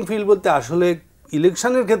 লেভেল প্লেইং ফিল্ড বলতে আসলে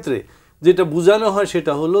ইলেকশনের ক্ষেত্রে যেটা বোঝানো হয়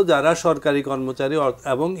সেটা হলো যারা সরকারি কর্মচারী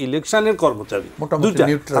এবং ইলেকশনের কর্মচারী দুটা,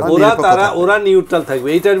 ওরা নিউট্রাল থাকবে,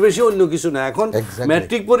 এইটার বেশি অন্য কিছু না। এখন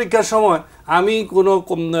ম্যাট্রিক পরীক্ষার সময় আমি কোনো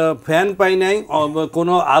ফ্যান পাই নাই,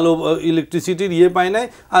 কোনো আলো ইলেকট্রিসিটির ইয়ে পাই নাই,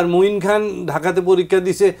 আর মঈন খান ঢাকাতে পরীক্ষা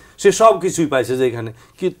দিছে, সে সব কিছুই পাইছে যেখানে।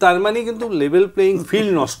 কি তার মানে কিন্তু লেভেল প্লেইং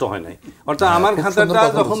ফিল্ড নষ্ট হয় নাই। অর্থাৎ আমার খাতাটা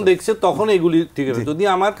যখন দেখছে তখন এগুলি ঠিক আছে। যদি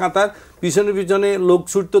আমার খাতার পিছনে পিছনে লোক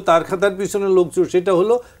ছুটতো, তার খাতার পিছনে লোক ছুট, সেটা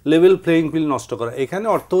হলো লেভেল প্লেইং ফিল্ড নষ্ট করা। এখানে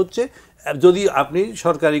অর্থ হচ্ছে যদি আপনি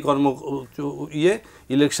সরকারি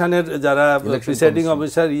ইলেকশনের যারা প্রিসাইডিং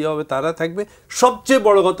অফিসার হবে তারা থাকবে। সবচেয়ে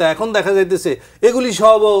বড় কথা এখন দেখা যাইতেছে এগুলি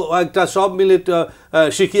সব মিলে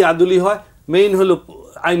শিখি আদুলি হয়। মেইন হলো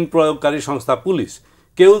আইন প্রয়োগকারী সংস্থা পুলিশ,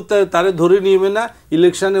 কেউ তারে ধরে নিবে না,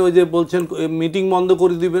 ইলেকশনে ওই যে বলছেন মিটিং বন্ধ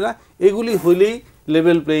করে দিবে না, এগুলি হলেই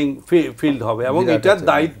লেভেল প্লেইং ফিল্ড হবে। এবং এটার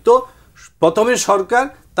দায়িত্ব প্রথমে সরকার,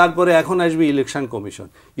 তারপরে এখন আসবে ইলেকশন কমিশন।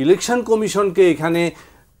 ইলেকশন কমিশনকে এখানে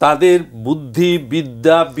তাদের বুদ্ধি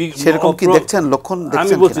বিদ্যা সেরকম কি দেখছেন লক্ষণ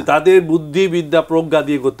আমি বলছি তাদের বুদ্ধি বিদ্যা প্রজ্ঞা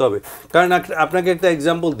দিয়ে করতে হবে। কারণ আপনাকে একটা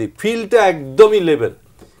এক্সাম্পল দিই, ফিল্ডটা একদমই লেভেল,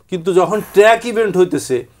 কিন্তু যখন ট্র্যাক ইভেন্ট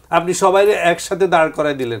হইতেছে আপনি সবাই একসাথে দাঁড়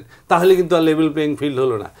করায় দিলেন, তাহলে কিন্তু আর লেভেল প্লেইং ফিল্ড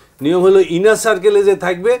হলো না। নিয়ম হলো ইনার সার্কেলে যে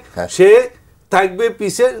থাকবে সে থাকবে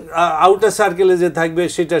পিছে, আউটার সার্কেলে যে থাকবে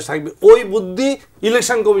সেটা থাকবে। ওই বুদ্ধি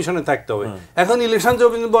ইলেকশন কমিশনে থাকতে হবে। এখন ইলেকশন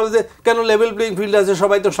কমিশন বলে যে কেন লেভেল প্লেইং ফিল্ড আছে,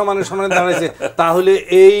 সবাই তো সমানে সমানে দাঁড়াইছে, তাহলে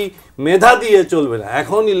এই মেধা দিয়ে চলবে না।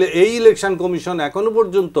 এখন এই ইলেকশন কমিশন এখনো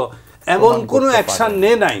পর্যন্ত এমন কোনো অ্যাকশন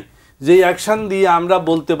নেয় নাই যে অ্যাকশন দিয়ে আমরা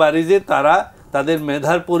বলতে পারি যে তারা তাদের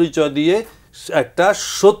মেধার পরিচয় দিয়ে একটা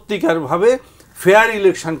সত্যিকারভাবে ফেয়ার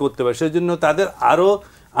ইলেকশন করতে পারে। সেজন্য তাদের আরও,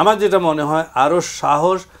 আমার যেটা মনে হয়, আরও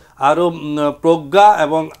সাহস, আরও প্রজ্ঞা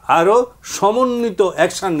এবং আরও সমন্বিত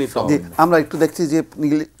অ্যাকশন নিতে হবে। আমরা একটু দেখছি যে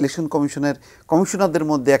ইলেকশন কমিশনের কমিশনারদের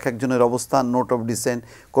মধ্যে এক একজনের অবস্থান, নোট অফ ডিসেন্ট,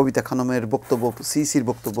 কবিতা খানমের বক্তব্য, সিসির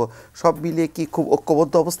বক্তব্য, সব মিলিয়ে কি খুব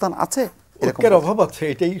ঐক্যবদ্ধ অবস্থান আছে? ঐক্যের অভাব আছে,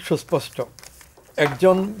 এটাই সুস্পষ্ট।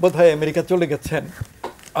 একজন বোধহয় আমেরিকা চলে গেছেন,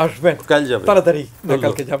 আসবেন তাড়াতাড়ি,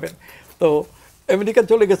 কালকে যাবেন। তো আমেরিকা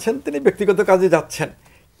চলে গেছেন, তিনি ব্যক্তিগত কাজে যাচ্ছেন,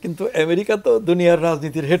 কিন্তু আমেরিকা তো দুনিয়ার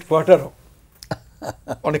রাজনীতির হেডকোয়ার্টারও।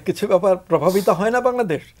 অনেক কিছু ব্যাপার প্রভাবিত হয় না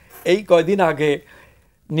বাংলাদেশ। এই কয়দিন আগে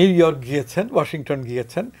নিউ ইয়র্ক গিয়েছেন, ওয়াশিংটন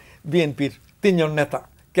গিয়েছেন বিএনপির 3 জন নেতা।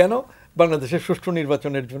 কেন? বাংলাদেশের সুষ্ঠু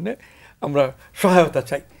নির্বাচনের জন্য আমরা সহায়তা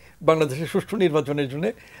চাই, বাংলাদেশের সুষ্ঠু নির্বাচনের জন্য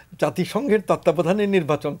জাতিসংঘের তত্ত্বাবধানে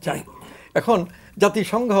নির্বাচন চাই। এখন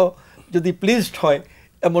জাতিসংঘ যদি প্লিজড হয়,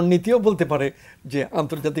 এমন নীতিও বলতে পারে যে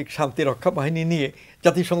আন্তর্জাতিক শান্তি রক্ষা বাহিনী নিয়ে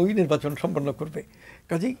জাতিসংঘই নির্বাচন সম্পন্ন করবে।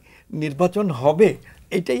 কাজেই নির্বাচন হবে,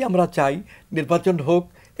 এটাই আমরা চাই, নির্বাচন হোক,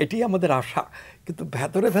 এটাই আমাদের আশা। কিন্তু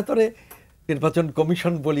ভেতরে ভেতরে নির্বাচন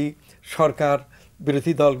কমিশন বলি, সরকার,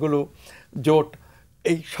 বিরোধী দলগুলো, জোট,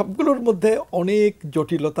 এই সবগুলোর মধ্যে অনেক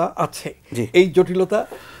জটিলতা আছে। এই জটিলতা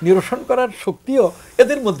নিরসন করার শক্তিও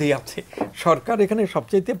এদের মধ্যেই আছে। সরকার এখানে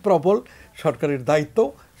সবচেয়ে প্রবল, সরকারের দায়িত্ব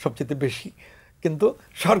সবচেয়ে বেশি। কিন্তু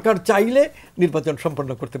সরকার চাইলে নির্বাচন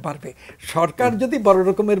সম্পন্ন করতে পারবে। সরকার যদি বড়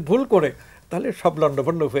রকমের ভুল করে, তাহলে সব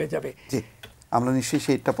লণ্ডভণ্ড হয়ে যাবে। আমরা নিশ্চয়ই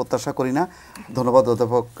সেইটা প্রত্যাশা করি না। ধন্যবাদ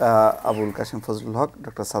অধ্যাপক আবুল কাশেম ফজলুল হক,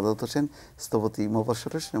 ডক্টর সাদাত হোসেন, স্থপতি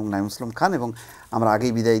মোবাশ্বের হোসেন এবং নাইম ইসলাম খান, এবং আমরা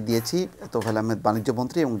আগেই বিদায় দিয়েছি তোফায়েল আহমেদ বাণিজ্য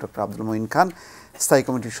মন্ত্রী এবং ডক্টর আব্দুল মঈন খান, স্থায়ী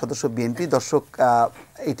কমিটির সদস্য বিএনপি। দর্শক,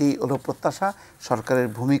 এটি হলো প্রত্যাশা, সরকারের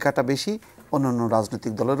ভূমিকাটা বেশি, অন্যান্য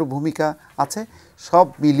রাজনৈতিক দলেরও ভূমিকা আছে। সব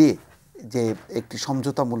মিলিয়ে যে একটি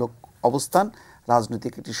সমঝোতামূলক অবস্থান,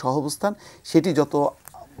 রাজনৈতিক একটি সহ অবস্থান, সেটি যত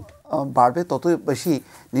বাড়বে তত বেশি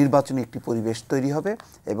নির্বাচনী একটি পরিবেশ তৈরি হবে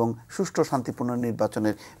এবং সুষ্ঠু শান্তিপূর্ণ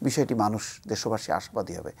নির্বাচনের বিষয়টি মানুষ, দেশবাসী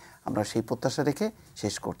আশাবাদী হবে। আমরা সেই প্রত্যাশা রেখে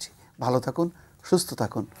শেষ করছি। ভালো থাকুন, সুস্থ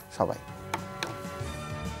থাকুন সবাই।